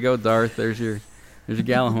and said, "Here you go, Darth. There's your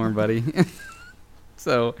Gjallarhorn, buddy."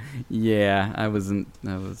 So yeah, that was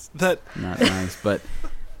not nice, but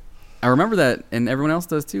I remember that, and everyone else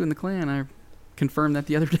does too in the clan. I confirmed that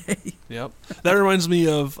the other day. Yep, that reminds me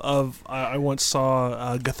of I once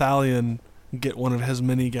saw Gathalion get one of his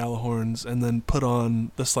mini Gjallarhorns and then put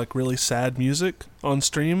on this like really sad music on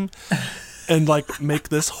stream and like make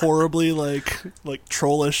this horribly like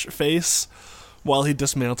trollish face while he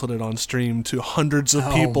dismantled it on stream to hundreds of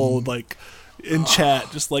people like in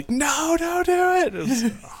chat, just like, no, don't do it.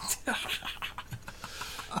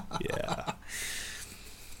 Yeah.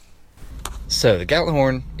 So the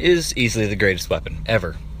Gjallarhorn is easily the greatest weapon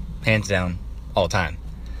ever, hands down, all time.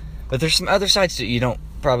 But there's some other sides to it you don't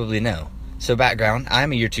probably know. So background,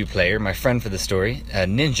 I'm a year 2 player. My friend for the story,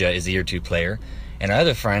 Ninja, is a year 2 player. And our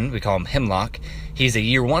other friend, we call him Hemlock, he's a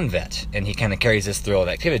year 1 vet. And he kind of carries us through all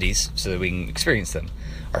the activities so that we can experience them.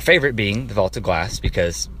 Our favorite being the Vault of Glass,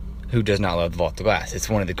 because who does not love the Vault of Glass? It's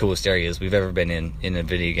one of the coolest areas we've ever been in a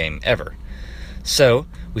video game ever. So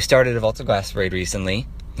we started a Vault of Glass raid recently.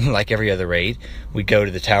 Like every other raid, we go to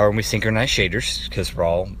the tower and we synchronize shaders, because we're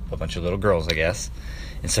all a bunch of little girls, I guess.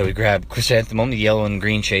 And so we grab Chrysanthemum, the yellow and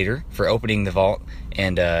green shader, for opening the vault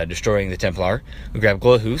and destroying the Templar. We grab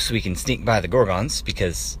Glowhoo so we can sneak by the Gorgons,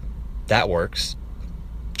 because that works.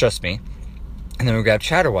 Trust me. And then we grab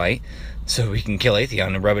Chatterwhite so we can kill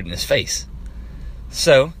Atheon and rub it in his face.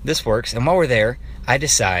 So this works, and while we're there, I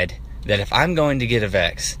decide that if I'm going to get a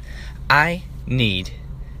Vex, I need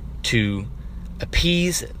to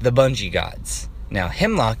appease the Bungie gods. Now,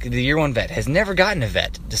 Hemlock, the year 1 vet, has never gotten a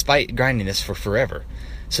vet, despite grinding this for forever.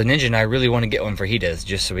 So Ninja and I really want to get one for he does,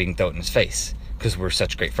 just so we can throw it in his face, because we're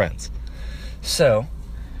such great friends. So,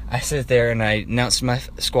 I sit there and I announce to my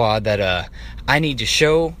squad that I need to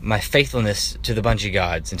show my faithfulness to the Bungie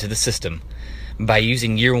gods and to the system by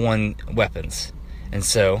using year 1 weapons. And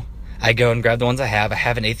so, I go and grab the ones I have. I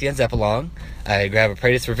have an Atheon's Epilogue. I grab a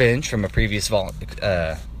Praetor's Revenge from a previous vault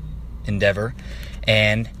endeavor.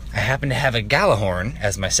 And I happen to have a Galahorn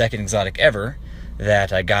as my second exotic ever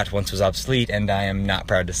that I got once was obsolete, and I am not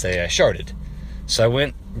proud to say I sharded. So I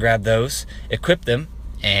went, grabbed those, equipped them,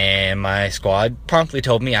 and my squad promptly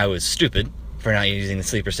told me I was stupid for not using the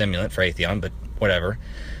Sleeper Simulant for Atheon, but whatever.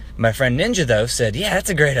 My friend Ninja, though, said, yeah, that's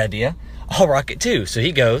a great idea. I'll rock it too. So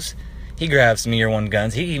he goes, he grabs some year 1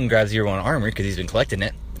 guns, he even grabs year 1 armor because he's been collecting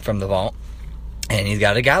it from the vault, and he's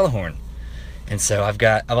got a Galahorn. And so I've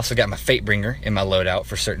also got my Fatebringer in my loadout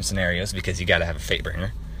for certain scenarios because you gotta have a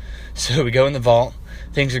Fatebringer. So we go in the vault,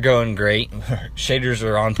 things are going great, shaders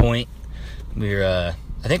are on point. I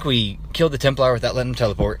think we killed the Templar without letting him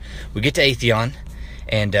teleport. We get to Atheon,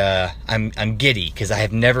 and I'm giddy because I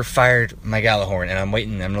have never fired my Galahorn, and I'm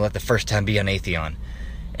gonna let the first time be on Atheon.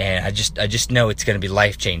 And I just know it's gonna be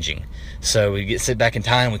life changing. So we sit back in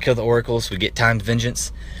time, we kill the Oracles, we get Timed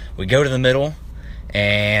Vengeance, we go to the middle,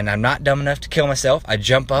 and I'm not dumb enough to kill myself. I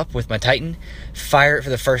jump up with my Titan, fire it for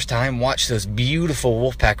the first time, watch those beautiful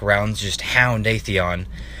Wolfpack rounds just hound Atheon,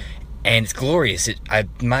 and it's glorious. I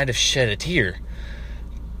might have shed a tear,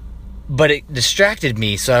 but it distracted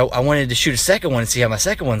me, so I wanted to shoot a second one and see how my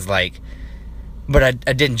second one's like, but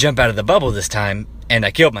I didn't jump out of the bubble this time, and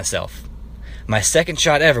I killed myself. My second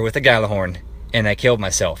shot ever with a Galahorn, and I killed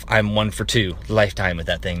myself. I'm 1 for 2 lifetime with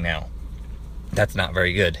that thing now. That's not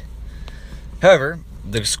very good. However,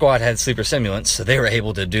 the squad had Sleeper Simulants, so they were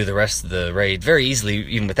able to do the rest of the raid very easily,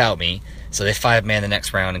 even without me. So they 5-man the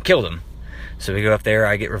next round and killed him. So we go up there,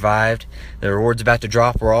 I get revived, the reward's about to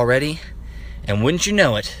drop, we're all ready, and wouldn't you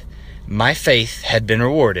know it, my faith had been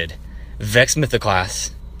rewarded. Vex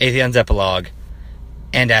Mythoclast, Atheon's Epilogue,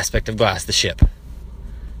 and Aspect of Glass, the ship.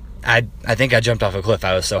 I think I jumped off a cliff,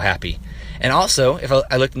 I was so happy. And also, if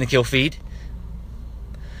I looked in the kill feed,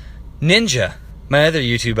 Ninja, my other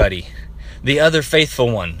YouTube buddy, the other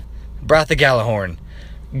faithful one, brought the Galahorn,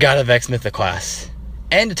 got a Vex Mythoclast.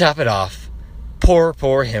 And to top it off,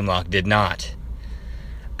 poor Hemlock did not.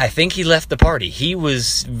 I think he left the party. He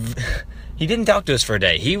didn't talk to us for a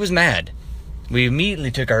day. He was mad. We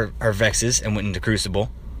immediately took our Vexes and went into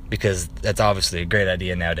Crucible, because that's obviously a great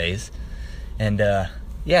idea nowadays. And,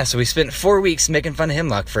 so we spent 4 weeks making fun of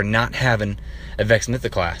Hemlock for not having a Vex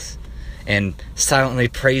Mythoclast, and silently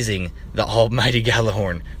praising the almighty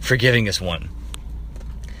Galahorn for giving us one.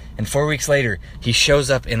 And 4 weeks later, he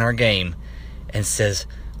shows up in our game and says,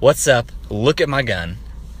 "What's up? Look at my gun."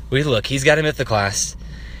 We look, he's got a Mythoclast,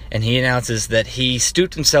 and he announces that he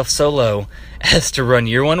stooped himself so low as to run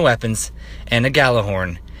year 1 weapons and a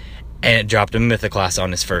Galahorn, and it dropped a Mythoclast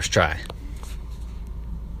on his first try.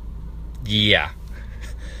 Yeah.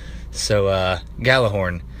 So,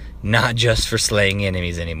 Galahorn, not just for slaying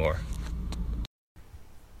enemies anymore.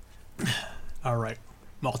 Alright,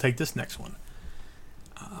 I'll take this next one.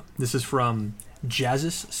 This is from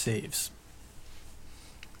Jazzis Saves.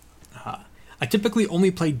 I typically only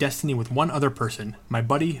play Destiny with one other person, my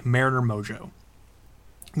buddy Mariner Mojo.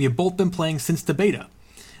 We have both been playing since the beta.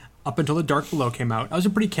 Up until The Dark Below came out, I was a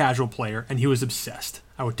pretty casual player, and he was obsessed.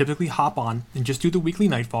 I would typically hop on and just do the weekly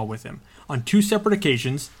Nightfall with him. On 2 separate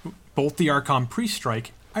occasions, both the Archon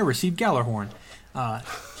pre-strike, I received Galahorn.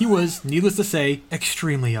 He was, needless to say,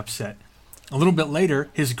 extremely upset. A little bit later,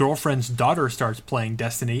 his girlfriend's daughter starts playing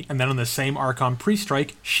Destiny, and then on the same Archon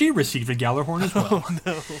pre-strike, she received a Galahorn as well. Oh,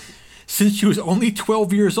 no. Since she was only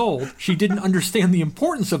 12 years old, she didn't understand the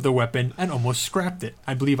importance of the weapon and almost scrapped it.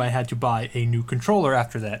 I believe I had to buy a new controller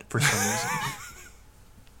after that for some reason.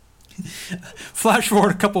 Flash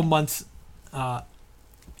forward a couple months,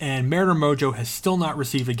 and Mariner Mojo has still not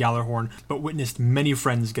received a Galahorn, but witnessed many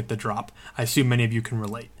friends get the drop. I assume many of you can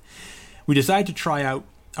relate. We decided to try out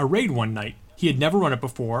a raid one night. He had never run it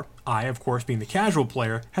before. I, of course, being the casual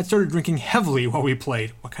player, had started drinking heavily while we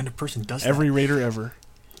played. What kind of person does that? Every raider ever.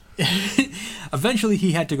 Eventually,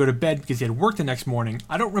 he had to go to bed because he had work the next morning.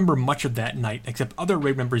 I don't remember much of that night, except other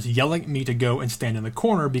raid members yelling at me to go and stand in the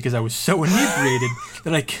corner because I was so inebriated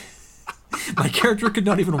that my character could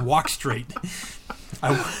not even walk straight.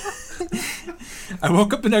 I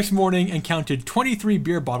woke up the next morning and counted 23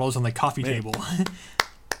 beer bottles on the coffee table.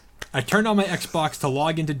 I turn on my Xbox to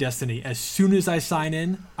log into Destiny. As soon as I sign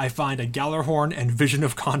in, I find a Gallarhorn and Vision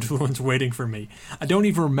of Confluence waiting for me. I don't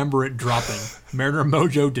even remember it dropping. Mariner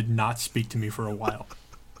Mojo did not speak to me for a while.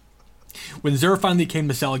 When Xur finally came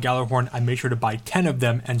to sell a Gallarhorn, I made sure to buy 10 of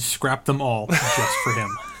them and scrap them all just for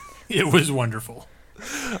him. It was wonderful.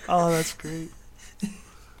 Oh, that's great.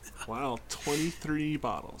 Wow, 23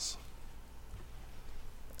 bottles.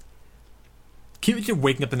 Can you imagine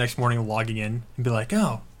waking up the next morning and logging in and be like,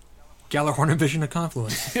 oh, Gallarhorn and Vision of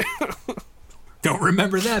Confluence. Don't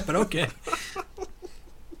remember that, but okay.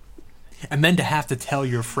 And then to have to tell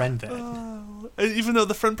your friend that. Even though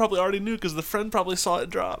the friend probably already knew, because the friend probably saw it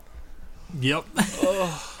drop. Yep.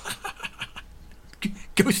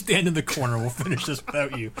 Go stand in the corner. We'll finish this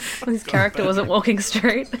without you. His character wasn't walking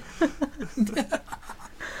straight.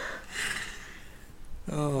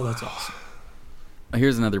 Oh, that's awesome.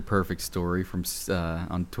 Here's another perfect story from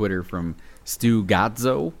on Twitter from Stu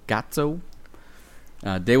Gazzo.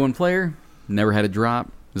 Day one player, never had a drop.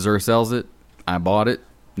 Xur sells it. I bought it.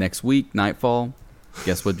 Next week, Nightfall.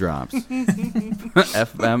 Guess what drops?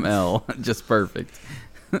 FML. Just perfect.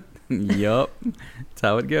 Yup. That's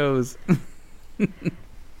how it goes.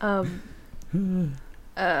 How do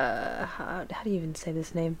you even say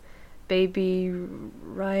this name? Baby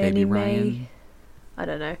Ryan. Baby Ryan. I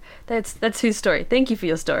don't know. That's whose story. Thank you for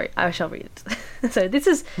your story. I shall read it. So this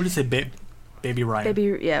is... What did you say, Baby Ryan?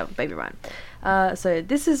 Baby Ryan. So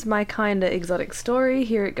this is my kinda exotic story.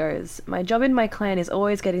 Here it goes. My job in my clan is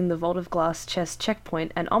always getting the Vault of Glass chest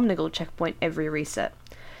checkpoint and Omnigul checkpoint every reset.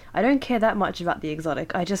 I don't care that much about the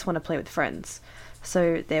exotic, I just want to play with friends.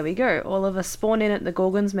 So there we go. All of us spawn in at the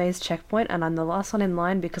Gorgon's Maze checkpoint, and I'm the last one in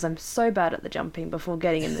line because I'm so bad at the jumping before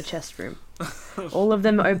getting in the chest room. All of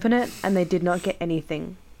them open it, and they did not get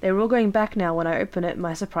anything. They're all going back now. When I open it,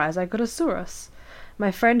 my surprise, I got a Saurus.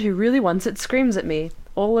 My friend who really wants it screams at me.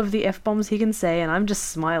 All of the F-bombs he can say, and I'm just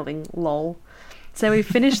smiling. Lol. So we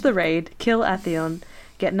finish the raid, kill Atheon,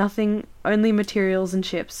 get nothing, only materials and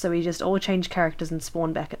chips, so we just all change characters and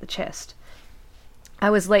spawn back at the chest. I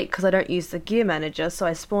was late because I don't use the gear manager, so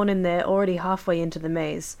I spawn in there already halfway into the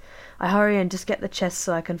maze. I hurry and just get the chest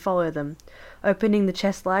so I can follow them. Opening the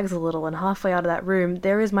chest lags a little, and halfway out of that room,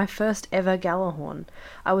 there is my first ever Gallarhorn.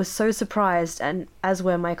 I was so surprised, and as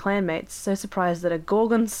were my clanmates, so surprised that a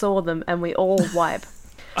Gorgon saw them and we all wipe.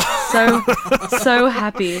 So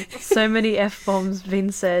happy. So many F-bombs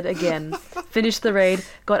been said again. Finished the raid,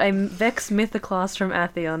 got a Vex Mythoclast from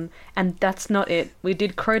Atheon, and that's not it. We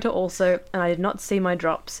did Crota also, and I did not see my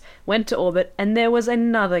drops. Went to orbit, and there was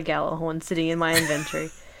another Gallarhorn sitting in my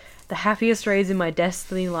inventory. The happiest raids in my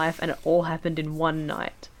Destiny life, and it all happened in one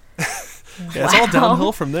night. Yeah, it's all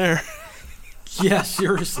downhill from there. Yeah,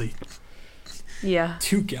 seriously. Yeah.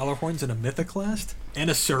 2 Gallarhorns and a Mythoclast? And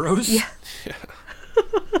a Suros? Yeah.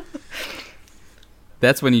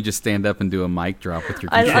 That's when you just stand up and do a mic drop with your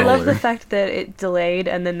controller. I love the fact that it delayed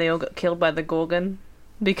and then they all got killed by the Gorgon.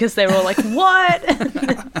 Because they were all like, what?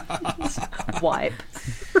 Wipe.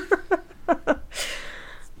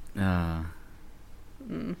 Well,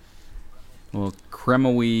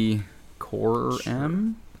 Cremery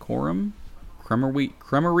Quorum?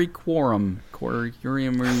 Cremery Quorum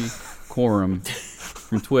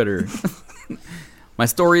from Twitter. My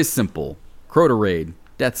story is simple. Crota raid.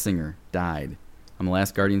 Deathsinger died. I'm the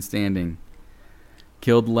last Guardian standing.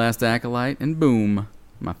 Killed the last Acolyte, and boom,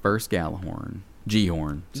 my first Gallarhorn.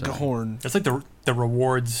 G-horn. sorry. Gahorn. That's like the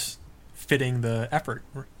rewards fitting the effort.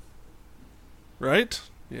 Right?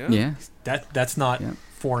 Yeah. Yeah. That's not Yep.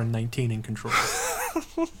 4 and 19 in control.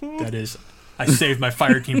 That is, I saved my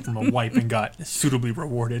fire team from a wipe and got suitably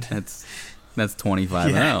rewarded. That's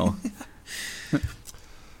 25-0.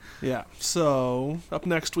 Yeah. So, up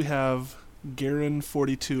next we have Garen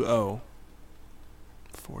 42-0.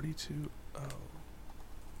 42-0.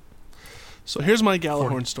 So here's my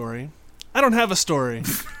Gallarhorn story. I don't have a story.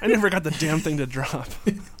 I never got the damn thing to drop.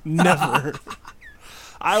 Never.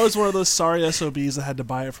 I was one of those sorry SOBs that had to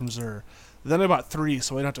buy it from Xur. Then I bought 3,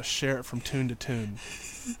 so I didn't have to share it from tune to tune.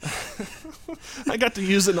 I got to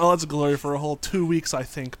use it in all its glory for a whole 2 weeks, I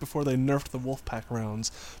think, before they nerfed the Wolfpack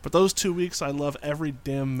rounds. But those 2 weeks, I love every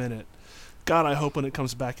damn minute. God, I hope when it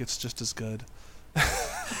comes back, it's just as good.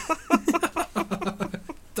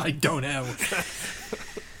 I don't have.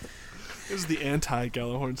 This is the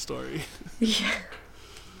anti-Gallarhorn story. Yeah.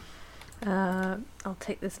 I'll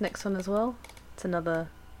take this next one as well. It's another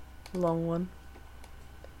long one.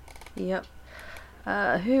 Yep.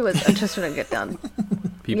 Who was... I'm just trying to get down.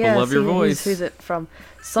 People love your voice. Who's it from?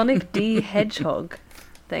 Sonic D Hedgehog.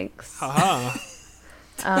 Thanks. Haha.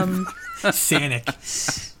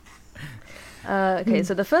 Sanic. Okay,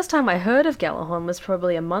 so the first time I heard of Galahorn was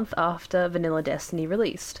probably a month after Vanilla Destiny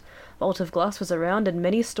released. Vault of Glass was around and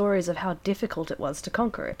many stories of how difficult it was to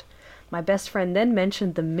conquer it. My best friend then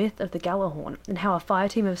mentioned the myth of the Galahorn and how a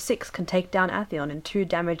fireteam of 6 can take down Atheon in 2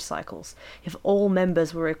 damage cycles if all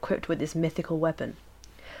members were equipped with this mythical weapon.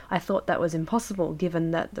 I thought that was impossible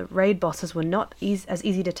given that the raid bosses were not as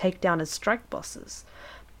easy to take down as strike bosses.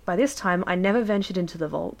 By this time I never ventured into the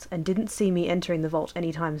vault and didn't see me entering the vault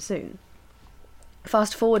anytime soon.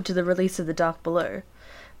 Fast forward to the release of The Dark Below.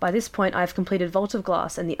 By this point I've completed Vault of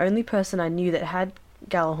Glass and the only person I knew that had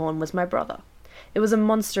Galahorn was my brother. It was a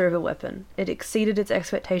monster of a weapon. It exceeded its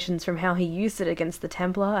expectations from how he used it against the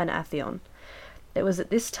Templar and Atheon. It was at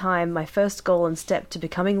this time my first goal and step to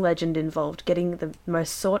becoming legend involved getting the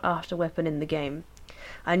most sought-after weapon in the game.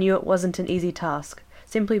 I knew it wasn't an easy task,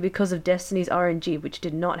 simply because of Destiny's RNG which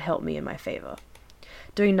did not help me in my favour.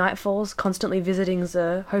 Doing nightfalls, constantly visiting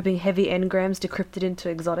Xur, hoping heavy engrams decrypted into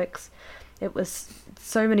exotics. It was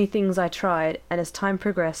so many things I tried, and as time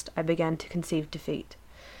progressed I began to conceive defeat.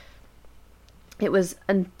 That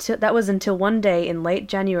was until one day in late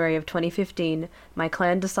January of 2015, my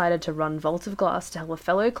clan decided to run Vault of Glass to help a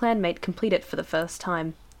fellow clanmate complete it for the first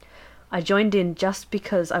time. I joined in just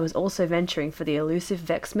because I was also venturing for the elusive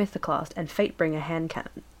Vex Mythoclast and Fatebringer hand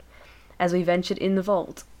cannon. As we ventured in the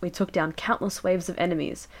vault, we took down countless waves of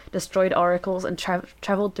enemies, destroyed oracles, and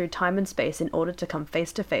travelled through time and space in order to come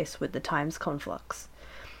face to face with the time's conflux.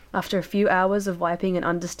 After a few hours of wiping and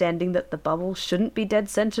understanding that the bubble shouldn't be dead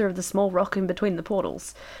center of the small rock in between the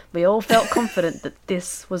portals, we all felt confident that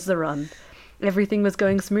this was the run. Everything was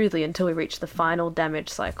going smoothly until we reached the final damage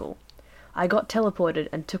cycle. I got teleported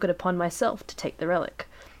and took it upon myself to take the relic.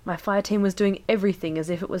 My fire team was doing everything as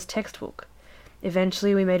if it was textbook.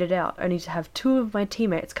 Eventually we made it out, only to have 2 of my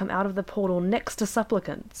teammates come out of the portal next to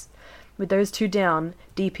supplicants. With those 2 down,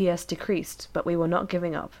 DPS decreased, but we were not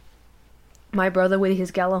giving up. My brother with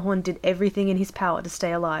his Galahorn did everything in his power to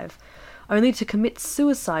stay alive, only to commit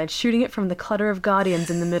suicide shooting it from the clutter of guardians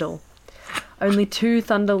in the middle. Only 2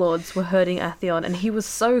 Thunderlords were hurting Atheon, and he was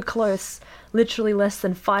so close, literally less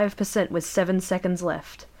than 5% with 7 seconds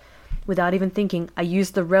left. Without even thinking, I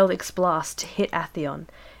used the Relic's blast to hit Atheon,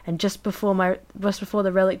 and just before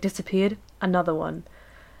the relic disappeared, another one.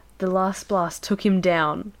 The last blast took him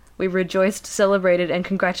down. We rejoiced, celebrated, and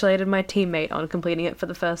congratulated my teammate on completing it for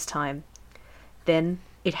the first time. Then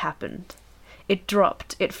it happened. It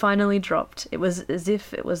dropped. It finally dropped. It was as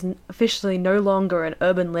if it was officially no longer an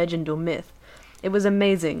urban legend or myth. It was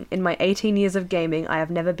amazing. In my 18 years of gaming, I have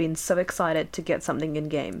never been so excited to get something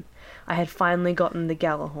in-game. I had finally gotten the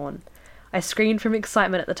Galahorn. I screamed from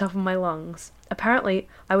excitement at the top of my lungs. Apparently,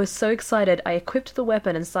 I was so excited I equipped the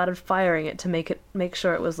weapon and started firing it to make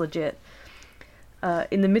sure it was legit.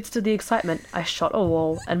 In the midst of the excitement, I shot a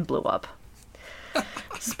wall and blew up.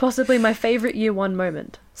 This is possibly my favourite Year 1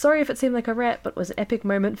 moment. Sorry if it seemed like a rant, but it was an epic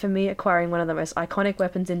moment for me acquiring one of the most iconic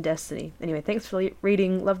weapons in Destiny. Anyway, thanks for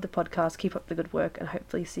reading, love the podcast, keep up the good work, and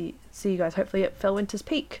hopefully see you guys hopefully at Felwinter's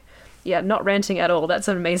Peak. Yeah, not ranting at all, that's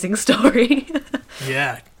an amazing story.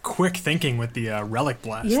 Yeah, quick thinking with the Relic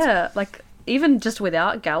Blast. Yeah, like, even just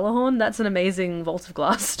without Galahorn, that's an amazing Vault of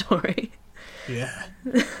Glass story. Yeah.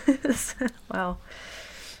 Wow.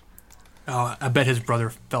 Oh, I bet his brother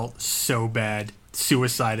felt so bad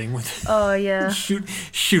suiciding with Oh yeah.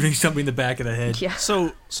 shooting something in the back of the head. Yeah.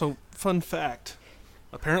 So fun fact.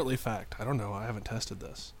 Apparently fact. I don't know. I haven't tested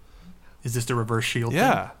this. Is this the reverse shield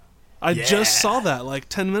Yeah. thing? I just saw that like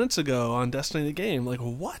 10 minutes ago on Destiny the Game. Like,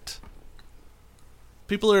 what?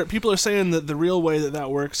 People are saying that the real way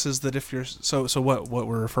that works is that if you're what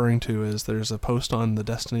we're referring to is there's a post on the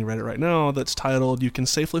Destiny Reddit right now that's titled "You can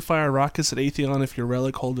safely fire rockets at Atheon if your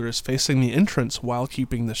relic holder is facing the entrance while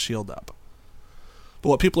keeping the shield up." But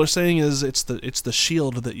what people are saying is it's the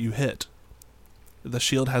shield that you hit. The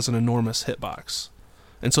shield has an enormous hitbox,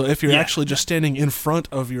 and so if you're actually just standing in front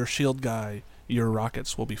of your shield guy, your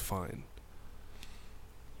rockets will be fine.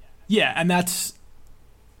 Yeah, and that's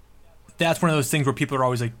one of those things where people are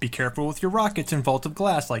always like, be careful with your rockets in Vault of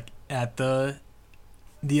Glass. Like, at the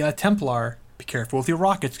Templar, be careful with your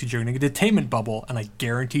rockets because you're going to get a detainment bubble, and I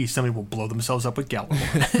guarantee somebody will blow themselves up with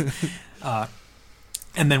Galahorn.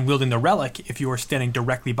 And then wielding the relic, if you are standing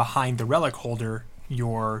directly behind the relic holder,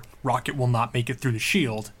 your rocket will not make it through the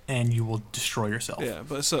shield, and you will destroy yourself. Yeah,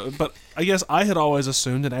 but I guess I had always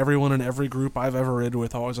assumed, and everyone in every group I've ever raided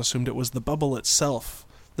with always assumed it was the bubble itself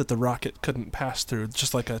that the rocket couldn't pass through,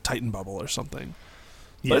 just like a Titan bubble or something.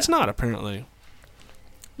 Yeah. But it's not, apparently.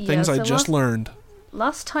 Yeah, Things I just learned.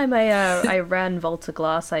 Last time I ran Vault of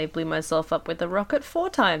Glass, I blew myself up with a rocket 4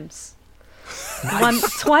 times.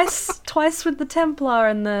 Twice with the Templar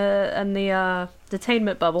and the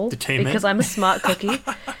detainment bubble because I'm a smart cookie,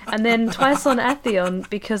 and then twice on Atheon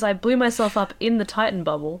because I blew myself up in the Titan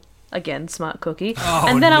bubble. Again, smart cookie. Oh,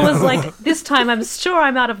 and then no. I was like, this time I'm sure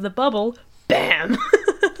I'm out of the bubble. Bam!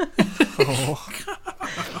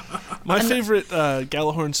 My favorite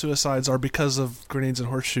Galahorn suicides are because of grenades and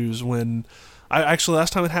horseshoes. When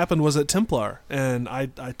last time it happened was at Templar, and I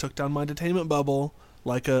took down my detainment bubble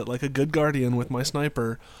like a good guardian with my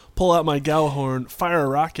sniper, pull out my Galahorn, fire a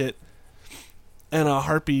rocket, and a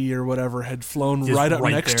harpy or whatever had flown Just right up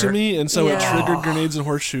right next there. to me, and so it Yeah. triggered grenades and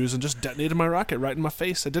horseshoes and just detonated my rocket right in my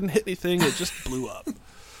face. It didn't hit anything; it just blew up.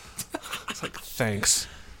 It's like, thanks.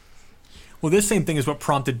 Well, this same thing is what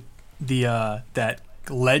prompted the that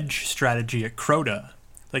ledge strategy at Crota.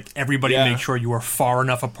 Like, everybody Yeah. make sure you are far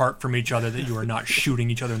enough apart from each other that you are not shooting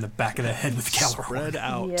each other in the back of the head with Galahorn. Spread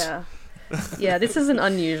out. Yeah, yeah. This isn't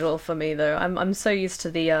unusual for me though. I'm so used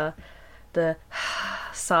to the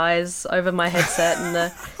sighs over my headset and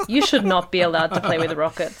the you should not be allowed to play with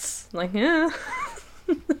rockets. Like, yeah,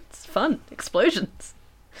 it's fun. Explosions.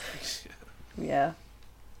 Yeah.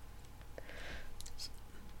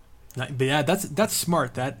 But yeah, that's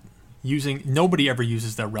smart. That nobody ever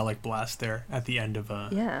uses the relic blast there at the end of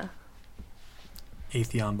Yeah.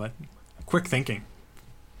 Atheon, but quick thinking.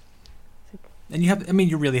 And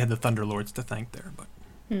you really have the Thunderlords to thank there, but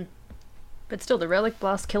But still, the relic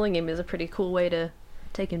blast killing him is a pretty cool way to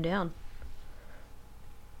take him down.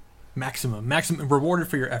 maximum rewarded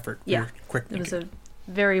for your effort. For Yeah. your quick It was thinking.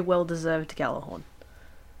 a very well-deserved Galahorn.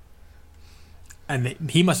 And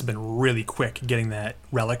he must have been really quick getting that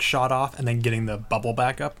relic shot off and then getting the bubble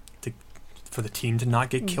back up for the team to not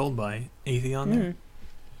get killed by Atheon there.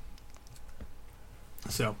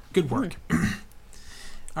 So, good work.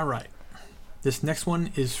 All right. This next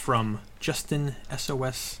one is from Justin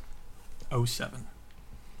SOS07.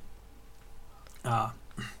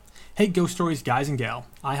 Hey, Ghost Stories guys and gal.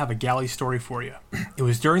 I have a galley story for you. It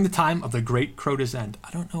was during the time of the Great Crota's End.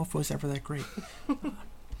 I don't know if it was ever that great.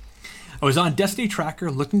 I was on Destiny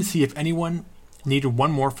Tracker looking to see if anyone needed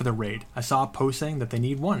one more for the raid. I saw a post saying that they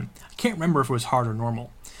need one. I can't remember if it was hard or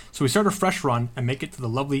normal. So we start a fresh run and make it to the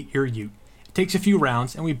lovely Ir-Yût. It takes a few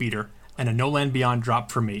rounds and we beat her, and a No Land Beyond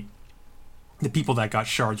drop for me. The people that got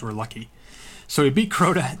shards were lucky. So we beat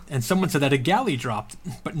Crota, and someone said that a galley dropped,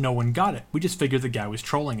 but no one got it. We just figured the guy was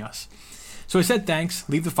trolling us. So I said thanks,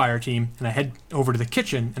 leave the fire team, and I head over to the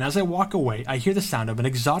kitchen, and as I walk away, I hear the sound of an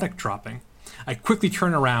exotic dropping. I quickly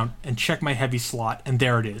turn around and check my heavy slot, and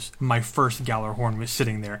there it is. My first Galahorn was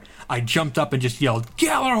sitting there. I jumped up and just yelled,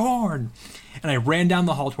 Galahorn! And I ran down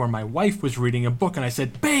the hall to where my wife was reading a book, and I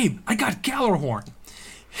said, Babe, I got Galahorn!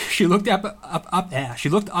 She looked up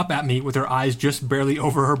at me with her eyes just barely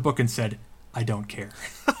over her book and said, I don't care.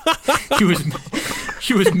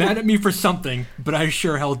 She was mad at me for something, but I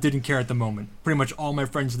sure hell didn't care at the moment. Pretty much all my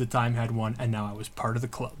friends at the time had one, and now I was part of the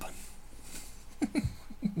club.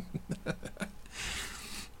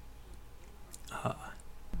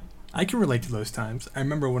 I can relate to those times. I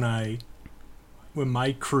remember when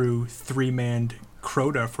my crew three-manned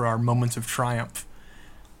Crota for our Moments of Triumph.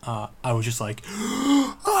 I was just like,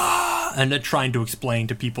 and then trying to explain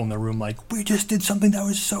to people in the room, like, we just did something that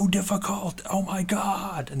was so difficult. Oh my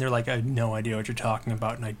God. And they're like, I have no idea what you're talking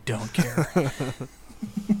about, and I don't care.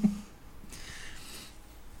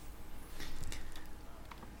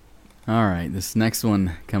 All right, this next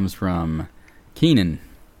one comes from Keenan.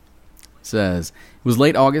 It says, it was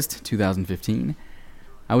late August 2015.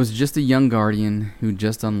 I was just a young guardian who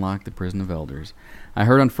just unlocked the Prison of Elders. I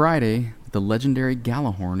heard on Friday that the legendary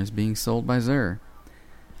Galahorn is being sold by Xur.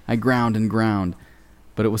 I ground and ground,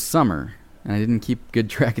 but it was summer, and I didn't keep good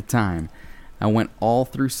track of time. I went all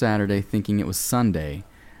through Saturday thinking it was Sunday.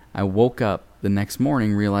 I woke up the next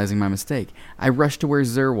morning realizing my mistake. I rushed to where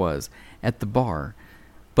Xur was, at the bar,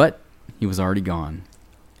 but he was already gone.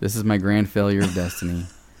 This is my grand failure of destiny.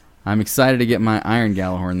 I'm excited to get my Iron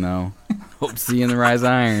Galahorn, though. Hope to see you in the Rise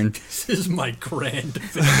Iron. This is my grand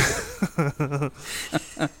failure.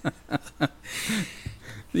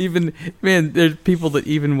 Even, man, there's people that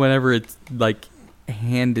even whenever it's, like,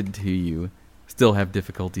 handed to you, still have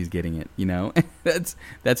difficulties getting it, you know?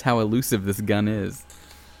 That's how elusive this gun is.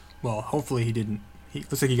 Well, hopefully he didn't. He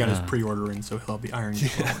looks like he got his pre-order in, so he'll have the Iron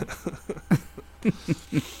Galahorn.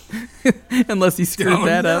 Unless he screwed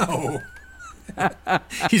that up. No.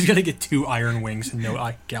 He's going to get 2 iron wings and no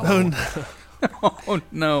Galahorn. Oh,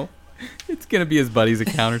 no. It's going to be his buddy's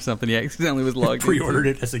account or something. He accidentally was logged Pre-ordered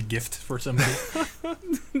it as a gift for somebody.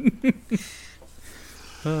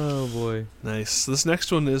 Oh, boy. Nice. This next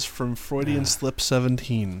one is from Freudian Slip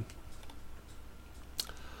 17.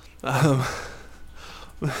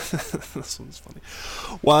 This one's funny.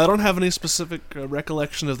 While I don't have any specific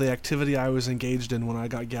recollection of the activity I was engaged in when I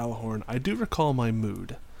got Galahorn, I do recall my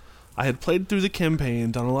mood. I had played through the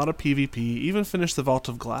campaign, done a lot of PvP, even finished the Vault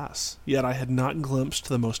of Glass, yet I had not glimpsed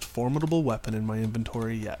the most formidable weapon in my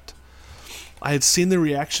inventory yet. I had seen the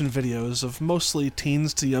reaction videos of mostly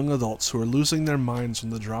teens to young adults who were losing their minds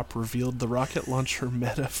when the drop revealed the rocket launcher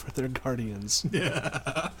meta for their guardians.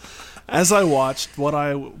 Yeah. As I watched what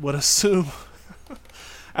I would assume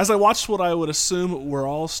were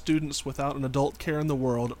all students without an adult care in the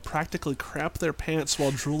world practically crap their pants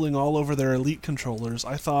while drooling all over their elite controllers,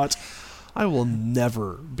 I thought, I will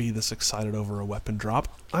never be this excited over a weapon drop.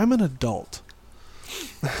 I'm an adult.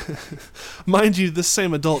 Mind you, this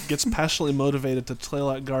same adult gets passionately motivated to trail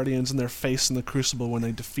out guardians in their face in the Crucible when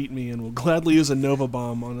they defeat me and will gladly use a Nova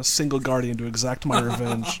Bomb on a single guardian to exact my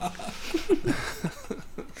revenge.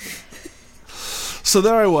 So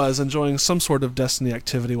there I was, enjoying some sort of Destiny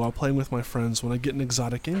activity while playing with my friends when I get an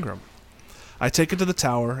exotic Ingram. I take it to the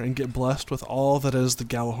tower and get blessed with all that is the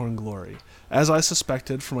Galahorn glory. As I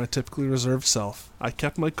suspected from my typically reserved self, I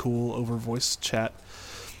kept my cool over voice chat,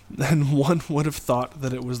 and one would have thought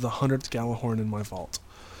that it was the 100th Galahorn in my vault.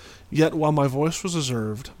 Yet while my voice was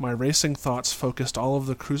reserved, my racing thoughts focused all of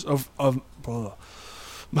the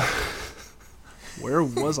Where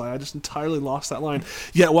was I? I just entirely lost that line.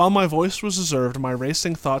 Yet while my voice was reserved, my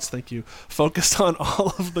racing thoughts, focused on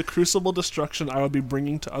all of the crucible destruction I would be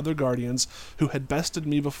bringing to other guardians who had bested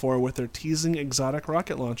me before with their teasing exotic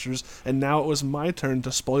rocket launchers, and now it was my turn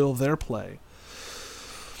to spoil their play.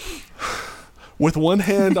 With one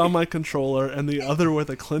hand on my controller and the other with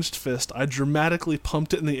a clenched fist, I dramatically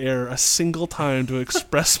pumped it in the air a single time to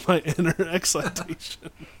express my inner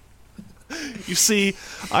excitation. You see,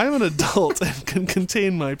 I am an adult and can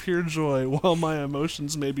contain my pure joy while my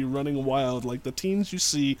emotions may be running wild like the teens you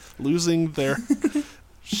see losing their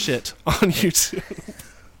shit on YouTube.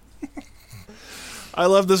 I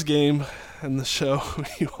love this game and the show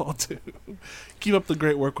you all do. Keep up the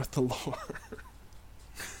great work with the lore.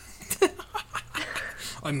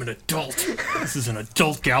 I'm an adult. This is an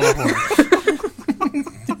adult Galahorn.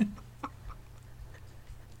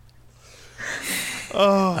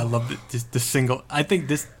 Oh. I love the single. I think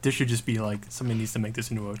this should just be like, somebody needs to make this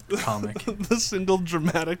into a comic. The single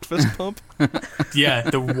dramatic fist pump? Yeah,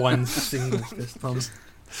 the one single fist pump.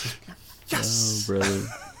 Yes! Oh, brother.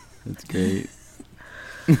 That's great.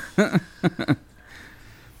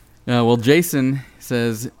 Well, Jason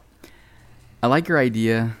says, I like your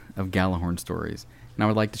idea of Galahorn stories, and I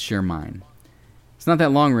would like to share mine. It's not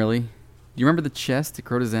that long, really. Do you remember the chest at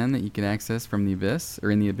Crota's End that you could access from the Abyss, or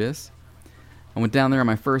in the Abyss? I went down there on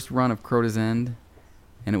my first run of Crota's End,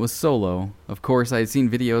 and it was solo. Of course, I had seen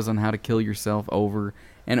videos on how to kill yourself over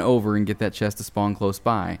and over and get that chest to spawn close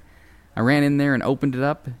by. I ran in there and opened it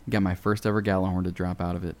up and got my first ever Galahorn to drop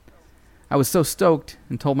out of it. I was so stoked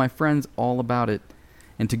and told my friends all about it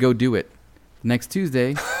and to go do it. Next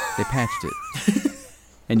Tuesday, they patched it.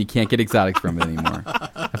 And you can't get exotics from it anymore.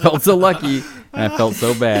 I felt so lucky, and I felt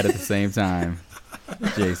so bad at the same time.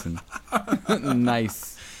 Jason. Nice.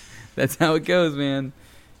 That's how it goes, man.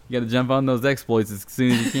 You gotta jump on those exploits as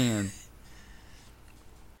soon as you can.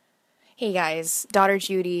 Hey guys, daughter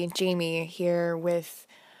Judy, Jamie here with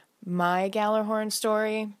my Galahorn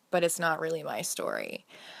story, but it's not really my story.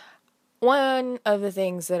 One of the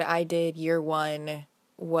things that I did year one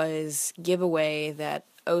was give away that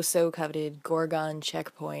oh-so-coveted Gorgon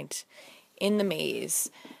checkpoint in the maze.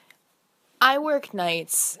 I work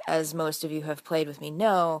nights, as most of you have played with me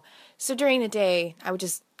know, so during the day, I would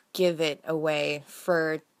just give it away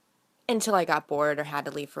until I got bored or had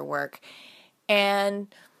to leave for work.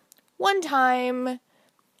 And one time,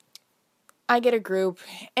 I get a group,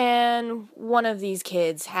 and one of these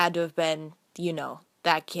kids had to have been,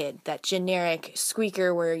 that kid, that generic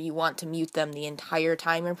squeaker where you want to mute them the entire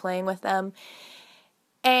time you're playing with them.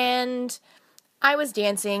 And I was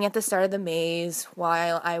dancing at the start of the maze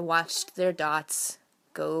while I watched their dots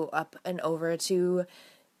go up and over to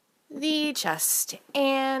the chest,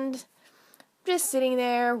 and just sitting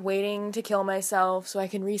there waiting to kill myself so I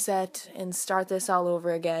can reset and start this all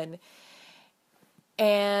over again.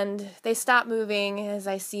 And they stop moving as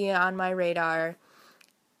I see on my radar,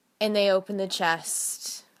 and they open the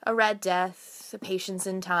chest. A red death, a patience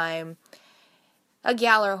in time, a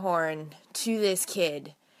Galahorn to this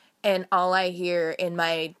kid, and all I hear in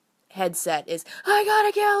my headset is, I got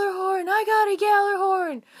a Galahorn! I got a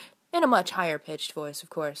Galahorn! In a much higher pitched voice, of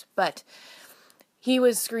course, but he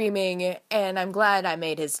was screaming, and I'm glad I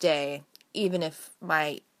made his day, even if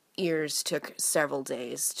my ears took several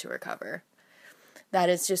days to recover. That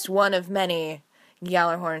is just one of many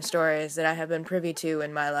Gjallarhorn stories that I have been privy to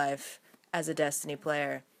in my life as a Destiny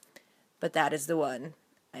player, but that is the one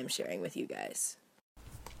I'm sharing with you guys.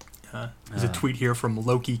 There's a tweet here from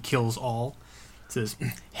Loki Kills All. It says,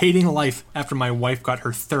 hating life after my wife got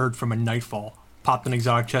her third from a Nightfall. Popped an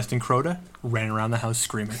exotic chest in Crota, ran around the house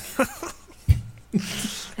screaming.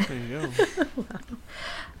 There you go.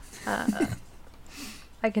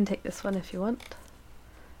 I can take this one if you want.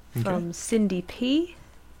 Okay. From Cindy P.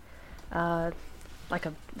 Like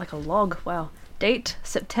a log. Wow. Date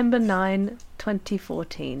September 9,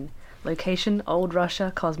 2014. Location Old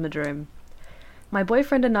Russia Cosmodrome. My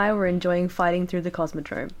boyfriend and I were enjoying fighting through the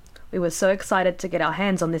Cosmodrome. We were so excited to get our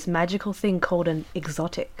hands on this magical thing called an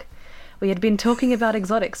exotic. We had been talking about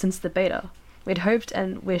exotics since the beta. We'd hoped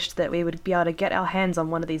and wished that we would be able to get our hands on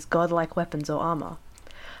one of these godlike weapons or armor.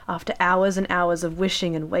 After hours and hours of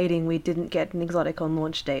wishing and waiting, we didn't get an exotic on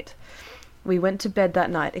launch date. We went to bed that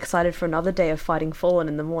night, excited for another day of fighting Fallen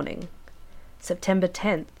in the morning. September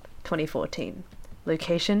 10th, 2014.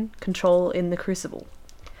 Location, Control in the Crucible.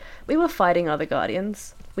 We were fighting other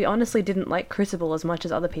Guardians. We honestly didn't like Crucible as much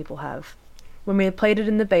as other people have. When we had played it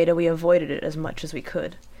in the beta, we avoided it as much as we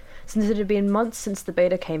could. Since it had been months since the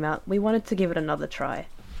beta came out, we wanted to give it another try.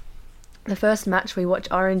 The first match, we watch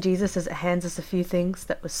RNGesus as it hands us a few things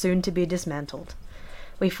that were soon to be dismantled.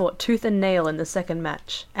 We fought tooth and nail in the second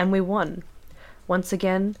match, and we won. Once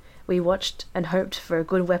again, we watched and hoped for a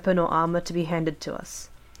good weapon or armor to be handed to us.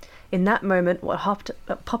 In that moment, what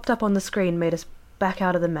popped up on the screen made us back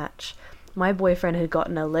out of the match. My boyfriend had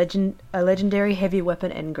gotten a legendary heavy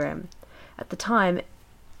weapon engram. At the time,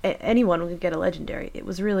 anyone could get a legendary. It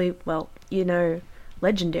was really,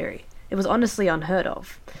 legendary. It was honestly unheard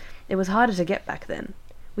of. It was harder to get back then.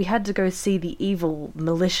 We had to go see the evil,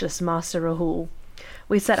 malicious Master Rahul.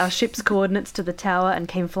 We set our ship's coordinates to the tower and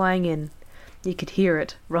came flying in. You could hear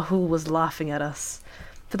it. Rahul was laughing at us.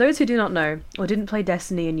 For those who do not know, or didn't play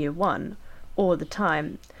Destiny in Year 1, or the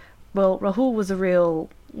time, well, Rahul was a real,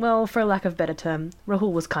 for lack of a better term,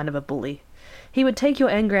 Rahul was kind of a bully. He would take your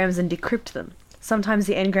engrams and decrypt them. Sometimes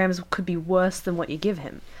the engrams could be worse than what you give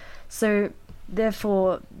him. So,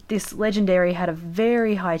 therefore, this legendary had a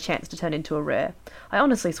very high chance to turn into a rare. I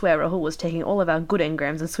honestly swear Rahul was taking all of our good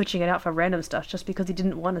engrams and switching it out for random stuff just because he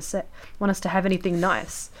didn't want us to have anything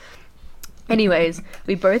nice. Anyways,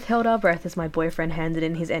 we both held our breath as my boyfriend handed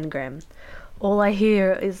in his engram. All I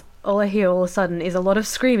hear all of a sudden is a lot of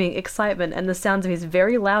screaming, excitement, and the sounds of his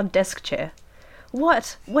very loud desk chair.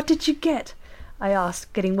 What? What did you get? I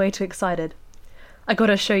asked, getting way too excited. I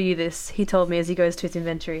gotta show you this, he told me as he goes to his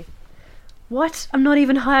inventory. What? I'm not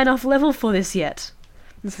even high enough level for this yet.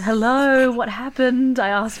 Hello, what happened? I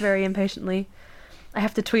asked very impatiently. I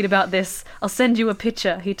have to tweet about this. I'll send you a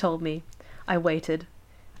picture, he told me. I waited.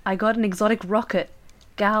 I got an exotic rocket.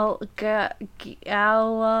 Gjallarhorn?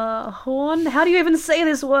 How do you even say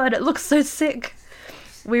this word? It looks so sick.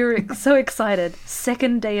 We were so excited.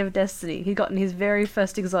 Second day of Destiny. He'd gotten his very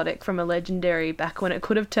first exotic from a legendary back when it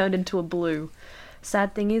could have turned into a blue.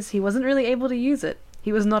 Sad thing is, he wasn't really able to use it.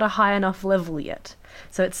 He was not a high enough level yet.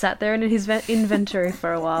 So it sat there in his inventory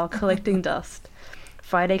for a while, collecting dust.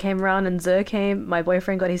 Friday came around and Xur came. My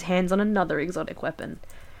boyfriend got his hands on another exotic weapon.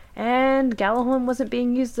 And Gjallarhorn wasn't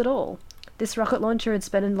being used at all. This rocket launcher had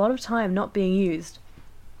spent a lot of time not being used.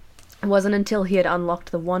 It wasn't until he had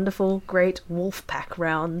unlocked the wonderful, great wolf pack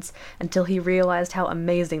rounds until he realized how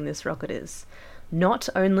amazing this rocket is. Not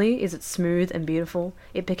only is it smooth and beautiful,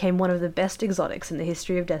 it became one of the best exotics in the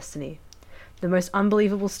history of Destiny. The most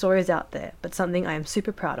unbelievable stories out there, but something I am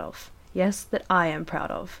super proud of. Yes, that I am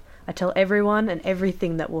proud of. I tell everyone and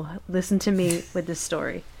everything that will listen to me with this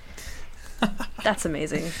story. That's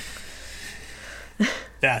amazing.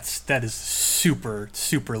 That is super,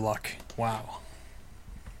 super luck. Wow.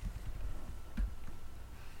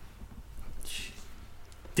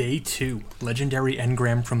 Day 2. Legendary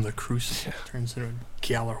engram from the Crucible. Turns into a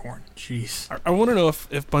Gjallarhorn. Jeez. I want to know if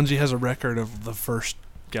Bungie has a record of the first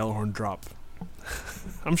Gjallarhorn drop.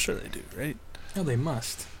 I'm sure they do, right? Oh, they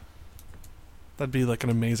must. That'd be like an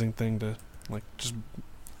amazing thing to just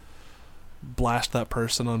blast that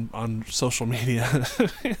person on social media.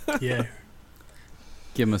 Yeah.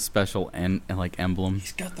 Give him a special emblem.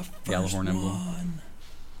 He's got the first Gjallarhorn emblem.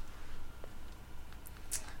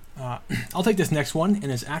 one. I'll take this next one,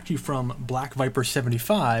 and it's actually from Black Viper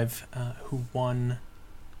 75, who won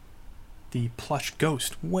the plush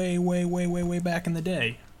ghost way, way, way, way, way back in the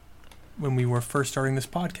day when we were first starting this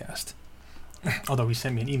podcast. Although he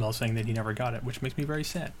sent me an email saying that he never got it, which makes me very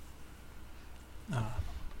sad.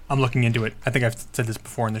 I'm looking into it. I think I've said this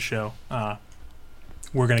before in the show.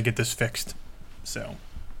 We're going to get this fixed. So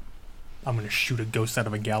I'm going to shoot a ghost out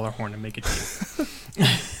of a Gallarhorn and make it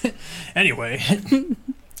you. Anyway,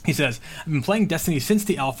 he says, I've been playing Destiny since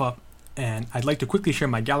the alpha, and I'd like to quickly share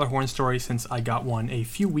my Gallarhorn story since I got one a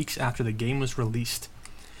few weeks after the game was released.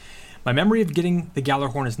 My memory of getting the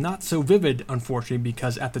Gallarhorn is not so vivid, unfortunately,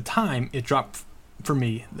 because at the time it dropped for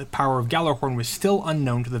me. The power of Gallarhorn was still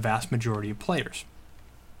unknown to the vast majority of players.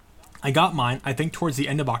 I got mine, I think, towards the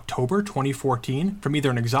end of October 2014 from either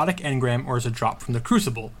an exotic engram or as a drop from the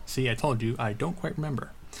Crucible. See, I told you, I don't quite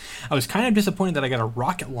remember. I was kind of disappointed that I got a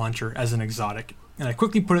rocket launcher as an exotic, and I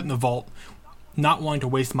quickly put it in the vault, not wanting to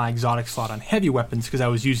waste my exotic slot on heavy weapons because I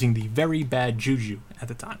was using the very bad Juju at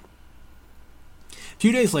the time. A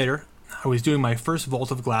few days later, I was doing my first Vault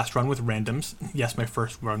of Glass run with randoms. Yes, my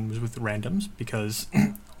first run was with randoms because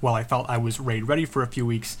while I felt I was raid ready for a few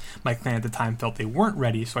weeks, my clan at the time felt they weren't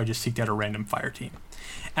ready, so I just seeked out a random fire team.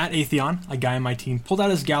 At Atheon, a guy in my team pulled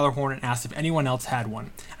out his Gallarhorn and asked if anyone else had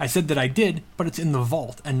one. I said that I did, but it's in the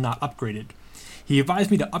vault and not upgraded. He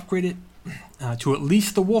advised me to upgrade it to at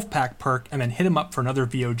least the Wolfpack perk and then hit him up for another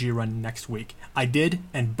VOG run next week. I did,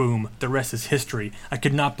 and boom, the rest is history. I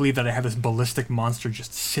could not believe that I have this ballistic monster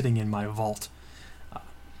just sitting in my vault.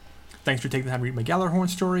 Thanks for taking the time to read my Gallarhorn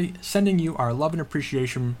story. Sending you our love and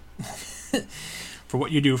appreciation for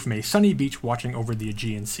what you do from a sunny beach watching over the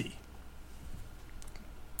Aegean Sea.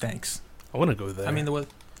 Thanks. I want to go there. I mean,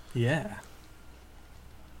 yeah.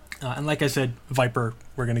 And like I said, Viper,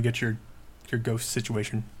 we're going to get your ghost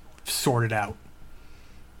situation sorted out.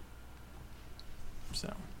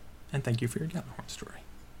 So, and thank you for your Gallarhorn story.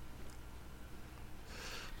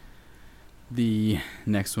 The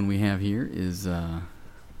next one we have here is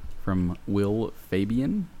from Will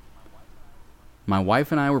Fabian. My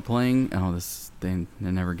wife and I were playing... Oh, they're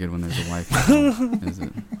never good when there's a wife, is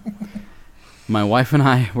it? My wife and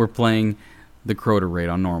I were playing the Crota raid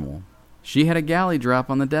on normal. She had a galley drop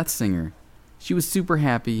on the Death Singer. She was super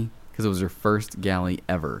happy because it was her first galley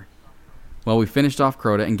ever. Well, we finished off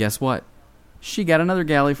Crota, and guess what? She got another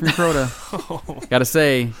galley from Crota. Gotta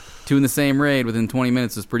say, 2 in the same raid within 20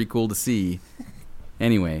 minutes was pretty cool to see.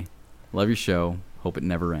 Anyway, love your show. Hope it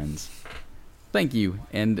never ends. Thank you.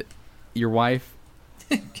 And your wife,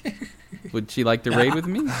 would she like to raid with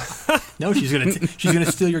me? No, she's gonna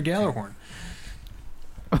steal your Gallarhorn.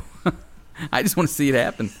 I just want to see it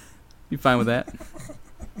happen. You fine with that?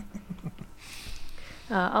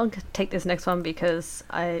 I'll take this next one because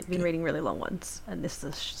I've been reading really long ones, and this is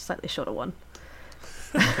a slightly shorter one.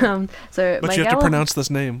 But you have to pronounce this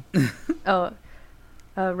name.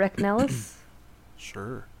 Recnellus?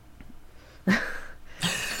 Sure. It's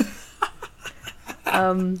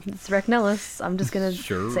Recnellus. I'm just going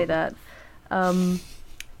to say that.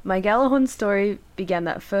 My Gallarhorn story began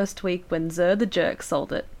that first week when Zer the Jerk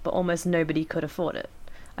sold it, but almost nobody could afford it.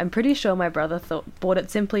 I'm pretty sure my brother bought it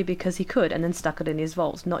simply because he could and then stuck it in his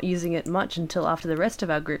vault, not using it much until after the rest of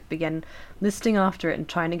our group began listing after it and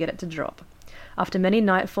trying to get it to drop. After many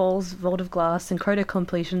nightfalls, Vault of Glass, and Crota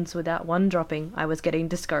completions without one dropping, I was getting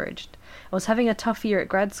discouraged. I was having a tough year at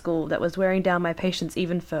grad school that was wearing down my patience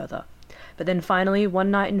even further. But then finally, one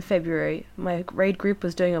night in February, my raid group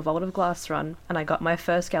was doing a Vault of Glass run, and I got my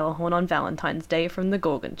first Gallarhorn on Valentine's Day from the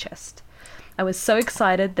Gorgon chest. I was so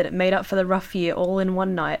excited that it made up for the rough year all in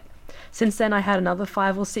one night. Since then I had another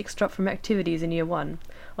 5 or 6 drop from activities in year 1,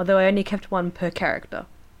 although I only kept 1 per character.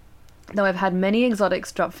 Though I've had many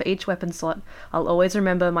exotics drop for each weapon slot, I'll always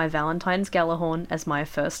remember my Valentine's Gallarhorn as my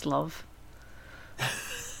first love.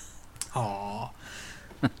 Aww.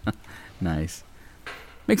 Nice.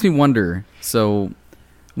 Makes me wonder, so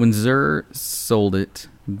when Zer sold it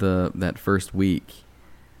that first week,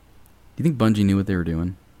 do you think Bungie knew what they were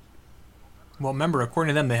doing? Well, remember,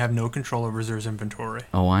 according to them, they have no control over Zer's inventory.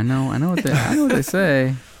 Oh, I know what they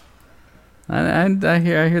say. I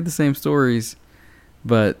hear the same stories,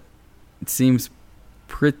 but it seems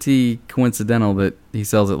pretty coincidental that he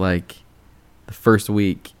sells it like the first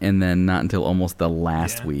week and then not until almost the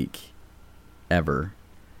last week ever,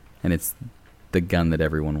 and it's the gun that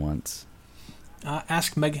everyone wants.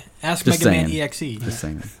 Ask Mega Just Man saying. EXE. Just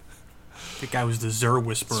saying. The guy was the Zer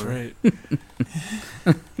Whisperer.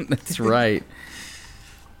 That's right.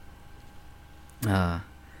 That's right.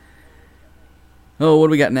 What do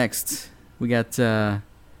we got next? We got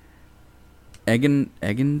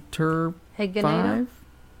Eggentur 5?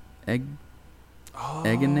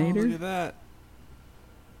 Egginator? Look at that.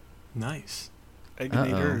 Nice.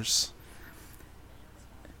 Egginators.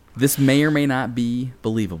 This may or may not be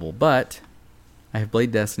believable, but I have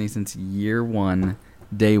played Destiny since year 1,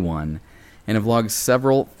 day 1, and have logged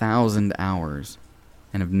several thousand hours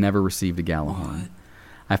and have never received a Gallarhorn.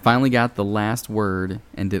 I finally got the last word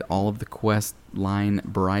and did all of the quest line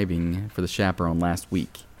bribing for the chaperone last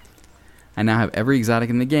week. I now have every exotic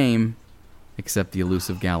in the game except the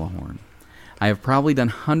elusive Galahorn. I have probably done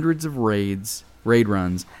hundreds of raid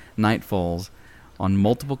runs, nightfalls on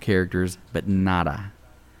multiple characters, but nada.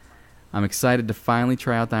 I'm excited to finally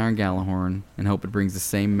try out the Iron Galahorn and hope it brings the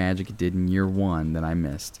same magic it did in year 1 that I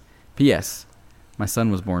missed. P.S. My son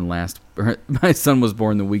was born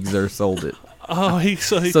the week Xur sold it. Oh,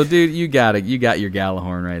 so dude, you got your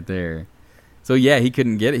Galahorn right there. So yeah, he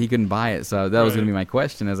couldn't get it, he couldn't buy it. So that was going to be my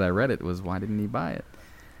question as I read it, was why didn't he buy it?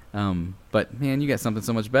 But man, you got something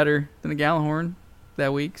so much better than a Galahorn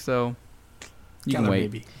that week, so you can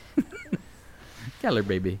wait. Baby. Galar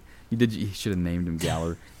baby. You should have named him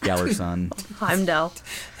Galar son. Heimdall.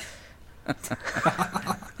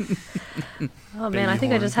 Oh man, I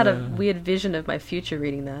think I just had a weird vision of my future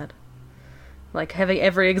reading that. Like having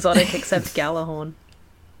every exotic except Galahorn.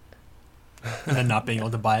 And then not being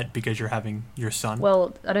able to buy it because you're having your son.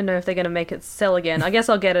 Well, I don't know if they're going to make it sell again. I guess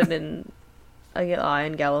I'll get it in... I get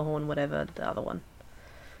Iron Galahorn, whatever, the other one.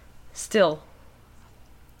 Still.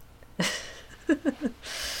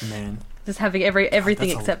 Man. Just having everything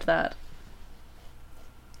except that.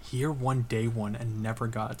 Year 1, day 1, and never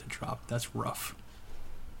got it to drop. That's rough.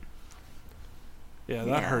 Yeah,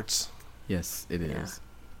 that hurts. Yes, it is.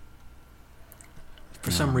 For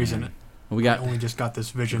some reason, I only just got this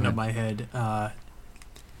vision in my head. What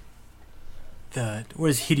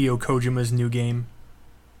is Hideo Kojima's new game?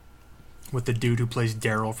 With the dude who plays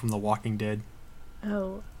Daryl from The Walking Dead.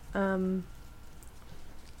 Oh, And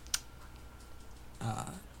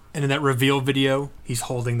in that reveal video, he's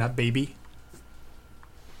holding that baby.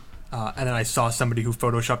 And then I saw somebody who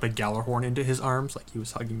photoshopped a Galahorn into his arms, like he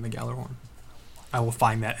was hugging the Galahorn. I will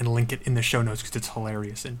find that and link it in the show notes because it's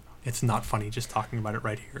hilarious and it's not funny just talking about it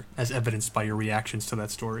right here, as evidenced by your reactions to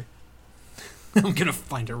that story. I'm gonna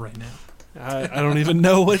find it right now. I don't even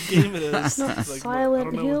know what game it is. It's not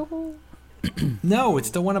Silent Hill? No, it's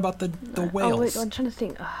the one about the whales. Oh, wait, I'm trying to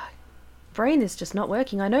think. Brain is just not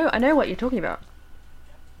working. I know what you're talking about.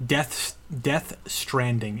 Death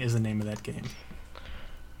Stranding is the name of that game.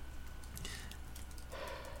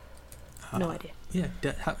 No idea. Yeah,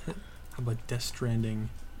 how about Death Stranding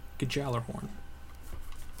Gajallarhorn?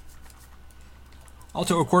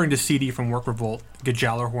 Also, according to CD from Work Revolt,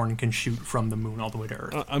 Gajallarhorn can shoot from the moon all the way to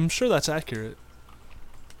Earth. I'm sure that's accurate.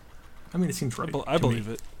 I mean, it seems right. I believe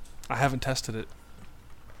it. I haven't tested it.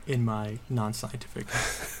 In my non-scientific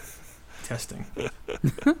testing.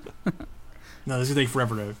 No, this is going to take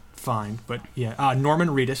forever to find, but yeah. Norman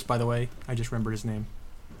Reedus, by the way. I just remembered his name.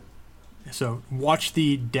 So, watch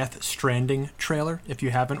the Death Stranding trailer if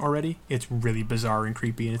you haven't already. It's really bizarre and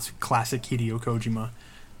creepy, and it's classic Hideo Kojima.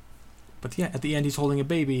 But yeah, at the end he's holding a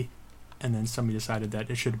baby, and then somebody decided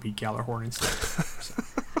that it should be Galahorn instead. So.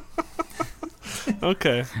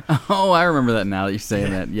 Okay. Oh, I remember that now that you're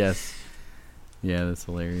saying that. Yes. Yeah, that's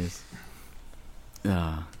hilarious.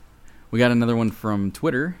 We got another one from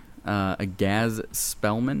Twitter. A Gaz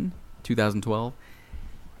Spellman, 2012.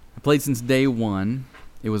 I played since day 1.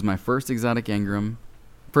 It was my first exotic from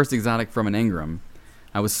an Engram.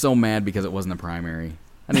 I was so mad because it wasn't a primary.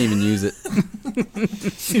 I didn't even use it.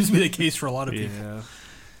 Seems to be the case for a lot of people.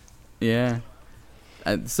 Yeah.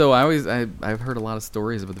 So I've heard a lot of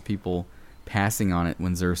stories about the people passing on it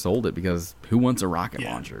when Xur sold it because who wants a rocket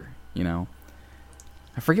launcher, you know?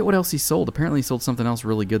 I forget what else he sold. Apparently he sold something else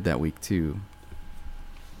really good that week too.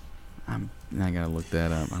 I gotta look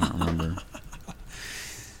that up. I don't remember.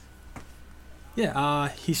 Yeah,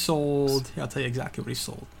 he sold... I'll tell you exactly what he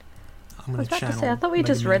sold. I'm going to channel... I thought we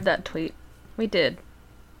just read that tweet. We did.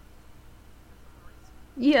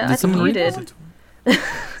 Yeah, did I think you did.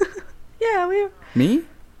 Yeah, we... Me?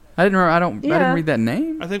 I didn't read that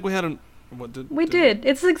name. I think we had we did.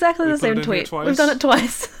 It's exactly the same tweet. We've done it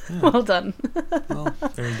twice. Yeah. Well done. Well,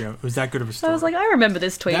 there you go. It was that good of a story. I was like, I remember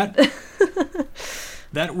this tweet.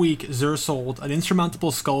 That week, Xur sold an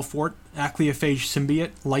insurmountable skull fort, Acleophage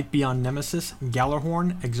symbiote, Light Beyond Nemesis,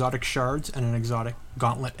 Galahorn, exotic shards, and an exotic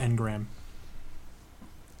gauntlet engram.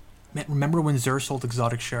 Man, remember when Xur sold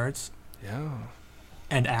exotic shards? Yeah.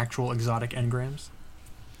 And actual exotic engrams?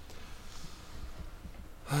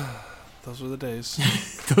 Those were the days.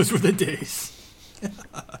 Those were the days.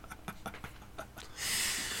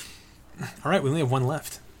 All right, we only have one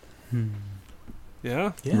left.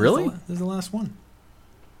 Yeah? Really? This is the last one.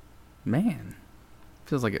 Man.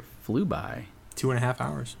 Feels like it flew by. 2.5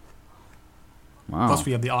 hours. Wow. Plus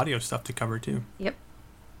we have the audio stuff to cover too. Yep.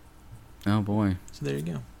 Oh boy. So there you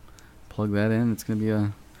go. Plug that in. It's gonna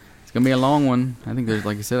be a long one. I think there's,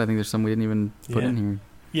 like you said, there's some we didn't even put in here.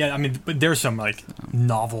 Yeah, I mean, but there's some like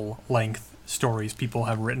novel length stories people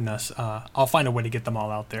have written us. I'll find a way to get them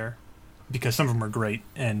all out there because some of them are great,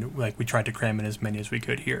 and like we tried to cram in as many as we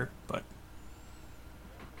could here. But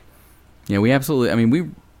yeah, we absolutely. I mean, we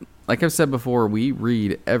like I've said before, we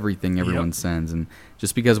read everything everyone sends, and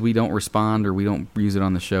just because we don't respond or we don't use it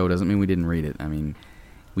on the show doesn't mean we didn't read it. I mean,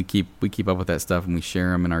 we keep up with that stuff and we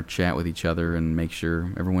share them in our chat with each other and make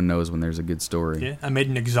sure everyone knows when there's a good story. yeah, I made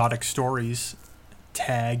an exotic stories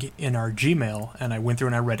tag in our Gmail, and I went through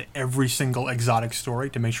and I read every single exotic story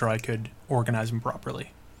to make sure I could organize them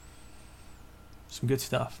properly. Some good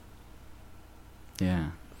stuff.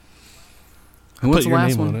 Yeah. Who Put was the your last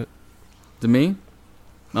name one? on it. To me?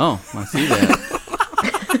 Oh, I see that.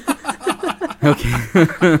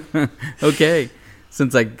 Okay. Okay.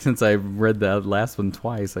 Since I read that last one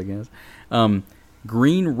twice, I guess.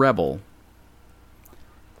 Green Rebel.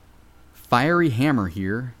 Fiery Hammer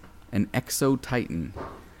here, an Exo Titan.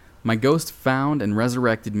 My ghost found and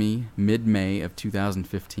resurrected me mid-May of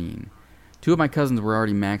 2015. 2 of my cousins were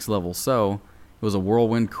already max level, so it was a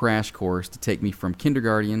whirlwind crash course to take me from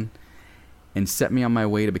kindergarten and set me on my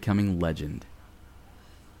way to becoming legend.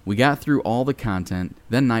 We got through all the content,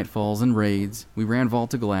 then nightfalls and raids. We ran Vault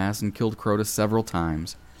to Glass and killed Crota several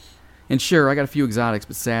times. And sure, I got a few exotics,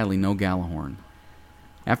 but sadly no Galahorn.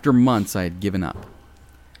 After months, I had given up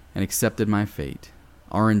and accepted my fate.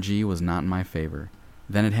 RNG was not in my favor.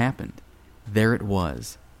 Then it happened. There it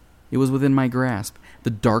was. It was within my grasp. The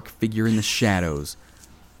dark figure in the shadows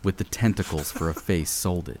with the tentacles for a face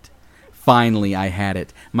sold it. Finally, I had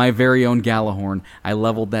it. My very own Galahorn. I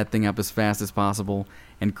leveled that thing up as fast as possible,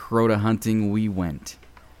 and Crota hunting we went.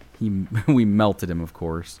 We melted him, of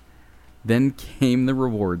course. Then came the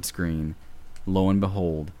reward screen. Lo and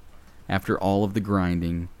behold, after all of the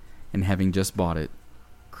grinding and having just bought it,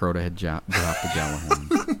 Crota had dropped the Galahorn.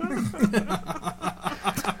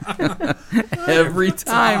 Every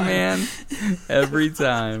time, man. Every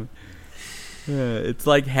time. It's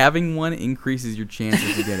like having one increases your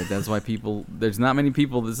chances to get it. That's why there's not many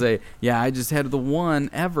people that say, yeah, I just had the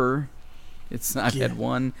one ever. I've had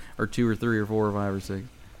 1 or 2 or 3 or 4 or 5 or 6.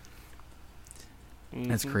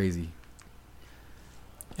 That's crazy.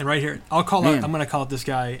 And right here, I'm going to call out this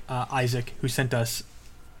guy, Isaac, who sent us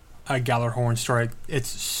a Galahorn story. It's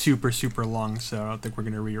super, super long, so I don't think we're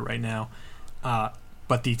going to read it right now.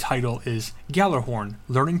 But the title is Galahorn,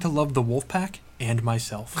 Learning to Love the Wolfpack and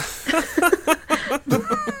Myself.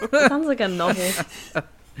 Sounds like a novel.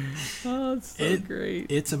 Oh, it's so great.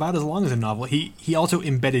 It's about as long as a novel. He also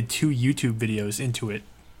embedded 2 YouTube videos into it.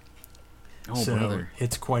 Oh, so brother.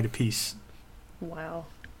 It's quite a piece. Wow.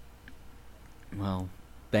 Well,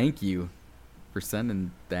 thank you for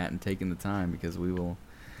sending that and taking the time because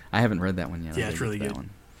I haven't read that one yet. Yeah, it's really good. One.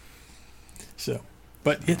 So,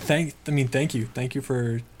 but thank you. Thank you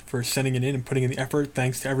for sending it in and putting in the effort.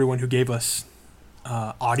 Thanks to everyone who gave us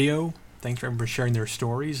audio. Thanks for everyone for sharing their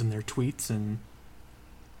stories and their tweets. And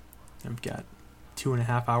I've got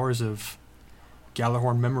 2.5 hours of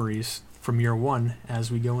Galahorn memories from year 1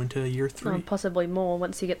 as we go into year 3. Oh, possibly more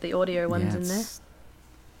once you get the audio ones in there.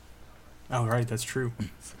 Oh, right, that's true.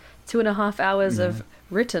 2.5 hours of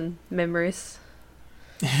written memories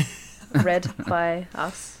read by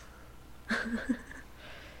us.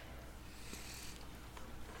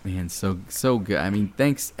 Man, so good. I mean,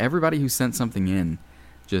 thanks everybody who sent something in.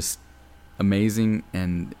 Just amazing,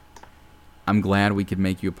 and I'm glad we could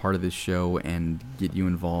make you a part of this show and get you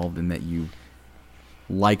involved, and that you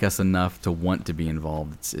like us enough to want to be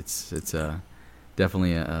involved. It's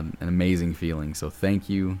definitely an amazing feeling. So thank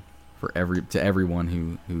you to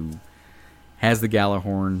everyone who has the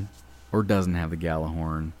Galahorn or doesn't have the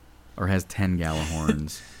Galahorn or has 10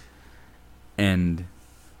 Galahorns, and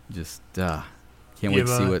just can't wait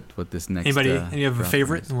to see what this next. Anybody? Any have a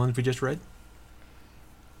favorite? The ones we just read.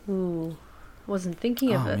 Ooh, wasn't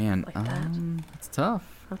thinking of it like that. It's tough.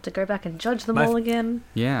 I'll have to go back and judge them all again.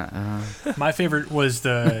 Yeah. My favorite was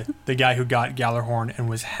the guy who got Galahorn and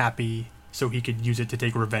was happy so he could use it to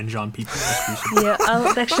take revenge on people. Yeah,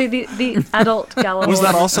 actually, the adult Galahorn was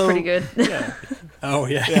that also pretty good. Yeah. Oh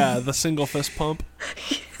yeah. Yeah, the single fist pump.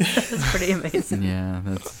 That's pretty amazing. Yeah,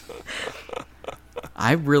 that's.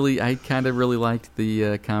 I kind of really liked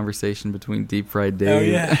the conversation between Deep Fried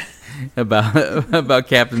Dave about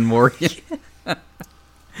Captain Morgan. That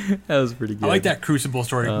was pretty good. I like that Crucible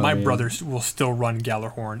story. Oh, My man. brother will still run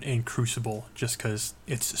Galahorn in Crucible just because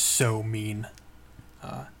it's so mean.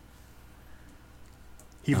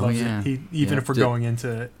 He loves it. Even if we're going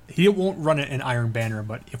into, he won't run it in Iron Banner,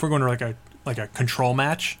 but if we're going to like a control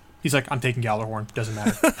match, he's like, I'm taking Galahorn. Doesn't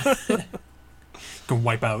matter. Can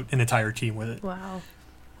wipe out an entire team with it. Wow.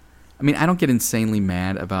 I mean, I don't get insanely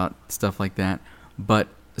mad about stuff like that, but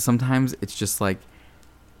sometimes it's just like,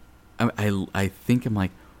 I think I'm like,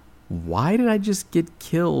 why did I just get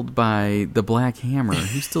killed by the Black Hammer?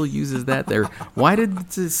 Who still uses that there? Why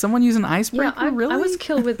did someone use an icebreaker? Yeah, really? I was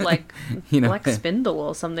killed with like You know? Black Spindle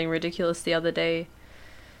or something ridiculous the other day.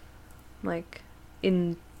 Like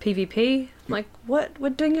in PvP. Like, what? We're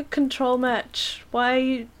doing a control match.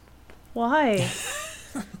 Why?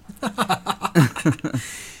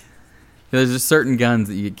 There's just certain guns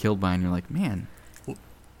that you get killed by, and you're like, man, You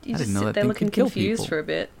I just didn't know sit that there thing looking could kill confused people. for a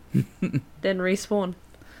bit, then respawn.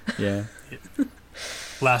 yeah.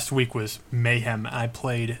 Last week was Mayhem. I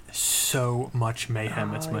played so much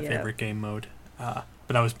Mayhem. It's Oh, my yeah. favorite game mode.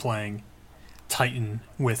 But I was playing Titan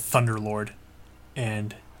with Thunderlord,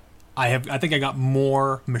 and I think I got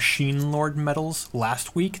more Machine Lord medals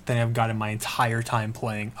last week than I've got in my entire time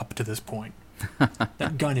playing up to this point.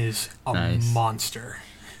 That gun is a Nice. monster.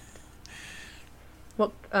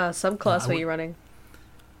 What subclass were you running?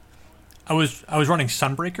 I was running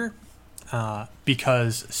Sunbreaker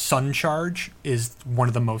because Sun Charge is one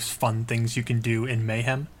of the most fun things you can do in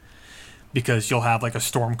Mayhem, because you'll have like a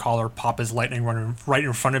Stormcaller pop his lightning running right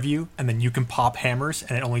in front of you, and then you can pop hammers,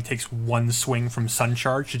 and it only takes one swing from Sun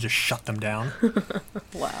Charge to just shut them down.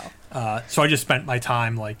 Wow. So I just spent my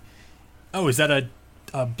time like, oh, is that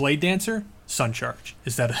a Blade Dancer? Sun Charge.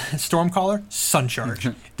 Is that a Stormcaller? Sun Charge.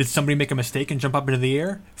 Did somebody make a mistake and jump up into the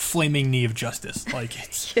air? Flaming Knee of Justice. Like,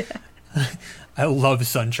 it's... I love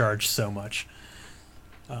Sun Charge so much.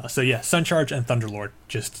 So yeah, Sun Charge and Thunderlord,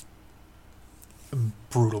 just a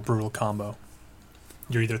brutal combo.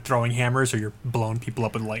 You're either throwing hammers or you're blowing people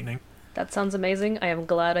up with lightning. That sounds amazing. I am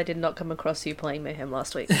glad I did not come across you playing Mayhem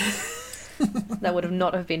last week. That would have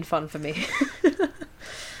not have been fun for me.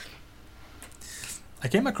 I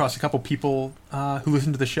came across a couple people who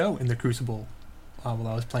listened to the show in the Crucible while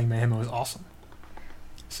I was playing Mayhem. It was awesome.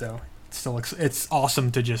 So it's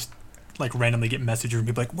awesome to just like randomly get messages from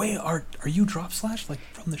people like, "Wait, are you Drop Slash like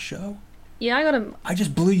from the show?" Yeah, I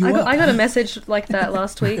just blew you up. I got a message like that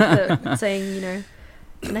last week saying,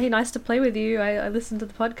 hey, nice to play with you. I listened to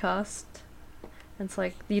the podcast. And it's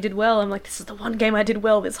like, you did well. I'm like, this is the one game I did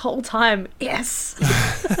well this whole time. Yes!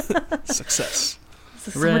 Success.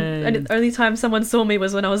 And the only time someone saw me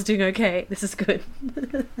was when I was doing okay. This is good.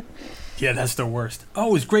 Yeah, that's the worst. Oh,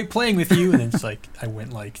 it was great playing with you. And then it's like, I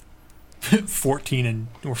went like 14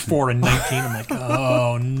 or 4 and 19. I'm like,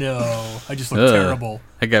 oh no, I just look terrible.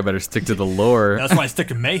 That guy better stick to the lore. That's why I stick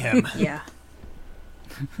to Mayhem. Yeah.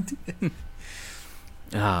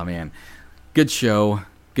 Oh man, good show,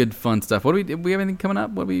 good fun stuff. What do we have anything coming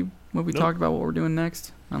up? What we Nope. talked about? What we're doing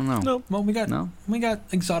next? I don't know. Nope. Well, we got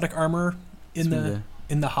exotic armor in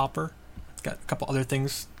the hopper. Got a couple other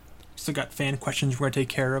things. Still got fan questions we're gonna take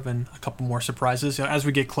care of, and a couple more surprises. As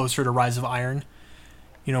we get closer to Rise of Iron,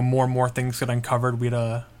 more and more things get uncovered. We had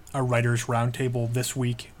a writers' roundtable this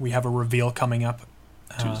week. We have a reveal coming up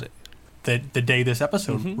Tuesday. The day this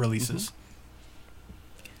episode releases.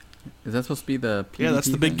 Is that supposed to be the PvP Yeah, that's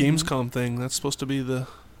the big thing? Gamescom thing. That's supposed to be the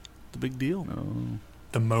big deal. Oh.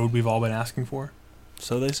 The mode we've all been asking for.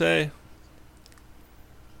 So they say.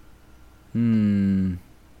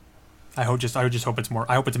 I just hope it's more.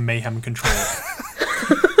 I hope it's Mayhem Control.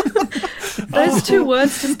 Those two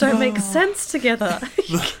words just don't make sense together.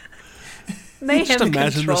 Mayhem Just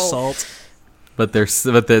imagine control. the salt. But they're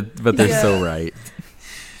they're Yeah. so right.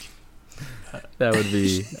 That would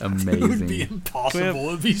be amazing. It would be impossible.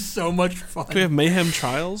 It'd be so much fun. Can we have Mayhem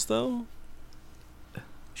Trials though?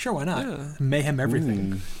 Sure, why not? Yeah. Mayhem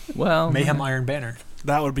everything. Ooh. Well, Mayhem Iron Banner.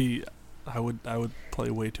 That would be. I would play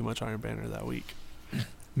way too much Iron Banner that week.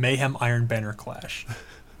 Mayhem Iron Banner Clash.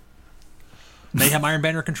 Mayhem Iron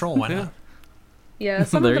Banner Control. Why not? Yeah,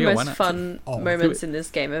 some There of the you go, why most not? fun Oh, moments do it. in this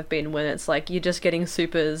game have been when it's like you're just getting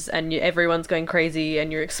supers and everyone's going crazy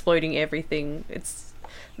and you're exploding everything.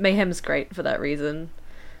 Mayhem's great for that reason.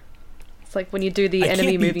 It's like when you do the I enemy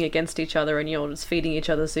can't be- moving against each other and you're just feeding each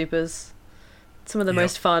other supers. Some of the Yep.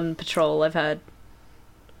 most fun patrol I've had.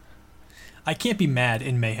 I can't be mad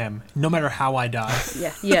in Mayhem, no matter how I die.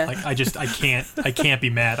 Yeah. Like I can't be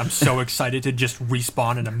mad. I'm so excited to just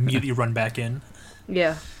respawn and immediately run back in.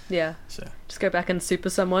 Yeah. So Just go back and super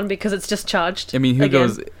someone because it's just charged. I mean, who again.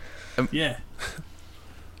 goes? yeah,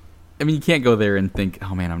 I mean, you can't go there and think,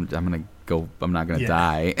 "Oh man, I'm gonna go. I'm not gonna Yeah.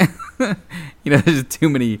 die." There's too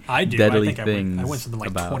many I do. deadly I think things. I went something like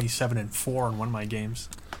about. 27-4 in one of my games.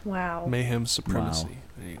 Wow. Mayhem Supremacy.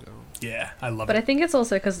 There you go. Yeah, I love But it. I think it's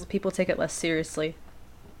also because people take it less seriously.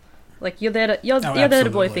 Like you're there to blow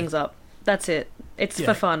absolutely. things up. That's it. It's Yeah.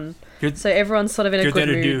 for fun. You're- So everyone's sort of in a You're there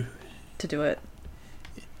good to mood do. to do it.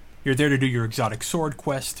 you're there to do your exotic sword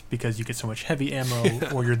quest because you get so much heavy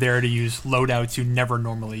ammo, or you're there to use loadouts you never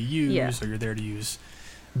normally use, or you're there to use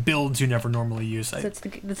builds you never normally use. So it's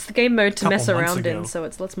the game mode to mess couple months around ago. in, so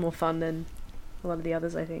it's lots more fun than a lot of the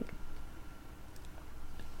others, I think.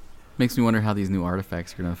 Makes me wonder how these new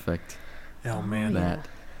artifacts are going to affect Oh man, that.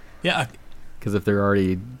 yeah. Because if they're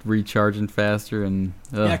already recharging faster and...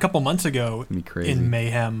 Yeah, a couple months ago be crazy. in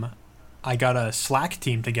Mayhem, I got a Slack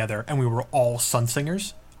team together, and we were all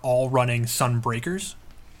Sunsingers, all running Sunbreakers.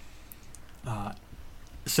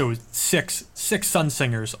 So six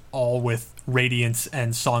Sunsingers, all with Radiance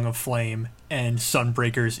and Song of Flame, and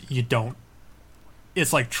Sunbreakers. You don't.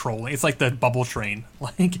 It's like trolling. It's like the bubble train.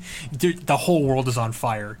 Like the whole world is on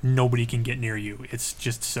fire. Nobody can get near you. It's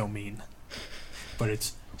just so mean, but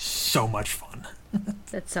it's so much fun.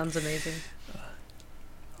 That sounds amazing.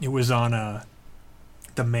 It was on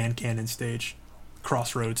the Man Cannon stage,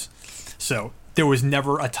 Crossroads. So there was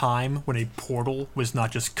never a time when a portal was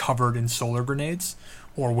not just covered in solar grenades,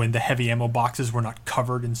 or when the heavy ammo boxes were not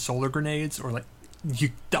covered in solar grenades, or like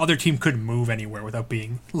the other team couldn't move anywhere without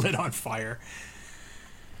being lit on fire.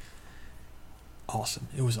 Awesome.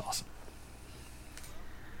 It was awesome.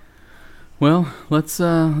 Well, let's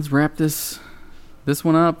wrap this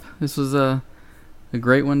one up. This was a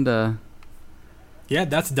great one to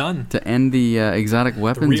that's done. To end the exotic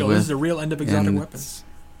weapons with. This is the real end of exotic weapons.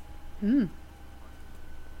 It's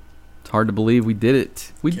hard to believe we did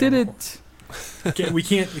it. We did it. We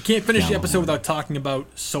can't finish the episode without talking about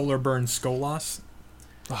Solar Burn Skolas.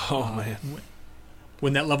 Oh man.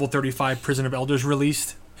 When that level 35 Prison of Elders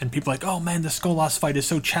released, and people are like, oh man, the Skolas fight is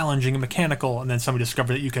so challenging and mechanical, and then somebody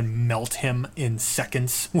discovered that you can melt him in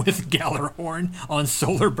seconds with Gallarhorn on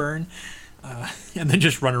Solar Burn, and then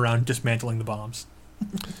just run around dismantling the bombs.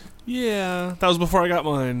 Yeah, that was before I got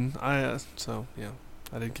mine. I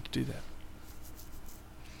didn't get to do that.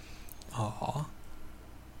 Aww.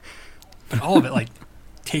 But all of it, like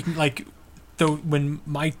taking when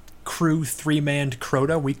my crew 3-manned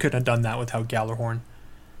Crota, we couldn't have done that without Gallarhorn.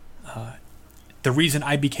 The reason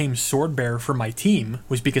I became sword bearer for my team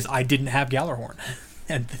was because I didn't have Gallarhorn,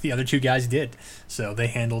 and the other two guys did. So they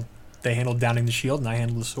handled downing the shield, and I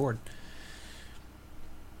handled the sword.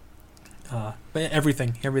 But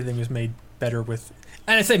everything was made better with,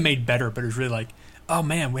 and I say made better, but it was really like, oh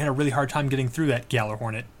man, we had a really hard time getting through that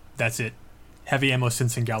Gallarhorn. That's it. Heavy ammo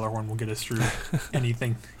Sinsen Gallarhorn will get us through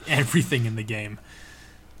everything in the game.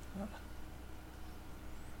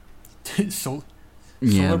 Solar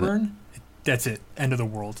Burn? That's it. End of the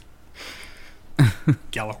world.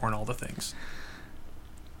 Gallarhorn, all the things.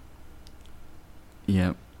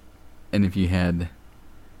 Yep. And if you had...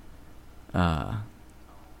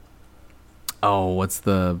 what's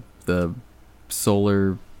the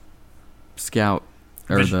Solar Scout?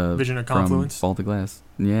 Or Vision of Confluence? From Vault of Glass.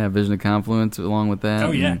 Yeah, Vision of Confluence along with that.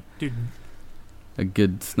 Oh, yeah. Dude. A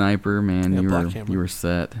good sniper, man. Yeah, you were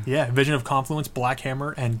set. Yeah, Vision of Confluence, Black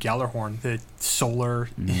Hammer, and Gallarhorn. The solar,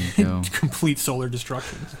 complete solar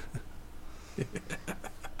destruction.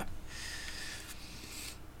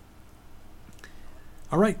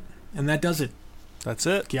 All right, and that does it. That's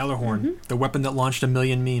it. Gallarhorn, the weapon that launched 1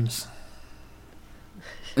 million memes.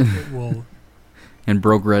 It will... And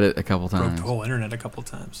broke Reddit a couple times. Broke the whole internet a couple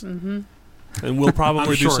times. Mm-hmm. And we'll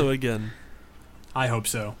probably do so again. I hope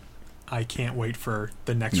so. I can't wait for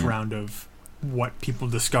the next round of what people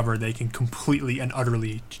discover they can completely and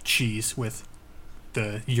utterly cheese with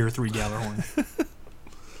the Year 3 Gallarhorn.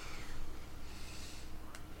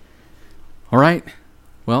 All right.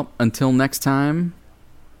 Well, until next time,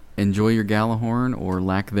 enjoy your Gallarhorn or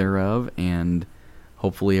lack thereof, and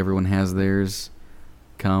hopefully everyone has theirs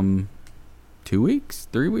come 2 weeks,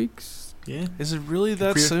 3 weeks. Yeah. Is it really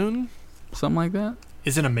that soon? Something like that.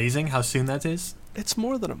 Isn't it amazing how soon that is? It's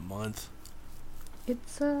more than a month.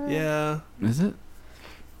 It's Yeah. Is it?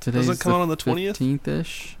 Today's Does it come out on the 20th?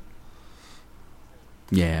 15th-ish?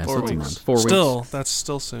 Yeah, 4 so it's a weeks. month. 4 weeks. Still, that's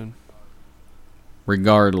still soon.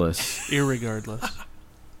 Regardless. Irregardless.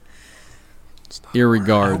 Irregardless.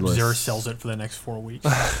 I hope Xur sells it for the next 4 weeks.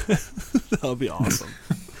 That'll be awesome.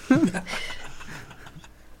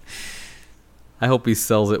 I hope he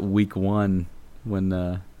sells it week 1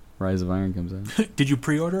 when Rise of Iron comes out. Did you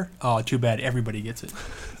pre-order? Oh, too bad. Everybody gets it.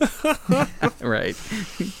 Right.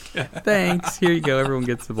 Thanks. Here you go. Everyone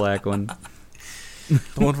gets the black one.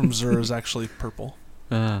 The one from Xur is actually purple.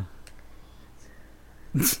 Yeah.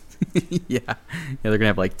 Yeah, they're gonna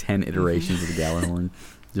have like 10 iterations of the Gallarhorn,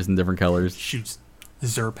 just in different colors. Shoots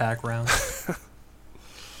Xur pack rounds.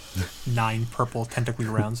 9 purple tentacly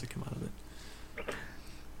rounds that come out of it.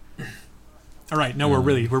 All right, no, we're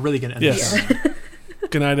really gonna end this.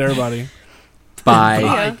 Good night, everybody. Bye.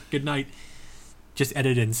 Yeah. Good night. Just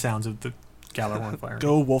edit in sounds of the Galahorn firing.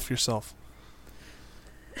 Go wolf yourself.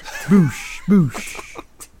 Boosh, boosh.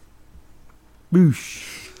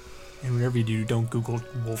 Boosh, And whatever you do, don't Google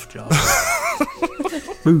wolf job.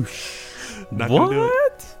 boosh. Not gonna do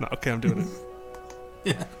it. No, okay, I'm doing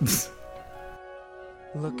it.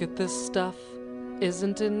 Look at this stuff,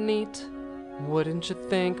 isn't it neat? Wouldn't you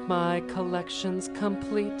think my collection's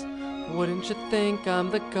complete? Wouldn't you think I'm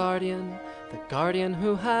the guardian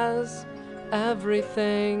who has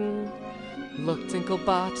everything? Look,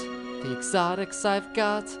 Tinklebot, the exotics I've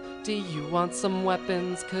got. Do you want some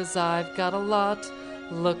weapons? 'Cause I've got a lot.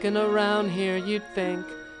 Looking around here, you'd think,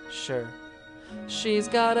 sure, she's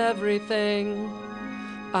got everything.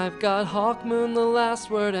 I've got Hawkmoon, the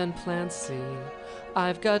last word, and Plant C.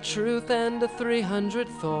 I've got Truth and a 300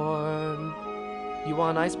 Thorn. You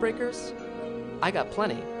want icebreakers? I got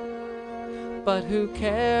plenty. But who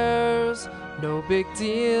cares? No big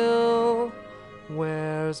deal.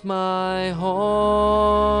 Where's my horn?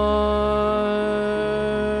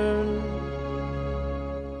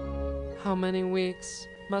 How many weeks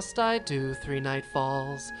must I do 3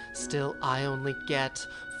 nightfalls? Still I only get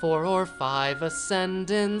 4 or 5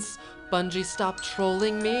 ascendants. Bungie, stop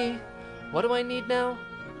trolling me. What do I need now?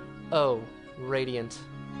 Oh, Radiant.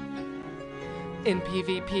 In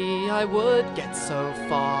PvP I would get so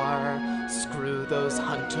far. Screw those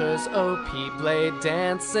hunters, OP blade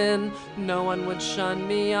dancing. No one would shun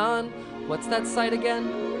me on, what's that site again?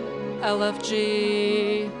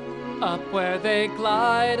 LFG. Up where they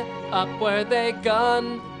glide, up where they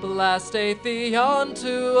gun. Blast Atheon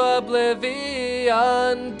to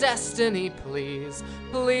oblivion. Destiny, please,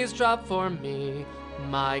 please drop for me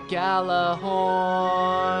my Galahorn.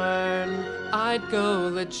 I'd go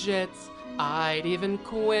legit, I'd even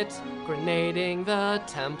quit grenading the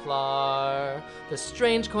Templar. The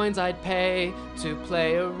strange coins I'd pay to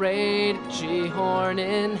play a raid, G-Horn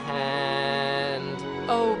in hand.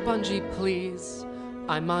 Oh, Bungie, please,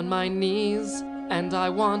 I'm on my knees, and I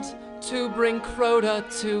want to bring Crota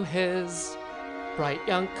to his bright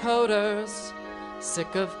young coders,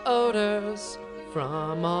 sick of odors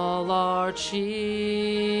from all our cheese.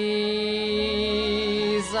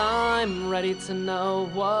 I'm ready to know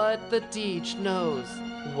what the Deej knows.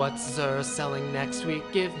 What's Xur selling next week?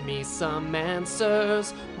 Give me some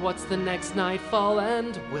answers. What's the next nightfall,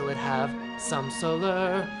 and will it have some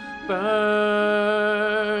solar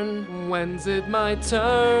burn? When's it my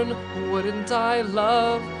turn? Wouldn't I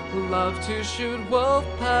love to shoot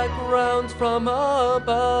Wolfpack rounds from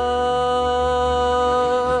above?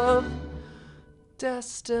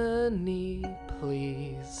 Destiny,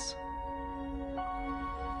 please,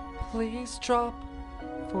 please drop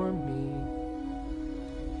for me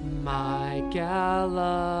my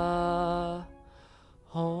Galahorn.